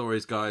more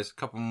stories, guys. A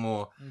couple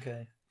more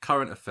Okay.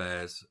 current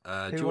affairs. Do you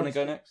want to wants-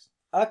 go next?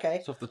 Okay.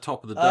 It's off the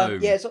top of the dome.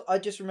 Yeah, so I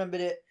just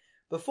remembered it.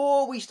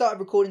 Before we started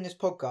recording this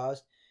podcast,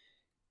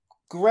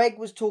 Greg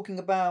was talking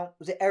about,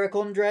 was it Eric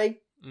Andre?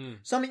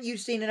 Something you've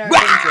seen in Eric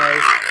Andre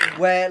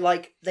where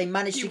like they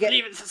managed to get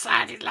in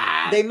society,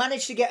 lad. they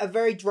managed to get a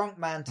very drunk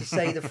man to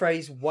say the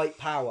phrase white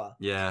power.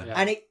 Yeah. Yeah.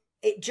 And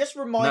it just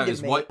No, reminded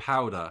it's me white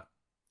powder.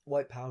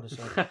 white powder,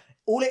 sorry.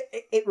 All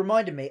it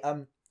reminded me,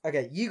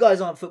 okay, you guys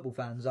aren't football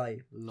fans, are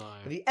you? No,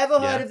 Have you ever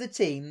heard Yeah. of the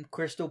team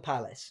Crystal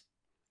Palace?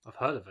 I've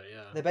heard of it.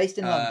 Yeah, They're based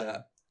in London.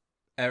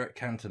 Eric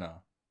Cantona.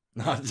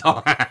 No,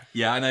 sorry.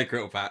 Yeah, I know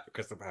Crystal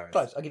Palace.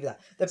 Close, I'll give you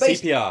that.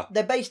 CPR.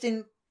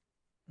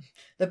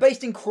 They're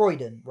based in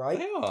Croydon, right?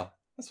 They are.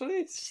 That's what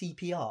it is.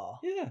 CPR.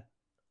 Yeah,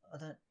 I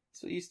don't.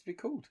 that's what it used to be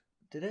called.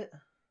 Did it?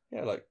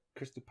 Yeah, like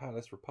Crystal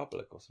Palace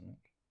Republic or something.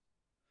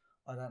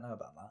 I don't know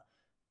about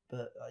that.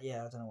 But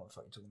yeah, I don't know what the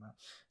fuck you're talking about.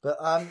 But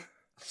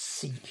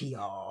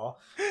CPR.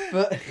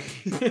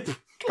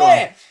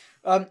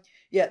 But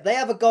yeah, they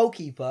have a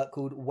goalkeeper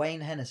called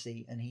Wayne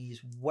Hennessy, and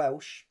he's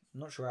Welsh.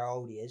 I'm not sure how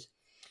old he is,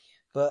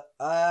 but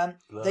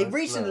they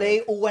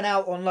recently all went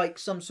out on like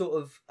some sort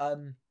of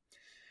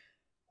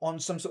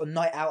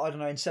night out. I don't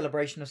know, in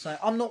celebration or something.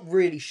 I'm not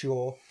really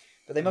sure,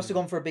 but they must have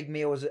gone for a big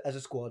meal as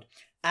a squad.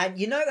 And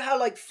you know how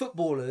like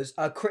footballers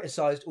are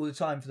criticised all the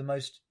time for the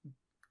most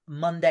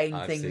mundane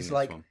I've things, seen this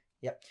like one.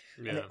 Yep.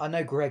 Yeah. I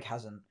know Greg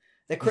hasn't.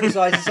 They're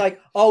criticised. It's like,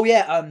 oh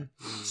yeah,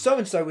 so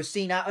and so was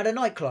seen out at a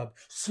nightclub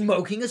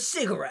smoking a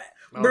cigarette,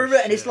 Oh,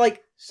 and it's shit.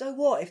 like, so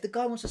what? If the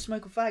guy wants to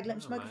smoke a fag, let him No,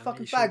 smoke a man,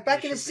 fucking you should- fag.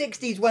 Back you in the should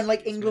be- '60s, when like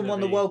it's England gonna won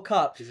the be- World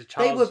Cup, He's a they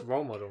child's were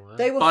role model, man.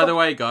 they were. By the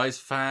way, guys,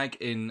 fag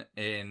in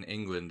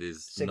England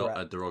is Cigarette.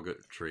 not a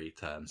derogatory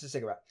term. It's a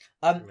cigarette.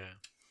 Yeah.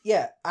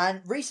 Yeah,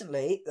 and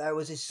recently there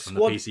was this From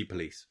squad. the PC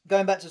police.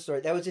 Going back to the story,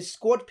 there was this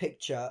squad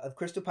picture of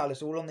Crystal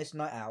Palace all on this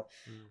night out,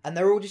 Mm. and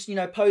they're all just, you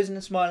know, posing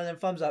and smiling and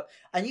thumbs up,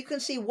 and you can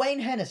see Wayne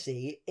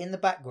Hennessy in the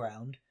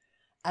background.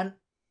 And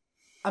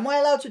am I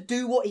allowed to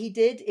do what he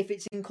did if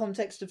it's in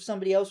context of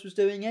somebody else was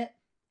doing it?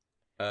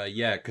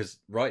 Yeah, because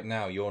right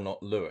now you're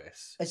not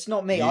Lewis. It's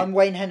not me. You- I'm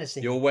Wayne Hennessy.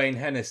 You're Wayne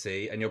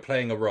Hennessy, and you're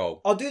playing a role.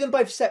 I'll do them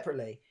both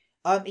separately.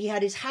 He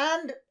had his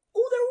hand.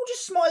 Oh, they're all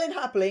just smiling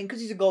happily, and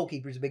because he's a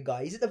goalkeeper, he's a big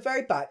guy. He's at the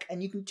very back,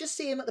 and you can just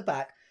see him at the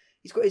back.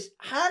 He's got his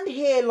hand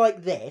here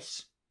like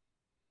this,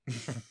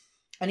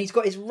 and he's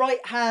got his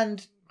right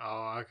hand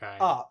Oh, okay.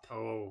 up.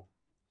 Oh.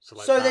 So,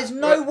 like So that. there's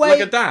no Like- way. Like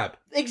a dab.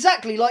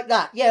 Exactly like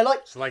that. Yeah,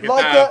 like So like a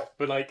like dab,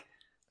 but like...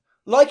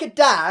 like a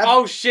dab,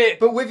 Oh, shit!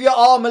 but with your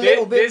arm a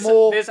little bit this,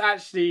 more. This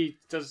actually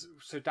does...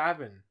 So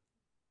dabbing.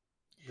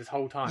 This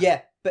whole time.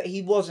 Yeah, but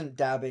he wasn't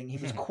dabbing. He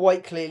was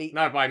quite clearly.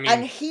 No, but I mean...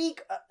 And he.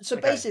 So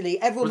Okay.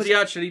 basically, everyone Was was. he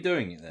actually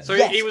doing it then? So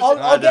Yes, he was...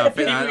 I'll get I a think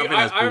picture. I think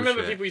that's I remember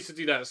bullshit. people used to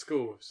do that at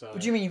school, so... What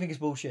do you mean you think it's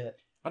bullshit?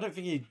 I don't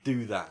think he'd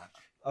do that.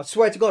 I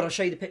swear to God, I'll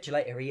show you the picture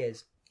later. He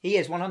is. He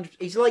is 100.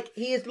 He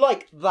is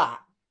like that.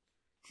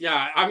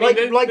 Yeah, I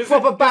mean... Like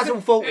proper Basil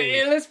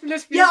Fawlty.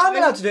 Let's be... Yeah, I'm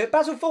allowed to do it.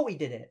 Basil Fawlty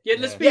did it. Yeah,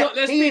 let's be... Yeah,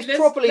 let's he be, is let's,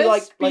 properly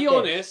let's like be this.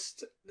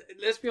 honest.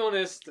 Let's be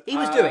honest. He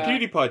was doing it.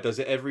 PewDiePie does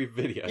it every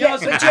video. Yeah,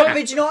 so- but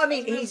do you know what I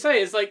mean? He's He's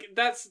say it's like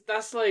that's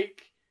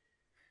like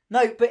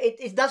no, but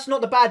that's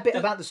not the bad bit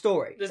about the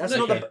story. there's That's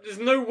no, not the. there's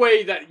no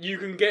way that you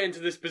can get into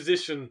this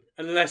position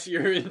unless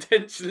you're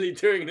intentionally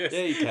doing this.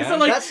 Yeah, you can. It's not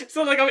like That's- it's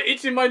not like I'm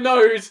itching my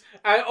nose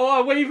and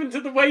I'm waving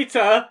to the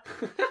waiter.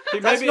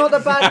 That's not the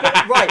bad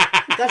bit. Right.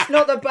 That's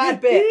not the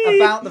bad bit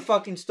about the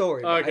fucking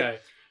story. Right? Okay.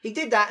 He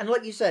did that, and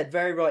like you said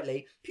very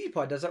rightly,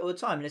 PewDiePie does that all the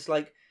time, and it's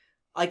like.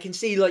 I can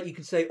see, like, you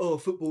can say, oh,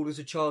 footballer's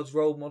a child's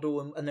role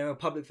model and they're a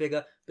public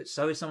figure, but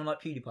so is someone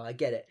like PewDiePie. I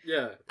get it.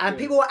 Yeah. And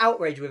people were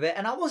outraged with it,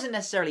 and I wasn't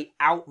necessarily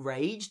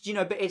outraged, you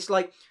know, but it's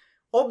like,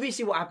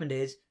 obviously what happened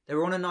is, they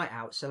were on a night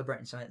out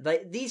celebrating something.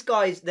 These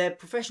guys, they're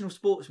professional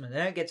sportsmen. They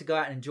don't get to go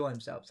out and enjoy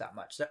themselves that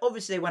much. So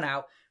obviously they went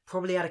out,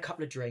 probably had a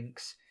couple of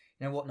drinks,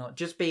 you know, whatnot,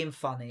 just being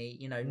funny,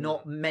 you know,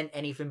 not meant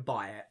anything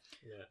by it.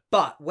 Yeah.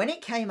 But when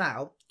it came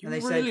out, You're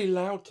and they really said,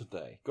 loud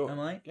today. Go on. am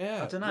I?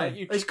 Yeah. I don't know. Like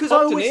you It's just because I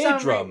popped an always sound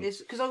eardrum. really,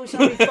 it's 'cause I always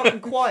sound really fucking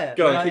quiet.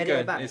 Go when I on, keep edit it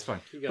going. back. It's fine.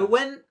 Keep going. But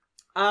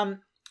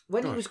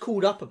when Go he on. was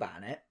called up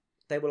about it,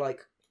 they were like,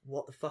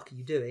 what the fuck are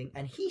you doing?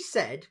 And he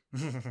said,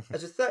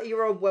 as a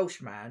 30-year-old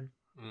Welsh man,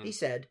 he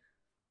said,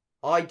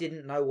 I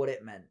didn't know what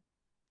it meant.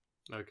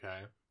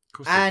 Okay. Of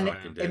course they And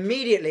fucking did.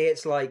 immediately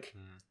it's like,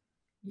 Mm.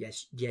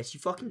 yes, you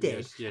fucking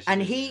did. Yes,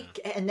 And you did,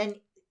 and then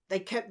they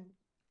kept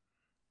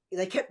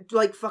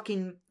like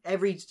fucking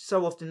every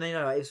so often, they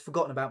know it was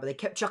forgotten about, but they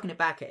kept chucking it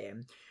back at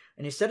him.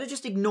 And instead of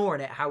just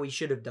ignoring it how he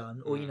should have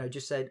done, or, you know,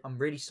 just said, I'm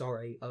really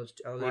sorry, I Well,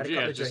 had a couple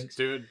yeah, of just drinks.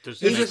 do it.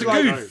 Just He just was a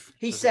like- goof.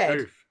 he Just a said-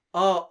 goof.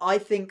 Oh,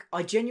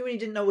 I genuinely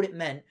didn't know what it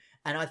meant,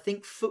 and I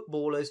think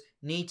footballers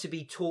need to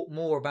be taught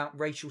more about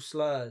racial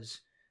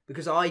slurs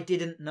because I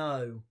didn't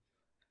know,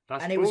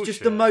 That's and it was just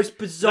the bullshit. most That's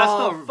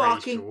bizarre not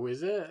fucking. racial,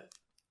 is it?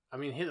 I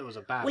mean, Hitler was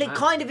a bad Well, man. it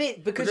kind of is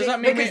because Does that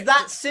mean because we-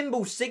 that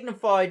symbol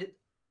signified,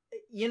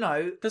 you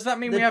know. Does that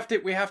mean the-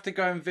 we have to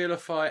go and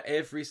vilify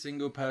every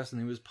single person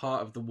who was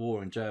part of the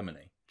war in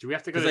Germany? Do we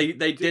have to go? Because To,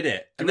 they did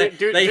it, and we-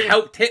 they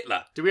helped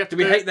Hitler. do we have to?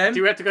 Do we go, hate them?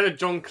 Do we have to go to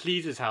John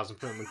Cleese's house and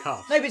put him in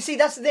cuffs? No, but see,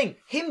 that's the thing.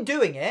 Him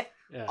doing it,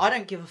 Yeah. I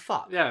don't give a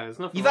fuck. Yeah, there's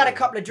nothing. You've wrong had a with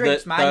couple it. of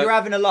drinks, man. the- You're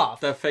having a laugh.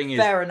 The thing is,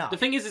 Fair enough. The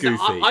thing is that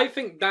Goofy. I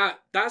think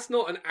that's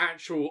not an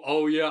actual.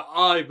 Oh yeah,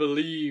 I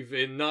believe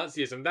in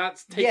Nazism.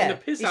 That's taking the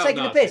piss he's out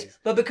taking of the Nazis. piss.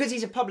 But because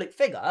he's a public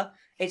figure,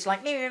 it's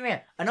like, meh, meh, meh.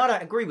 And I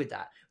don't agree with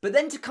that. But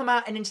then to come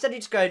out and instead of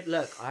just go,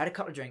 look, I had a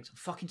couple of drinks, I'm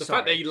fucking The sorry.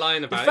 fact that he's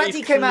lying The about fact it.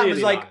 he came out and was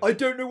clearly like, lying. I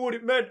don't know what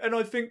it meant, and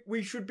I think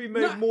we should be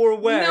made No, more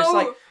aware. It's no,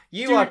 like,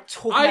 you dude, are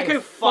talking I out could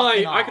your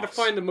fucking find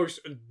arse. the most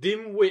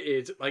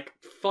dim-witted like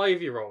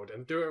 5-year-old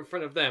and do it in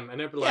front of them,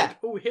 and they'd be like, Yeah.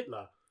 "Oh,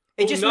 Hitler."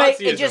 It all just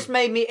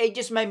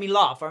Nazism. made me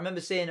laugh. I remember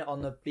seeing it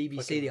on the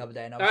BBC the other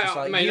day, and I was just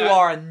like, Mate, "You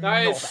are a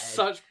that is knobhead.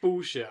 such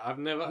bullshit. I've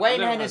never. Wayne I've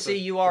never Hennessy, heard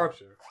such you are a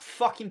bullshit.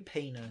 fucking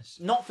penis.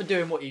 Not for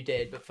doing what you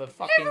did, but for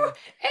fucking." Everyone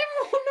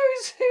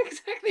knows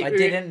exactly. I who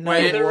didn't know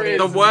Wait, what it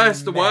the is.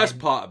 worst men.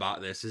 part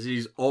about this is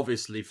he's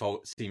obviously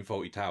seen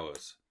Faulty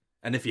Towers,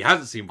 and if he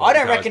hasn't seen, I Faulty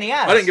don't Towers, reckon he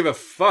has. I don't give a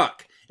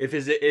fuck if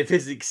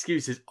his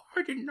excuse is, "Oh,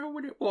 I didn't know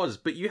what it was,"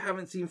 but you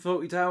haven't seen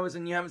Faulty Towers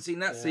and you haven't seen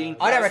that scene.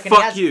 I don't reckon Fuck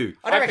he has. you.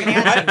 I don't reckon he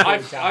has seen I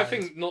 40 I Towers.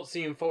 think not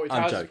seeing 40 I'm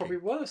Towers is joking. probably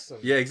worse than.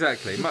 Yeah,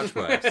 exactly. Much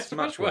worse. It's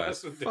much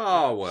worse. than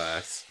Far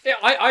worse. Yeah,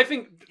 I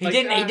think He like,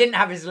 didn't. He didn't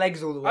have his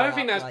legs all the way. I don't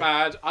think up, that's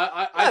like- bad.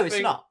 I No, think,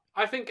 it's not.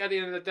 I think at the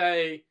end of the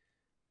day,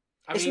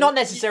 It's not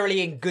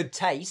necessarily in good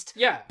taste,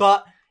 Yeah,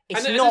 but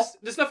it's and not.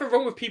 there's nothing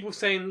wrong with people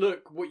saying,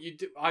 "Look, what you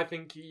do, I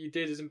think you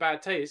did is in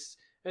bad taste."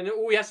 And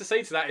all he has to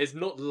say to that is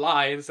not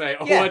lie and say,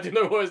 "Oh, Yeah. I didn't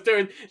know what I was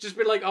doing." Just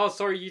be like, "Oh,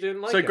 sorry, you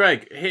didn't like So, it."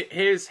 Greg,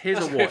 here's That's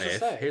a what I what have to if.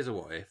 say. Here's a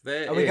what if.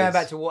 Are we going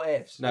back to what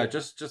ifs? No,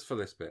 just for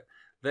this bit.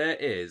 There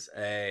is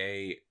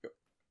a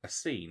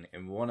scene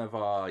in one of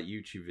our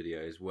YouTube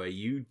videos where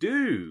you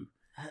do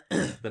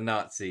the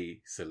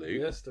Nazi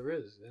salute. Yes, there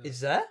is. Yeah. Is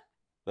there?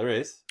 There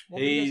is. What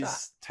video is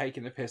He's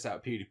taking the piss out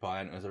of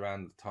PewDiePie, and it was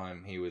around the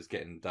time he was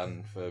getting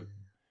done for,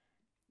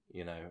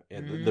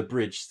 the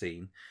bridge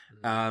scene.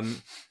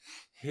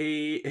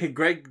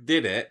 Greg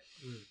did it,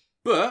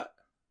 but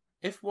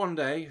if one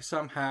day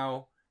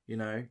somehow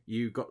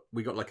we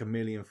got like 1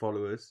 million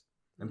followers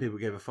and people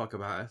gave a fuck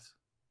about us,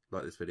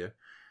 like this video,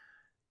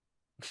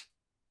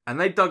 and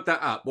they dug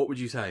that up, what would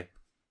you say?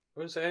 I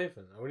wouldn't say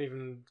anything. I wouldn't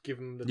even give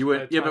them the You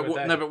would, time of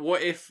day. but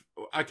what if?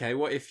 Okay,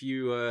 what if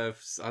you? I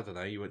don't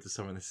know. You went to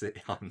someone in the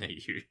city. I know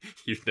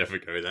you'd never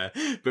go there.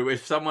 But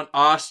if someone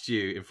asked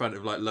you in front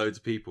of like loads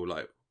of people,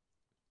 like,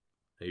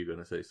 are you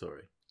gonna say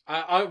sorry?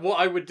 What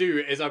I would do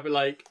is I'd be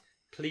like,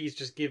 please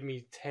just give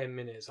me 10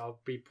 minutes. I'll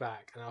be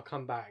back, and I'll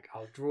come back.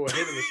 I'll draw a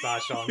Hitler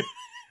moustache on.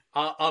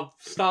 I'll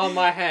style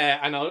my hair,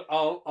 and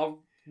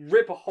I'll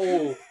rip a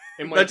hole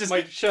in my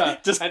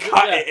shirt. Just and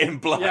cut it in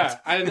blood. Yeah,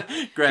 and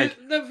Greg.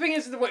 The thing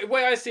is, the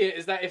way I see it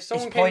is that if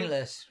someone It's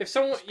pointless. If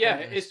someone,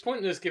 pointless. it's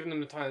pointless giving them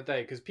the time of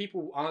day because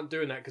people aren't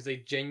doing that because they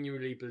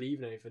genuinely believe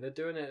in anything. They're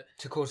doing it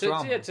To cause to,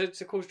 drama. yeah,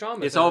 to cause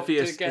drama. It's to-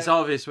 obvious. to get- It's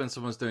obvious when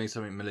someone's doing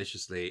something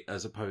maliciously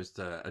as opposed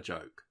to a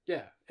joke.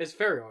 Yeah, it's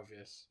very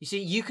obvious. You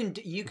see, you can.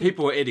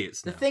 People are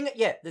idiots. The Now.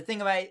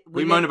 thing about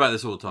we moan about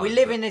this all the time. we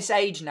live but- in this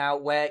age now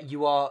where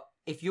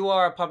if you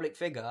are a public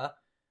figure,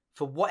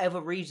 for whatever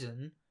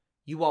reason,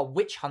 you are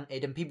witch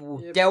hunted, and people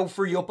will Yeah. delve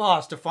through your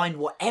past to find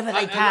whatever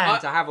they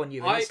can to have on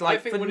you. And it's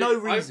like think for when no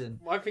it- reason.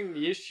 I think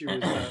the issue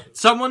is that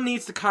Someone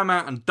needs to come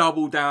out and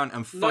double down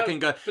and fucking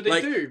go. but they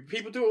like, do.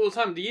 People do it all the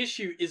time. The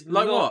issue is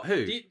Like not, what?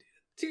 Who?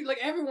 Dude, like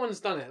everyone's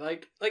done it.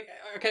 Like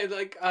okay,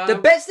 like The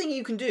best thing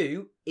you can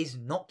do is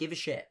not give a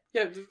shit.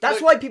 yeah.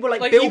 That's why people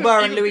like Bill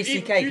Burr and Louis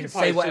even C.K. can say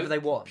PewDiePie's whatever just- they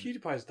want.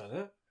 PewDiePie's done it.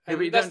 Yeah, And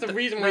but you that's don't- the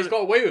reason no, why he's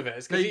got away with it.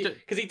 It's no, you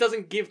because he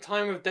doesn't give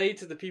time of day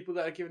to the people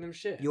that are giving him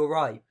shit. You're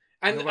right.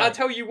 And You're right. I'll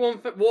tell you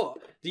what.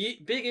 The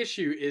big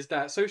issue is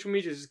that social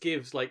media just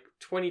gives like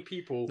 20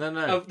 people No.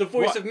 of the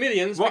voice What- of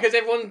millions what- because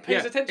everyone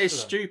pays Yeah, attention it's to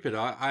them. stupid.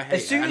 I hate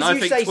As soon it. And as I you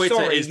think say Twitter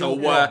sorry, is the you're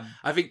worst. wrong.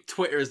 I think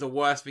Twitter is the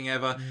worst thing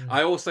ever.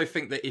 I also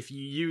think that if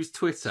you use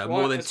Twitter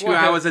more than that's 2 why-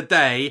 hours a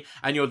day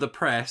and you're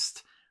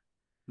depressed,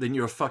 then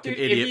you're a fucking Dude,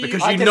 if idiot you-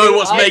 because I you delete- know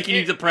what's I- making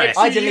you depressed.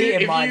 I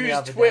deleted if mine you the use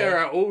other Twitter day.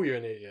 at all, you're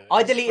an idiot. I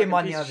It's a deleted fucking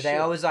mine the piece of other day.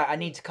 shit. I was like, I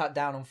need to cut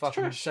down on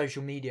fucking trash.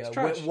 social media. It's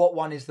trash. What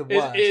one is the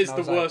worst? It is And I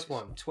the was like, worst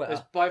one. Twitter.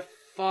 It's by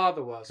far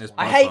the worst It's one.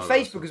 I by hate far the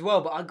worst Facebook one. as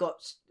well, but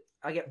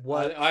I get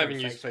work. I haven't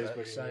through used Facebook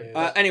in so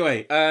years.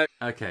 Anyway,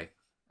 okay,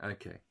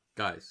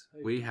 guys,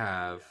 we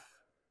have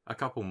a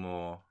couple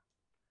more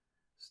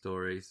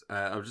stories.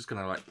 I'm just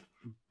gonna like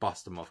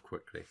bust them off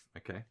quickly.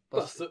 Okay.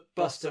 Bust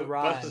a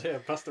rhyme.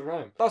 Bust a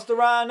rhyme. Bust a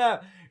rhino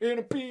in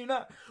a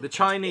peanut. The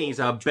Chinese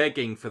are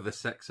begging for the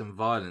sex and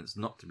violence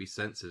not to be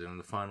censored in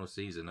the final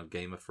season of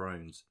Game of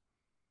Thrones.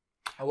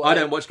 I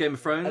don't watch Game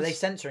of Thrones. Are they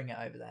censoring it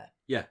over there?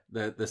 Yeah,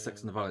 the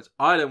sex and the violence.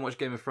 I don't watch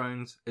Game of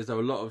Thrones. Is there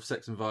a lot of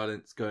sex and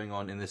violence going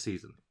on in this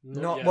season?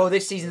 Not yet. well.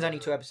 This season's only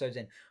 2 episodes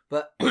in,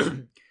 but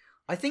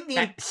I think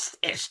It's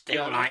still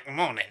Yeah. like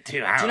more than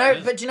 2 hours. Do you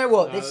know? But do you know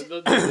what? No, This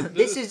the-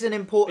 this is an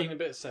Being important. a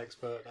bit sex,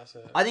 but that's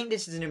it. I think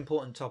this is an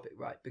important topic,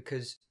 right?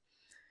 Because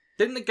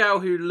Didn't the girl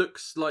who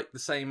looks like the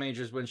same age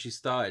as when she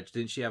started,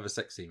 didn't she have a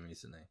sex scene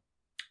recently?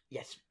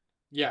 yes,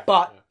 Yeah.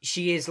 but yeah.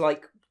 she is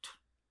like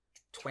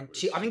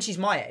 20. I think she's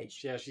my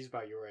age. Yeah, she's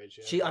about your age.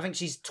 Yeah. I think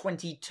she's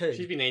 22.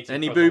 She's been 18.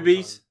 Any for a long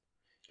boobies?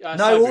 time.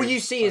 No, Side all boob, you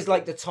see side is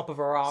like boob. the top of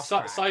her ass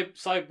crack.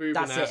 Side boob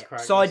That's and ass it.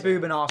 crack. Side that's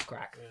boob it. and ass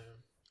crack, Yeah.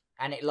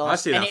 and it I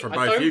lasts. see and that it- from I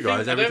both don't you think-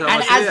 guys I every don't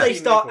time And I see as it. they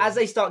start, nipple. as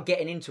they start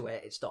getting into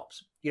it, it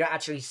stops. You don't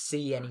actually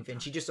see anything.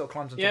 She just sort of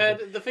climbs on top. Yeah,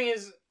 of it. the thing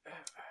is,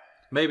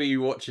 Maybe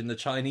you're watching the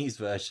Chinese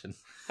version.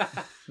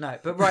 No,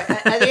 but right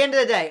at the end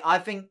of the day, I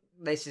think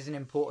this is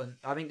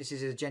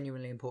a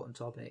genuinely important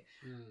topic.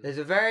 There's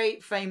a very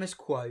famous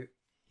quote.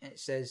 And it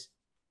says,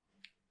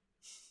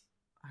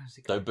 how does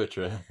it go? Don't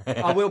butcher it.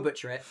 I will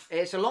butcher it.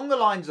 It's along the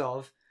lines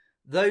of,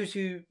 those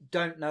who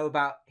don't know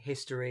about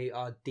history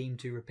are deemed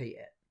to repeat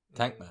it.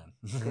 Tank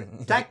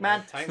Man. Tank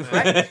Man, Tank Man.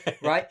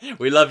 correct? Right?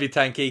 We love you,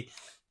 Tanky.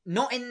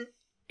 Not in.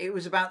 It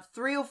was about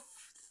three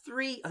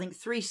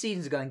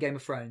seasons ago in Game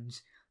of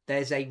Thrones.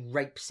 There's a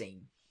rape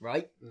scene,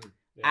 right? Yeah.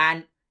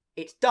 And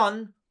it's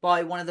done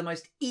by one of the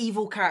most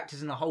evil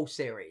characters in the whole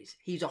series.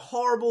 He's a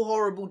horrible,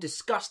 horrible,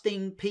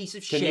 disgusting piece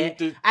of shit.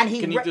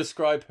 Can you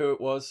describe who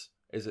it was?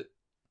 Is it?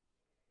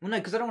 Well, no,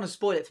 because I don't want to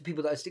spoil it for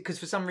people that are... Because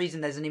for some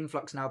reason there's an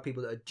influx now of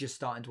people that are just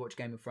starting to watch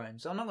Game of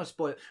Thrones. So I'm not going to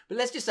spoil it. But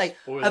let's just say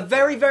a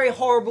very, very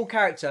horrible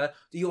character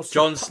that you're...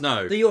 Jon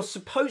Snow. That you're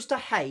supposed to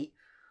hate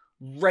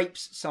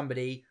rapes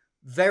somebody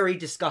very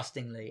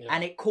disgustingly. Yeah.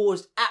 And it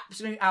caused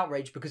absolute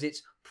outrage because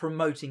it's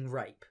promoting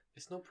rape.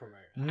 It's not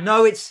promoting.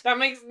 No, it's... That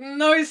makes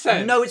no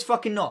sense. No, it's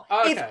fucking not.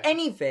 Okay. If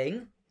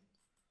anything,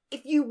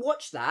 if you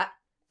watch that,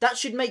 that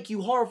should make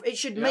you horrible. It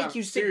should make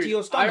you sick to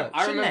your stomach.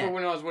 I shouldn't remember it?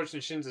 when I was watching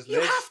Schindler's You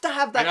List. have to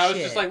have that and I was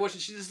shit. just like watching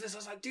Schindler's List. I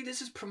was like, dude,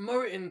 this is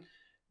promoting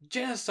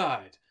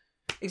genocide.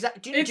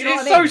 Exactly. It's Do you know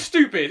what so I mean?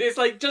 stupid. It's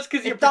like just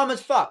because you're It's dumb as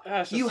fuck.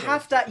 That's just You so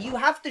have stupid. to. You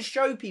have to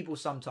show people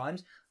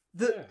sometimes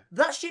that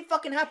that shit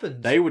fucking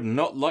happens. They would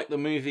not like the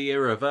movie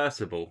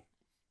Irreversible.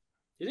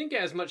 You didn't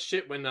get as much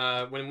shit when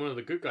one of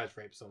the good guys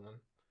raped someone.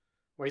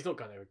 Well, he's not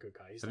kind of a good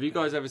guy. He's Have like you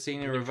guys a- ever seen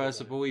a neutral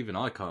Irreversible? Even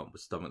I can't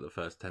stomach the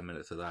first 10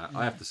 minutes of that.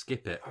 I have to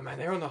skip it. guy. Oh man,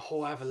 they're on a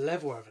whole other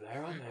level over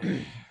there, aren't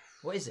they?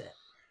 What is it?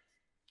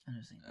 I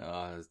don't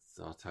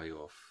think. I'll tell you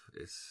off.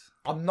 It's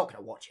I'm not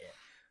gonna watch it.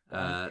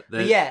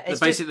 but yeah, it's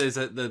basically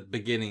the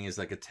beginning is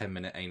like a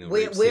 10-minute anal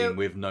We're- rape we're- scene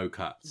with no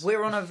cuts.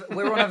 We're on a.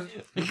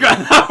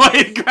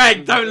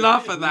 Greg, don't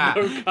laugh at that.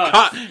 No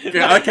cuts.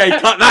 Okay,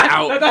 cut that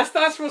No, out.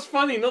 that's what's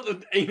funny, not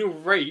the anal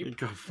rape.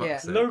 God, fuck's Yeah.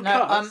 sake. No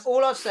No, cuts.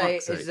 all I'll say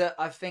Fuck's sake. is that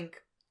I think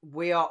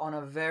we are on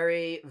a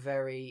very,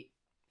 very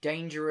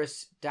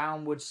dangerous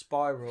downward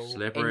spiral.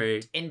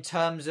 Slippery. In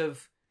terms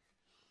of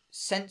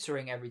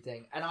censoring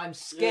everything, and I'm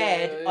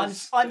scared. Yeah, I'm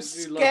it's-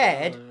 we love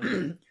scared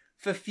it.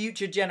 for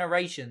future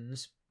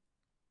generations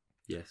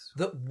Yes.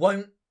 that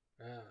won't.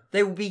 Yeah.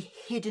 They will be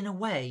hidden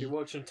away You're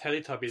watching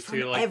Teletubbies, so from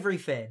you're like,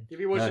 everything. if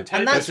you're watching No. Teletubbies,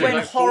 And that's you're when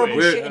like horrible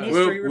 40. shit in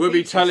history We'll be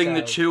repeats telling the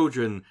itself.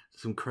 children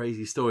some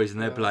crazy stories, and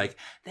they'll be Yeah. like,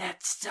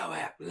 "That's so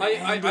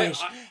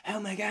outlandish! Oh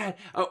my god!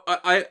 Oh,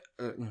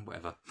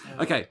 whatever."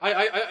 Yeah. Okay.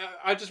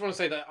 I just want to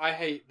say that I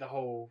hate the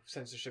whole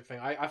censorship thing.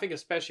 I think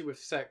especially with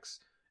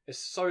sex, it's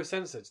so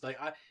censored.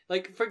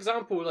 Like for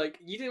example, like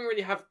you didn't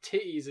really have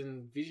titties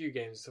in video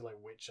games to like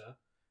Witcher.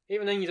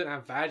 Even then, you don't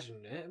have vag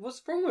in it.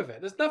 What's wrong with it?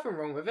 There's nothing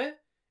wrong with it.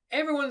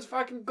 Everyone's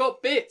fucking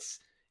got bits.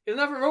 There's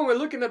nothing wrong with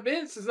looking at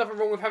bits. There's nothing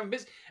wrong with having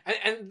bits.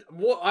 And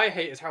what I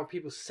hate is how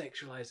people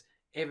sexualize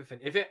everything.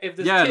 If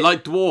there's Yeah, tits,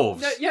 like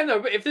dwarves.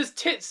 but if there's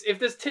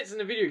tits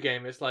in a video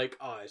game, it's like,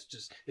 oh, it's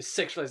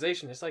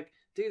sexualization. It's like,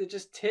 dude, they're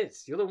just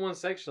tits. You're the one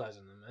sexualizing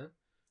them, man.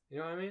 You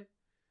know what I mean?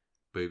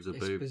 Boobs are It's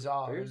boobs.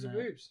 bizarre. Boobs are isn't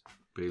it? boobs.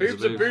 Boobs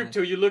Boobs are boob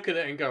till you look at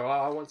it and go, oh,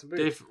 I want some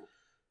boobs.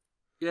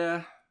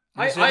 Yeah.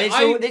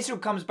 This all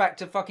comes back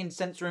to fucking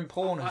censoring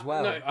porn as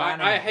well. No,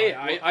 Banning I it, hate.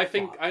 like, I what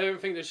think. the I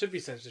don't think there should be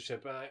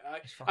censorship. But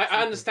It's fucking I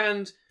stupid.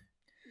 understand,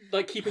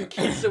 like keeping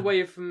kids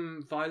away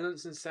from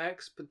violence and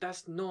sex, but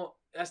that's no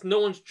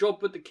one's job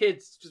but the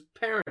kids. It's just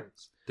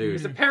parents. Dude.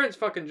 It's the parents'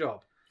 fucking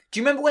job. Do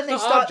you remember when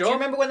It's not our Do you job.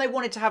 remember when they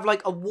wanted to have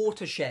like a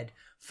watershed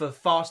for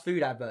fast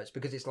food adverts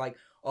because it's like,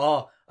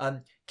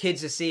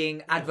 kids are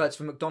seeing adverts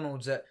for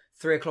McDonald's at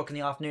 3:00 in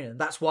the afternoon, and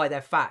that's why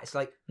they're fat. It's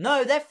like,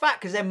 no, they're fat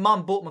because their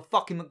mum bought them a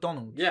fucking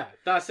McDonald's. Yeah,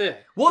 that's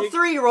it. What You-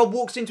 3-year-old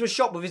walks into a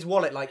shop with his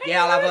wallet like,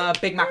 yeah, I'll have a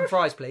Big Mac and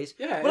fries, please?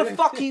 Yeah. What the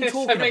fuck are you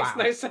talking That makes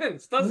about? no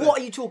sense, does it? What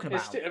are you talking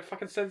It's about?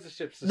 fucking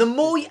censorship. The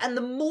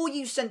more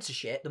you censor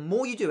shit, the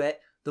more you do it,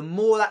 the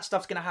more that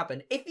stuff's gonna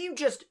happen. If you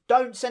just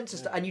don't censor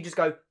stuff and you just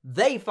go,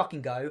 they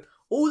fucking go,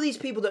 all these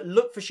people that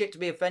look for shit to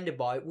be offended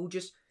by will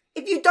just.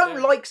 If you don't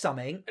Yeah. like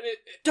something, And it-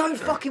 don't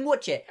fucking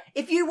watch it.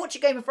 If you watch a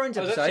Game of Thrones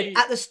I was episode, actually-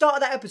 at the start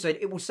of that episode,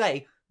 it will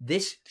say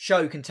this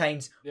show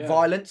contains Yeah.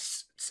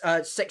 violence,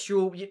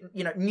 sexual,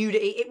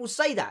 nudity. It will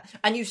say that,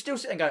 and you still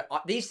sit and go,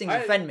 "These things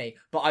offend me,"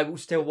 but I will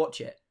still watch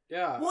it.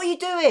 Yeah. What are you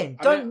doing?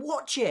 I Don't mean-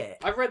 watch it.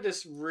 I've read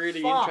this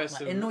really Fuck,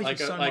 interesting, it annoys me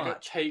so a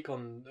much. take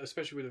on,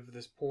 especially with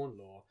this porn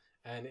law,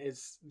 and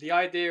it's the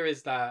idea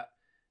is that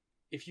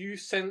if you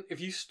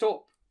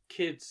stop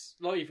kids,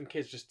 not even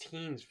kids, just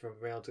teens from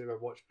being able to go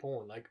watch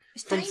porn, like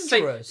It's from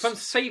dangerous.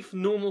 safe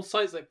normal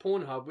sites like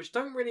Pornhub, which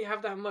don't really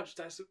have that much.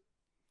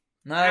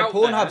 No, out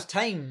Pornhub's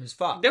there. tame as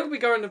fuck. They'll be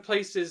going to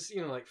places,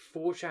 like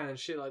 4chan and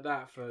shit like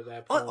that for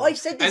their porn. I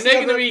said this and they're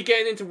the going to other- be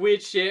getting into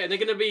weird shit, and they're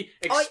going to be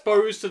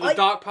exposed to the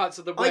dark parts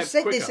of the web. I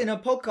said this quicker. in a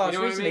podcast You know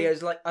what I recently, mean?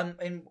 as like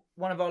in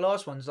one of our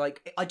last ones.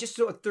 Like, I just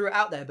sort of threw it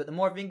out there, but the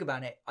more I think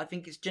about it, I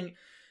think it's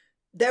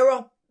there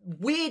are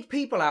weird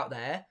people out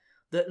there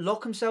that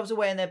lock themselves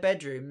away in their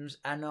bedrooms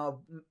and are,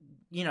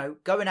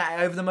 going at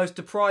it over the most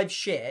deprived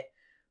shit.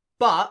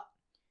 But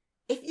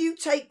if you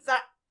take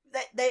that,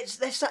 they're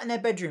sat in their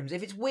bedrooms.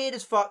 If it's weird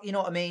as fuck, you know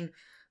what I mean?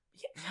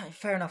 Yeah,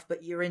 fair enough,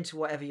 but you're into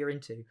whatever you're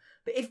into.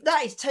 But if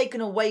that is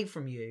taken away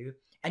from you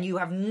and you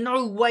have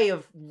no way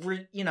of,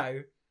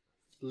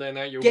 letting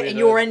out your getting weirdo.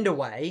 your end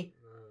away.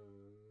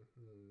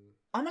 Mm.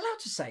 I'm allowed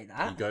to say You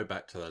that. go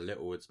back to the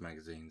Littlewoods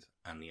magazines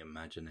and the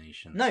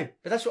imagination. No,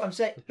 but that's what I'm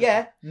saying.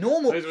 Yeah,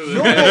 normal Those were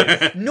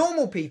the-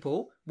 normal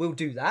people will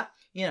do that.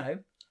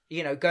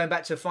 You know, going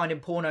back to finding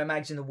porno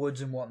mags in the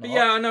woods and whatnot.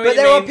 Yeah, I know. But what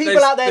you there are mean. people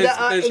There's- out there that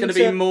are there's going to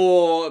into- be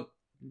more.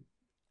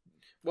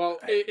 Well,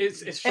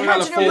 it's shown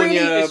Imagine a really,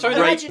 California it's shown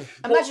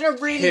imagine a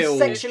really Hill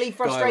sexually guy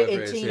frustrated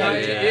over it, teenager.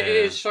 yeah. It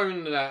is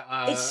shown that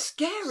It's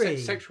scary.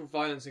 sexual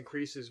violence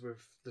increases with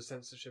the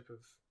censorship of.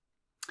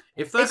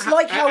 If that It's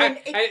like how And-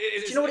 in, and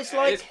do you know what it's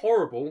like? It's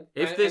horrible.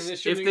 if and this it if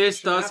shouldn't- this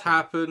it shouldn't does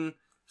happen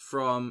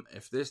from I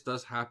don't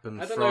know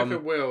if from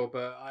it will,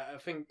 but I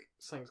think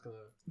something's gonna.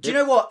 Do you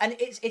know what? And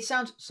it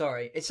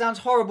sounds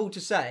horrible to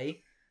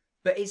say,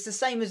 but it's the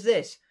same as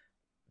this.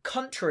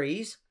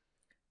 Countries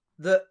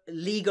that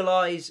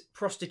legalize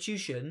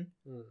prostitution,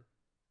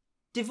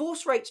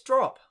 divorce rates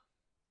drop.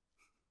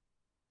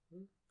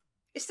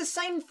 It's the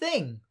same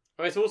thing.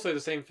 Well, it's also the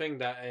same thing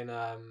that in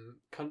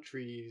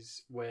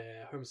countries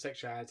where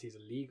homosexuality is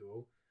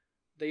illegal,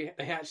 they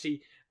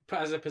actually put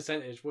as a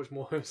percentage watch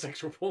more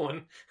homosexual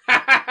porn.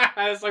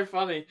 That's so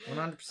funny.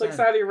 100%. It's like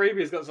Saudi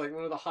Arabia's got like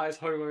one of the highest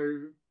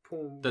homo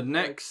porn. the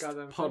next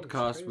goddamn things.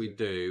 podcast It's we crazy.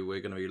 do,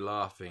 we're going to be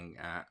laughing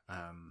at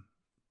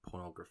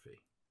pornography.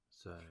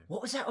 So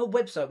What was that old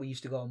website we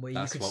used to go on where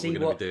that's you could what see we're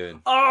going what? to be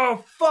doing.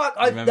 Oh fuck!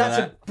 Remember That's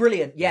that? a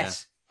brilliant.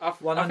 Yes, I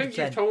think 100%.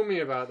 you've told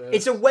me about this.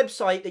 it's a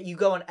website that you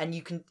go on and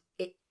you can.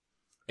 It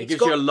It's gives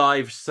got you a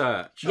live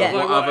search Yeah. of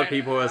what Like, other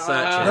people are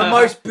searching. the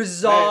most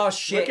bizarre Mate,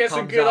 shit. Look at some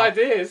comes good up.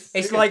 ideas.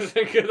 It's Look at like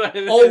some good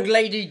ideas. Old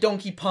lady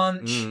donkey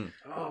punch. Mm.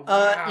 Oh,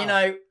 wow. You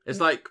know, It's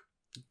like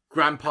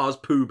grandpa's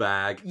poo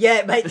bag.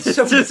 yeah, mate. It's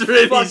Some just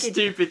really fucking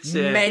stupid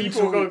shit. mental-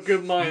 People got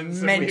good minds.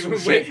 and mental we,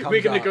 shit we're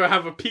comes gonna up. go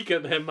have a peek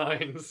at their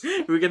minds.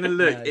 We're going to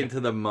look No. into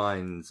the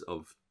minds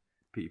of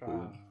people.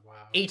 Oh,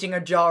 wow. eating a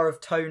jar of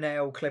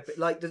toenail clip.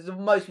 Like there's the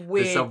most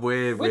weird. There's some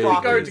weird, Where really do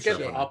we go weird to get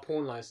stuff. our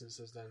porn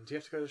licenses then? Do you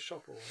have to go to the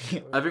shop or?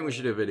 I think we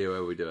should do a video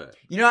where we do it.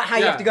 You know how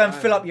you have to go and Yeah,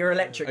 fill I- up your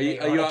electric Are you,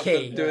 meter are on you a up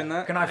key? for doing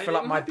that? Can I fill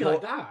up It my might be port?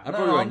 like that. I No,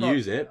 probably I'm won't not-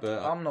 use it,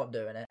 but I'm not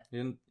doing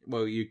it.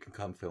 well, you can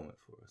come film it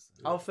for us.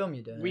 I'll film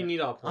you doing We it.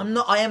 need our. Porn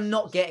I am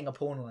not licenses. getting a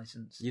porn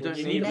license. You don't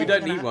you need. need We one.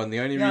 don't need one. The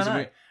only Yeah, I reason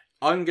know.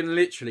 I'm gonna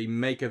literally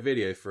make a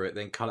video for it,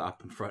 then cut it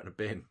up and throw it in a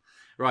bin.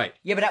 Right.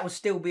 Yeah, but that will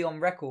still be on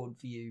record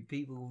for you.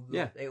 People.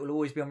 Yeah. It will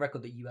always be on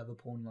record that you have a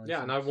porn license.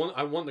 Yeah, and I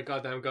want the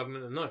goddamn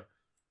government to know.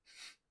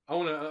 I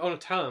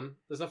want to tell them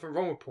there's nothing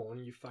wrong with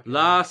porn. You fucking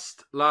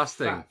Last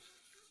thing. fat.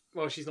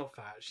 Well, she's not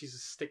fat. She's a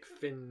stick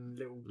thin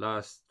little.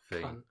 Last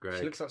thing, Cunt. Greg.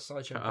 She looks like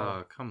Sideshow Bob.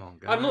 Oh, come on,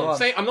 guys. I'm Go not on.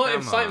 saying I'm not Come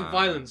inciting on.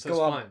 violence. That's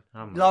Go on. fine.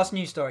 Come on. Last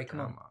news story. Come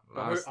on. I,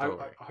 Last hope,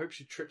 story. I hope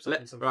she trips up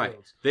in some Right.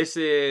 fields. This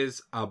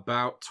is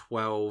about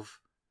 12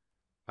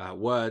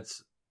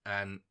 words,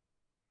 and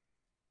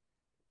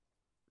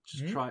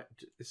just try.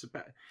 It's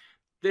about.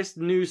 This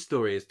news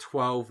story is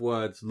 12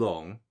 words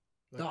long.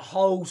 The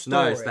whole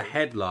story. No, it's the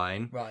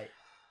headline. Right.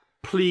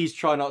 Please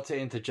try not to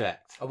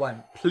interject. I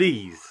won't.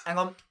 Please. Hang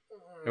on.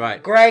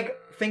 Right. Greg,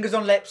 fingers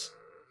on lips.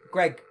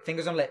 Greg,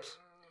 fingers on lips.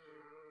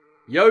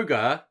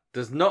 Yoga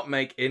does not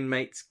make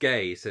inmates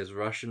gay, says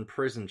Russian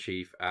prison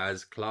chief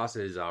as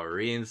classes are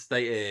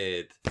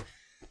reinstated.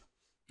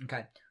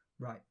 Okay.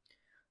 Right.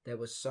 There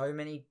were so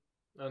many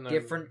I know.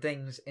 different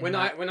things in When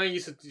that. I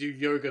used to do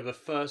yoga, the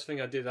first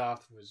thing I did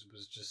afterwards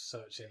was just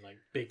searching like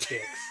big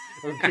dicks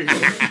on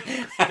Google.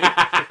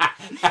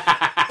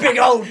 Big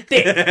old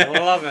dick. I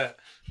love it.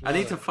 I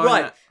need to find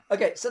Right. out.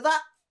 Okay, so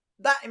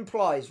that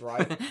implies,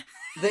 right,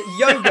 that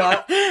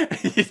yoga.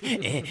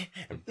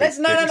 Let's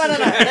no.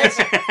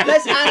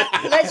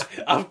 Let's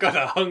I've got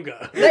a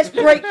hunger.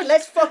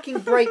 let's fucking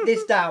break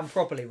this down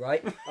properly,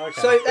 right?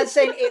 Okay. So that's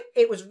saying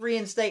it was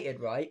reinstated,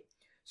 right?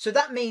 So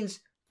that means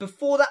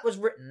before that was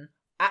written,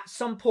 at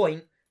some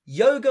point,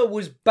 yoga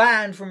was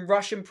banned from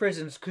Russian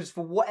prisons because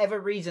for whatever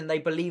reason they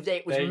believed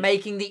it was They-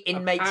 making the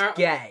inmates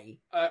gay.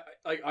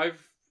 like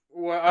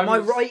Am I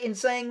right in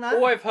saying that?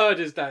 All I've heard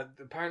is that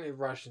apparently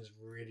Russians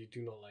really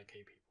do not like gay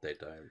people. They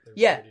don't. They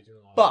Yeah, really do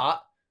not like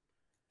But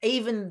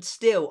even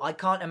still, I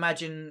can't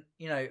imagine,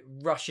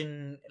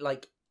 Russian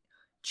like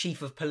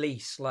chief of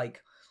police,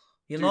 like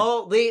Dude.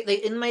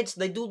 the inmates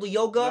they do the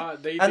yoga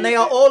No, and they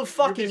are all you'd be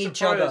fucking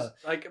each other.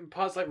 surprised. Like in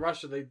parts like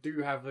Russia, they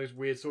do have those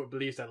weird sort of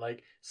beliefs that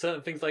like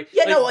certain things like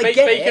Yeah, no, I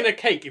get baking it. a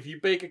cake. If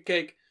you bake a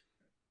cake,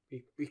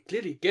 we're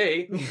clearly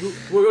gay.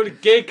 We're only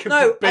gay can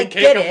No, bake I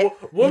cake. get A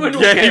it. woman or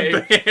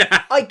gay.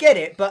 I get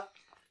it, but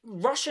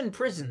Russian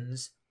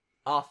prisons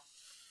are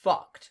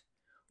fucked.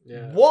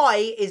 Yeah. Why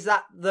is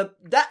that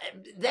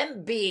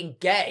them being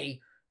gay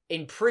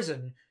in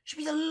prison should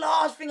be the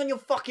last thing on your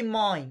fucking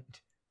mind?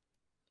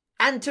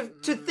 And to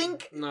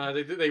think No,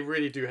 they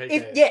really do hate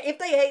if gays. if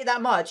they hate it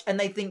that much and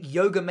they think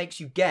yoga makes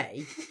you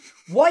gay,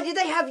 why did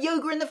they have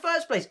yoga in the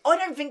first place? I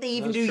don't think they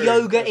even That's do true.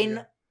 yoga Yeah.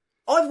 in.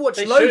 I've watched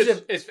They loads should.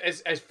 of.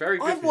 It's very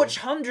good. I've for watched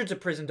them. hundreds of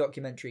prison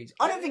documentaries.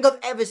 I don't think I've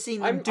ever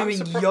seen them doing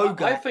surprised-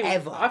 yoga I think,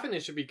 ever. I think they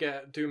should be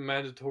doing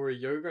mandatory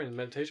yoga and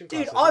meditation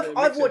Dude, classes.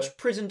 I've watched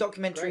prison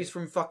documentaries great.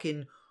 from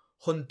fucking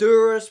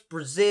Honduras,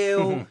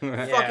 Brazil, Yeah,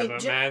 Yeah, fucking but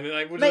j- man,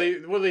 like, what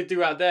mate- do they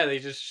do out there? They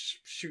just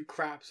shoot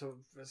craps or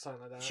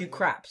something like that. shoot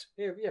craps.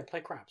 Yeah,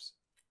 play craps.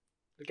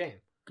 The game.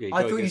 Yeah, I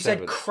gotta thought get you said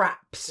 7.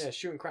 craps. Yeah,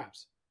 shooting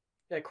craps.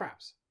 Yeah,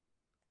 craps.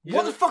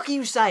 What the fuck are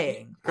you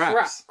saying?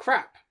 Craps.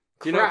 Crap.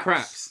 Do you know what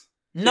craps?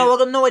 No, I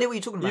got no idea what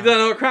you're talking You about. don't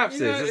know what craps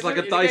You know, is? It's like a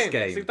it's dice It's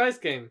game. a dice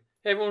game.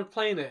 Everyone's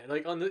playing it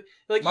like on the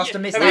like. Must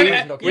have missed have that you- version,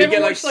 have Doc. you We ever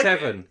get like watched,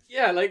 7.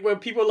 Yeah, like when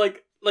people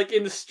like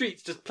in the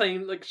streets just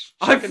playing like.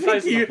 I chucking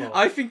dice think on the floor.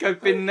 I think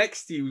I've been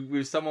next to you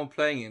with someone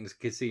playing it in a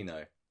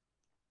casino.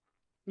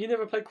 You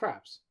never played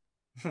craps.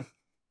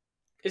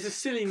 It's a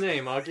silly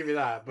name, I'll give you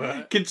that.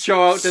 But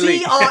Control Alt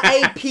Delete.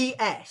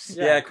 CRAPS.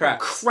 Yeah,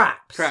 craps.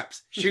 Craps.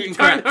 Craps. you Shooting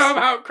don't craps. know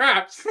about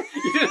craps.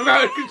 You don't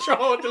know about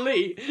Control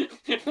Delete.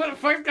 What the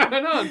fuck's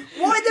going on?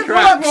 Why the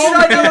Craps. fuck should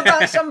I know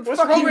about some What's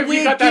wrong fucking with you?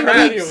 weird Got that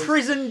gimmicky manual.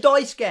 prison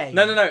dice game?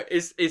 No.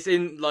 It's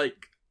in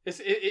like You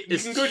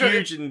it's can go to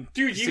huge in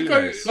dude. You can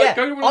go casinos. Yeah,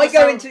 go to one I of the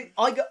go sound-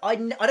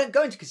 into I don't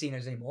go into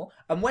casinos anymore.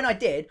 And when I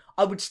did,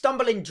 I would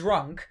stumble in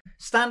drunk,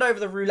 stand over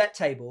the roulette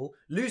table,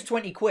 lose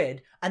 20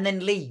 quid, and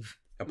then leave.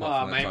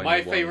 Apart from mate, that time my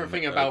you won favourite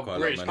thing quite a about lot of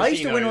British money. I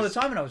used to win all the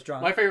Casinos. time when I was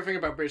drunk. My favorite thing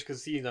about British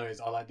casinos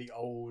are like the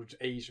old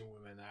Asian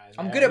women.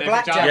 I'm good at their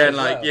blackjack Yeah, as and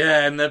well. like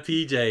and the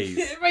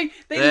PJs. mate,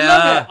 they They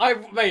love are.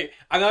 it.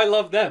 I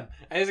love them,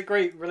 and it's a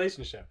great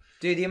relationship.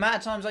 Dude, the amount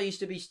of times I used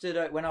to be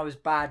stood when I was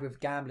bad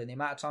with gambling, the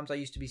amount of times I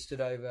used to be stood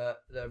over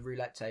the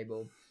roulette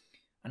table,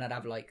 and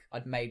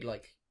I'd made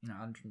like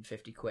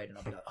 150 quid, and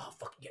I'd be like, oh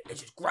fuck yeah,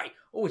 this is great.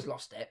 Always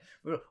lost it.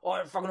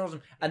 Oh, fucking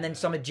awesome. And then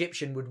some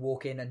Egyptian would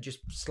walk in and just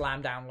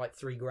slam down like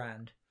 3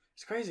 grand.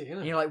 It's crazy, isn't it?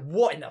 And you're like,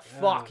 what in the Yeah.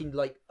 fucking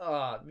like?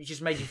 It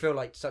just made you feel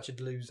like such a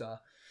loser.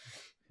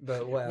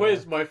 But well,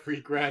 Where's my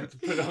 $3,000 to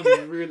put on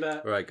the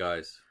roulette? Right,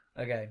 guys.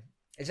 okay.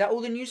 Is that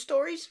all the news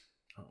stories?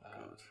 Oh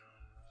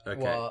god.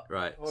 Okay, What?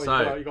 right. Oh,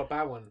 So you got a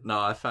bad one. no,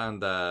 I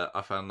found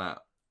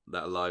that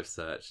live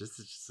search. This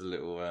is just a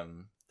little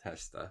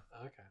tester.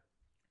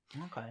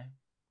 Okay. Okay.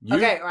 You-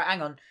 Okay, right,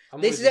 hang on.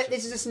 I'm This is always it. This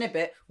is a interested.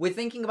 snippet. We're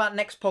thinking about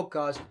next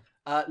podcast.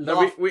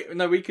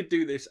 No, we could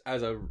do this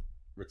as a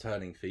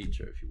returning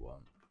feature if you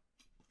want.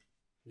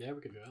 Yeah,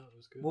 we could do that. That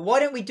was good. Well, why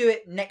don't we do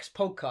it next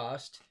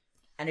podcast?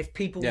 And if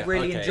people Yeah,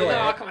 really okay, enjoy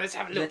yeah. No, it, come on, let's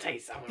have a little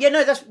taste. yeah,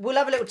 no, we'll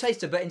have a little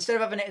taster. But instead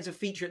of having it as a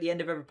feature at the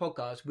end of every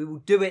podcast, we will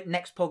do it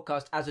next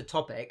podcast as a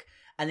topic.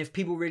 And if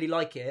people really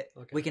like it,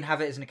 Okay. we can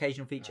have it as an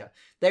occasional feature.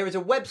 There is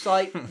a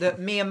website that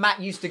me and Matt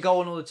used to go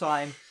on all the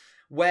time,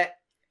 where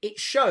it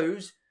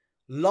shows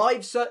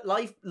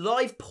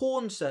live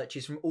porn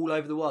searches from all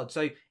over the world.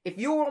 So if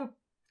you're on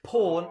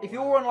porn, if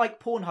you're on like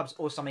Pornhub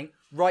or something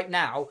right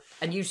now,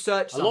 and you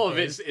search A something, lot of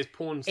it is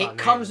porn. it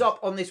comes up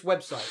on this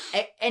website.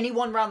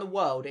 Anyone around the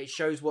world, it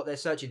shows what they're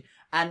searching.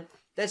 And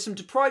there's some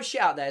deprived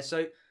shit out there.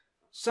 So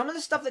some of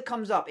the stuff that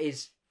comes up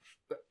is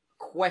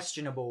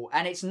questionable.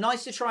 And it's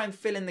nice to try and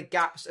fill in the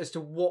gaps as to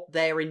what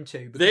they're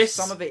into. Because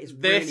some of it is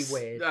really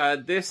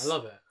weird. This I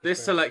love it. This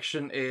It's great.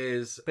 selection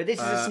is. But this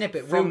is a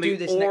snippet. From We'll do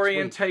the this next week.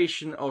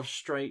 orientation of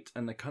straight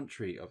and the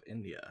country of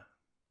India.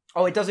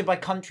 Oh, it does it by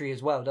country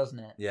as well, doesn't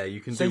it? Yeah, you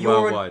can So do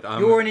you're worldwide.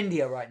 you're in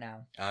India right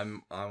now.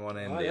 I'm on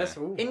India. Oh, yes,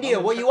 ooh, India,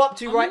 I'm what are you up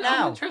to I'm right I'm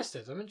now?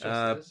 interested. I'm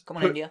interested. Come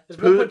on, Put- India. There's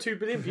Pu- 1.2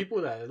 billion people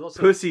there. There's lots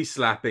of Pussy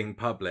slapping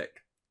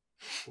public.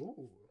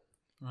 ooh,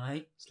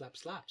 Right.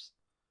 slaps.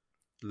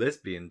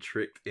 Lesbian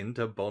tricked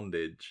into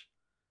bondage.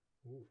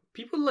 Ooh.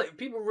 People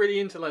really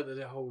into like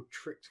the whole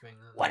trick thing.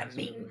 What a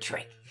mean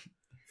trick.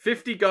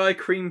 50 guy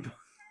cream.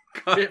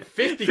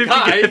 50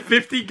 guy?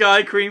 50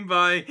 guy cream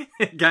by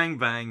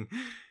gangbang.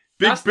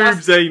 Big That's-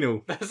 boobs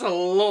anal. That's a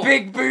lot.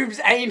 Big boobs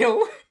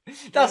anal.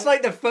 That's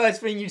like the first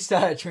thing you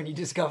search when you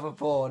discover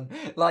porn.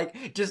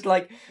 Like, just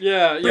like,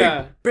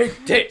 Yeah. big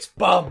tits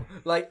bum.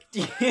 Like,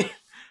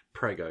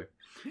 Prego.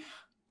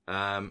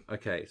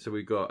 Okay, so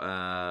we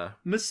got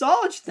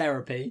massage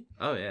therapy.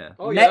 oh yeah.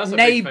 Oh yeah, that's a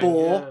big thing,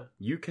 Neighbour.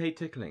 yeah. UK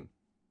tickling.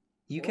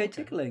 UK Okay.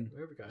 tickling.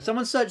 There we go.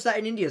 Someone searched that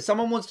in India.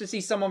 Someone wants to see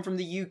someone from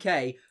the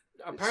UK.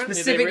 Apparently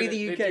specifically they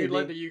the UK, They do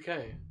like they- the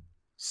UK.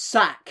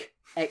 Sack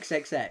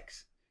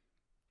XXX.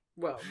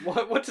 Well,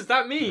 what does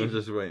that I'm mean?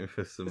 just waiting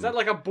for some Is that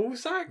like a ball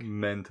sack?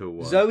 mental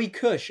one. Zoe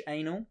Kush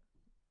anal.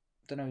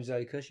 Don't know who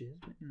Zoe Kush is.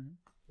 But, you know.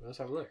 Let's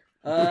have a look.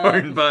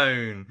 Bone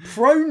bone.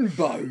 Prone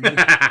bone.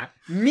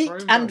 Meat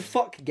Prone and bone.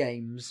 fuck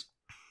games.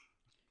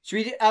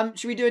 Should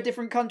we do a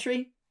different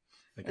country?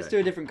 Let's do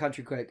a different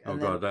country quick. Oh and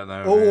god, I then...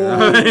 don't know.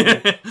 Oh.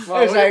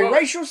 There's a what-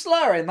 racial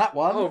slur in that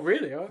one. Oh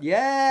really? Oh,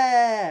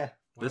 Yeah.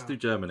 Let's wow. do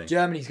Germany.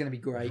 Germany's going to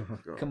be great. Oh,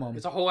 God. Come on.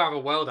 It's a whole other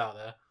world out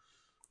there.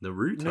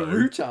 Naruto.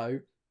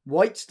 Naruto.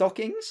 White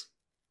stockings.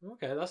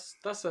 Okay,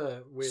 that's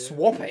a weird.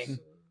 Swapping.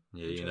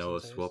 Yeah, you know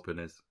what Interesting taste. swapping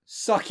is.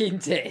 Sucking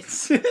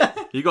tits.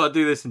 You got to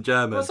do this in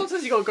German. Well,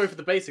 sometimes you gotta go for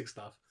the basic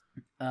stuff.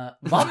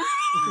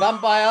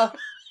 Vampire.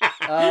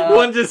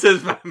 One just says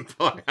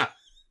vampire.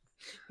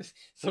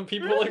 Some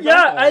people like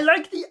Yeah, I vampires.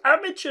 like the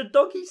amateur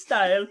doggy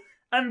style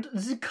and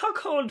the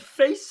cockhold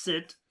face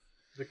it.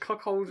 The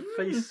cuckold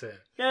face it.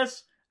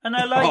 Yes, and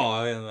I like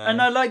Oh, yeah,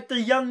 and I like the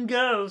young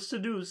girls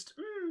seduced.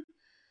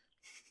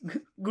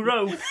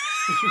 Growth.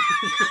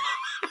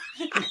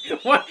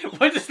 What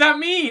does that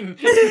mean?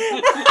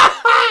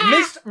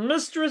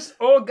 Mistress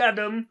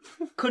Orgadum,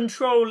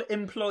 control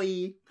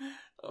employee.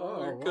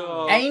 Oh, wow.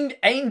 God.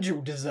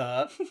 Angel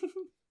dessert.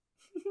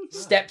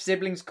 Step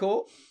siblings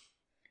court.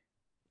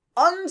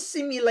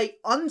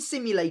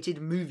 Unsimulated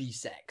movie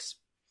sex.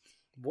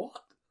 What?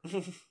 I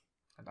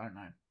don't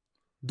know.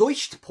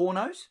 Deutscht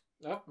pornos.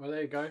 Oh, well,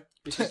 there you go.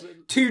 It's just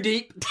Too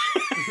deep.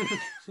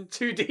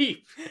 too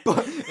deep.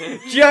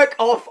 Jerk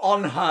off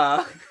on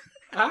her.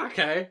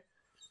 Okay.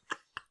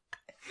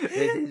 This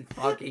is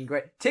fucking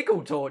great.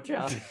 Tickle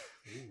torture.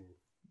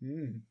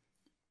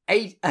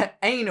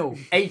 Anal,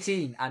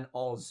 18, and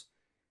Oz.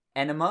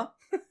 Enema.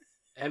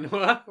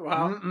 Enema.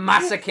 Wow.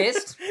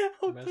 Masochist.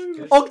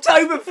 Masochist.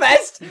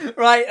 Oktoberfest.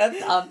 Right, I'm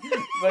done.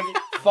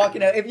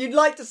 Fucking hell. If you'd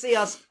like to see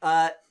us,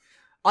 I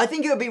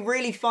think it would be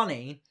really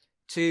funny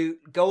to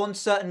go on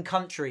certain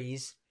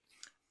countries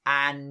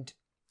and...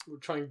 We'll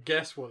try and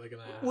guess what they're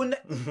going to have.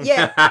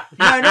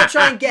 Well, not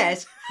try and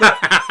guess, but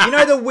you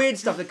know the weird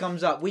stuff that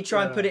comes up? We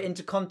try and put it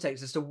into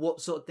context as to what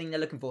sort of thing they're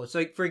looking for.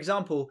 So, for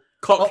example...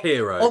 Cock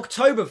hero.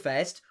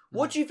 Oktoberfest.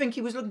 What do you think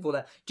he was looking for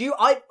there?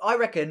 I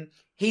reckon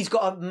he's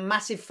got a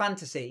massive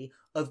fantasy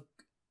of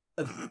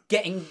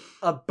getting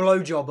a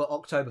blowjob at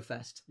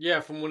Oktoberfest.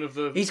 Yeah, from one of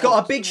the... He's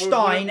got a big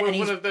stein and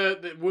he's... One of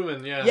the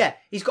women, yeah. Yeah,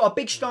 he's got a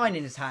big stein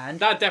in his hand.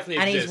 That definitely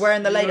and exists. he's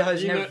wearing the You know-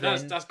 lederhosen you and know,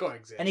 everything. That's got to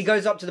exist. And he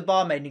goes up to the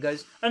barmaid and he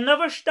goes,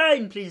 Another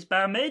stein, please,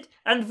 barmaid.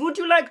 And would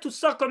you like to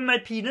suck on my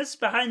penis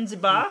behind the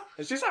bar?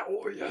 It's just like,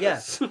 oh,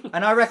 yes. yeah.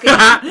 And I reckon...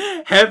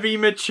 Heavy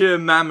mature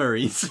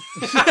mammaries.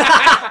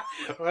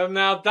 Well,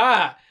 now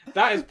that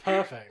is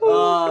perfect.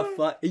 Oh,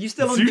 fuck. Are you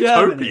still on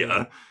Germany?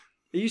 Zootopia.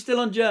 Are you still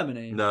on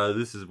Germany? No,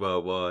 this is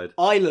worldwide.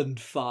 Island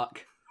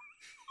fuck.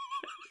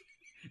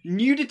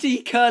 Nudity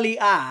curly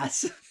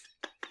ass.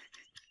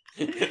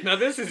 Now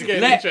this is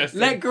getting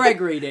interesting. Let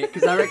Greg read it,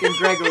 because I reckon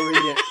Greg will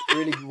read it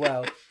really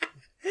well.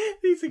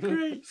 These are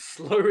great.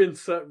 Slow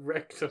insert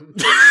rectum.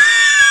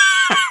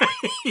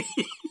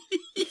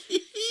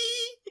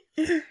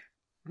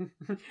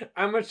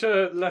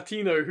 Amateur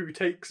Latino who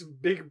takes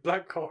big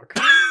black cock.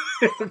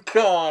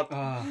 God.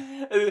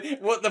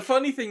 What the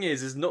funny thing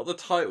is not the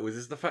titles,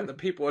 is the fact that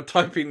people are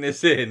typing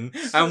this in,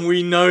 and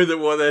we know that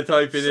what they're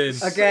typing in.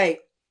 Okay,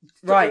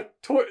 right.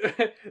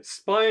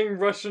 Spying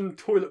Russian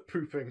toilet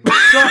pooping.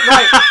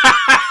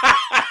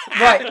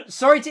 Right.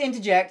 Sorry to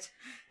interject,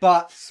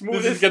 but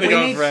Smallest This is going to we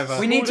go need- on forever.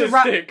 we need to Smallest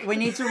wrap. dick. We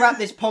need to wrap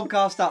this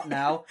podcast up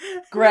now.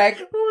 Greg,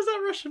 What was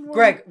that Russian one?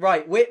 Greg,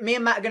 right. Me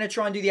and Matt are going to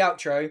try and do the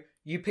outro.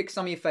 You pick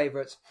some of your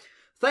favourites.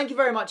 Thank you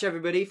very much,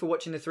 everybody, for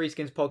watching the Three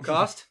Skins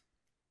podcast.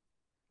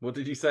 What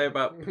did you say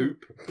about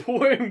poop?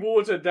 Pouring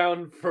water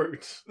down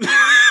throat.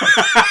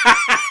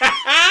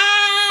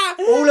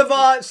 All of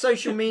our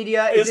social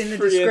media is It's in the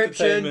free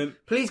description. entertainment.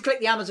 Please click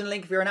the Amazon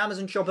link if you're an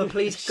Amazon shopper.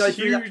 Please go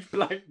through that. Huge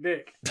black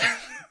dick.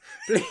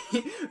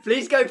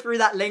 Please go through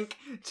that link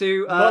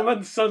to. Mum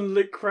and son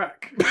lick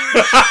crack.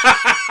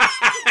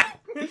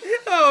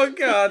 Oh,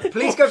 God.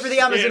 Please go through the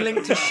Amazon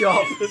link to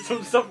shop. There's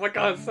some stuff I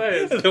can't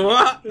say.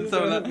 What?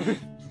 Some of that.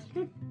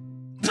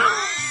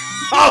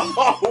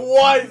 Oh,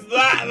 why is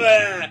that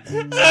there?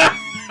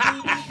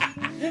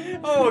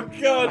 Oh,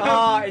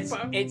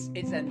 God. It's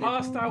ended.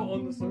 Passed out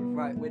on the sofa.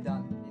 Right, we're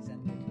done.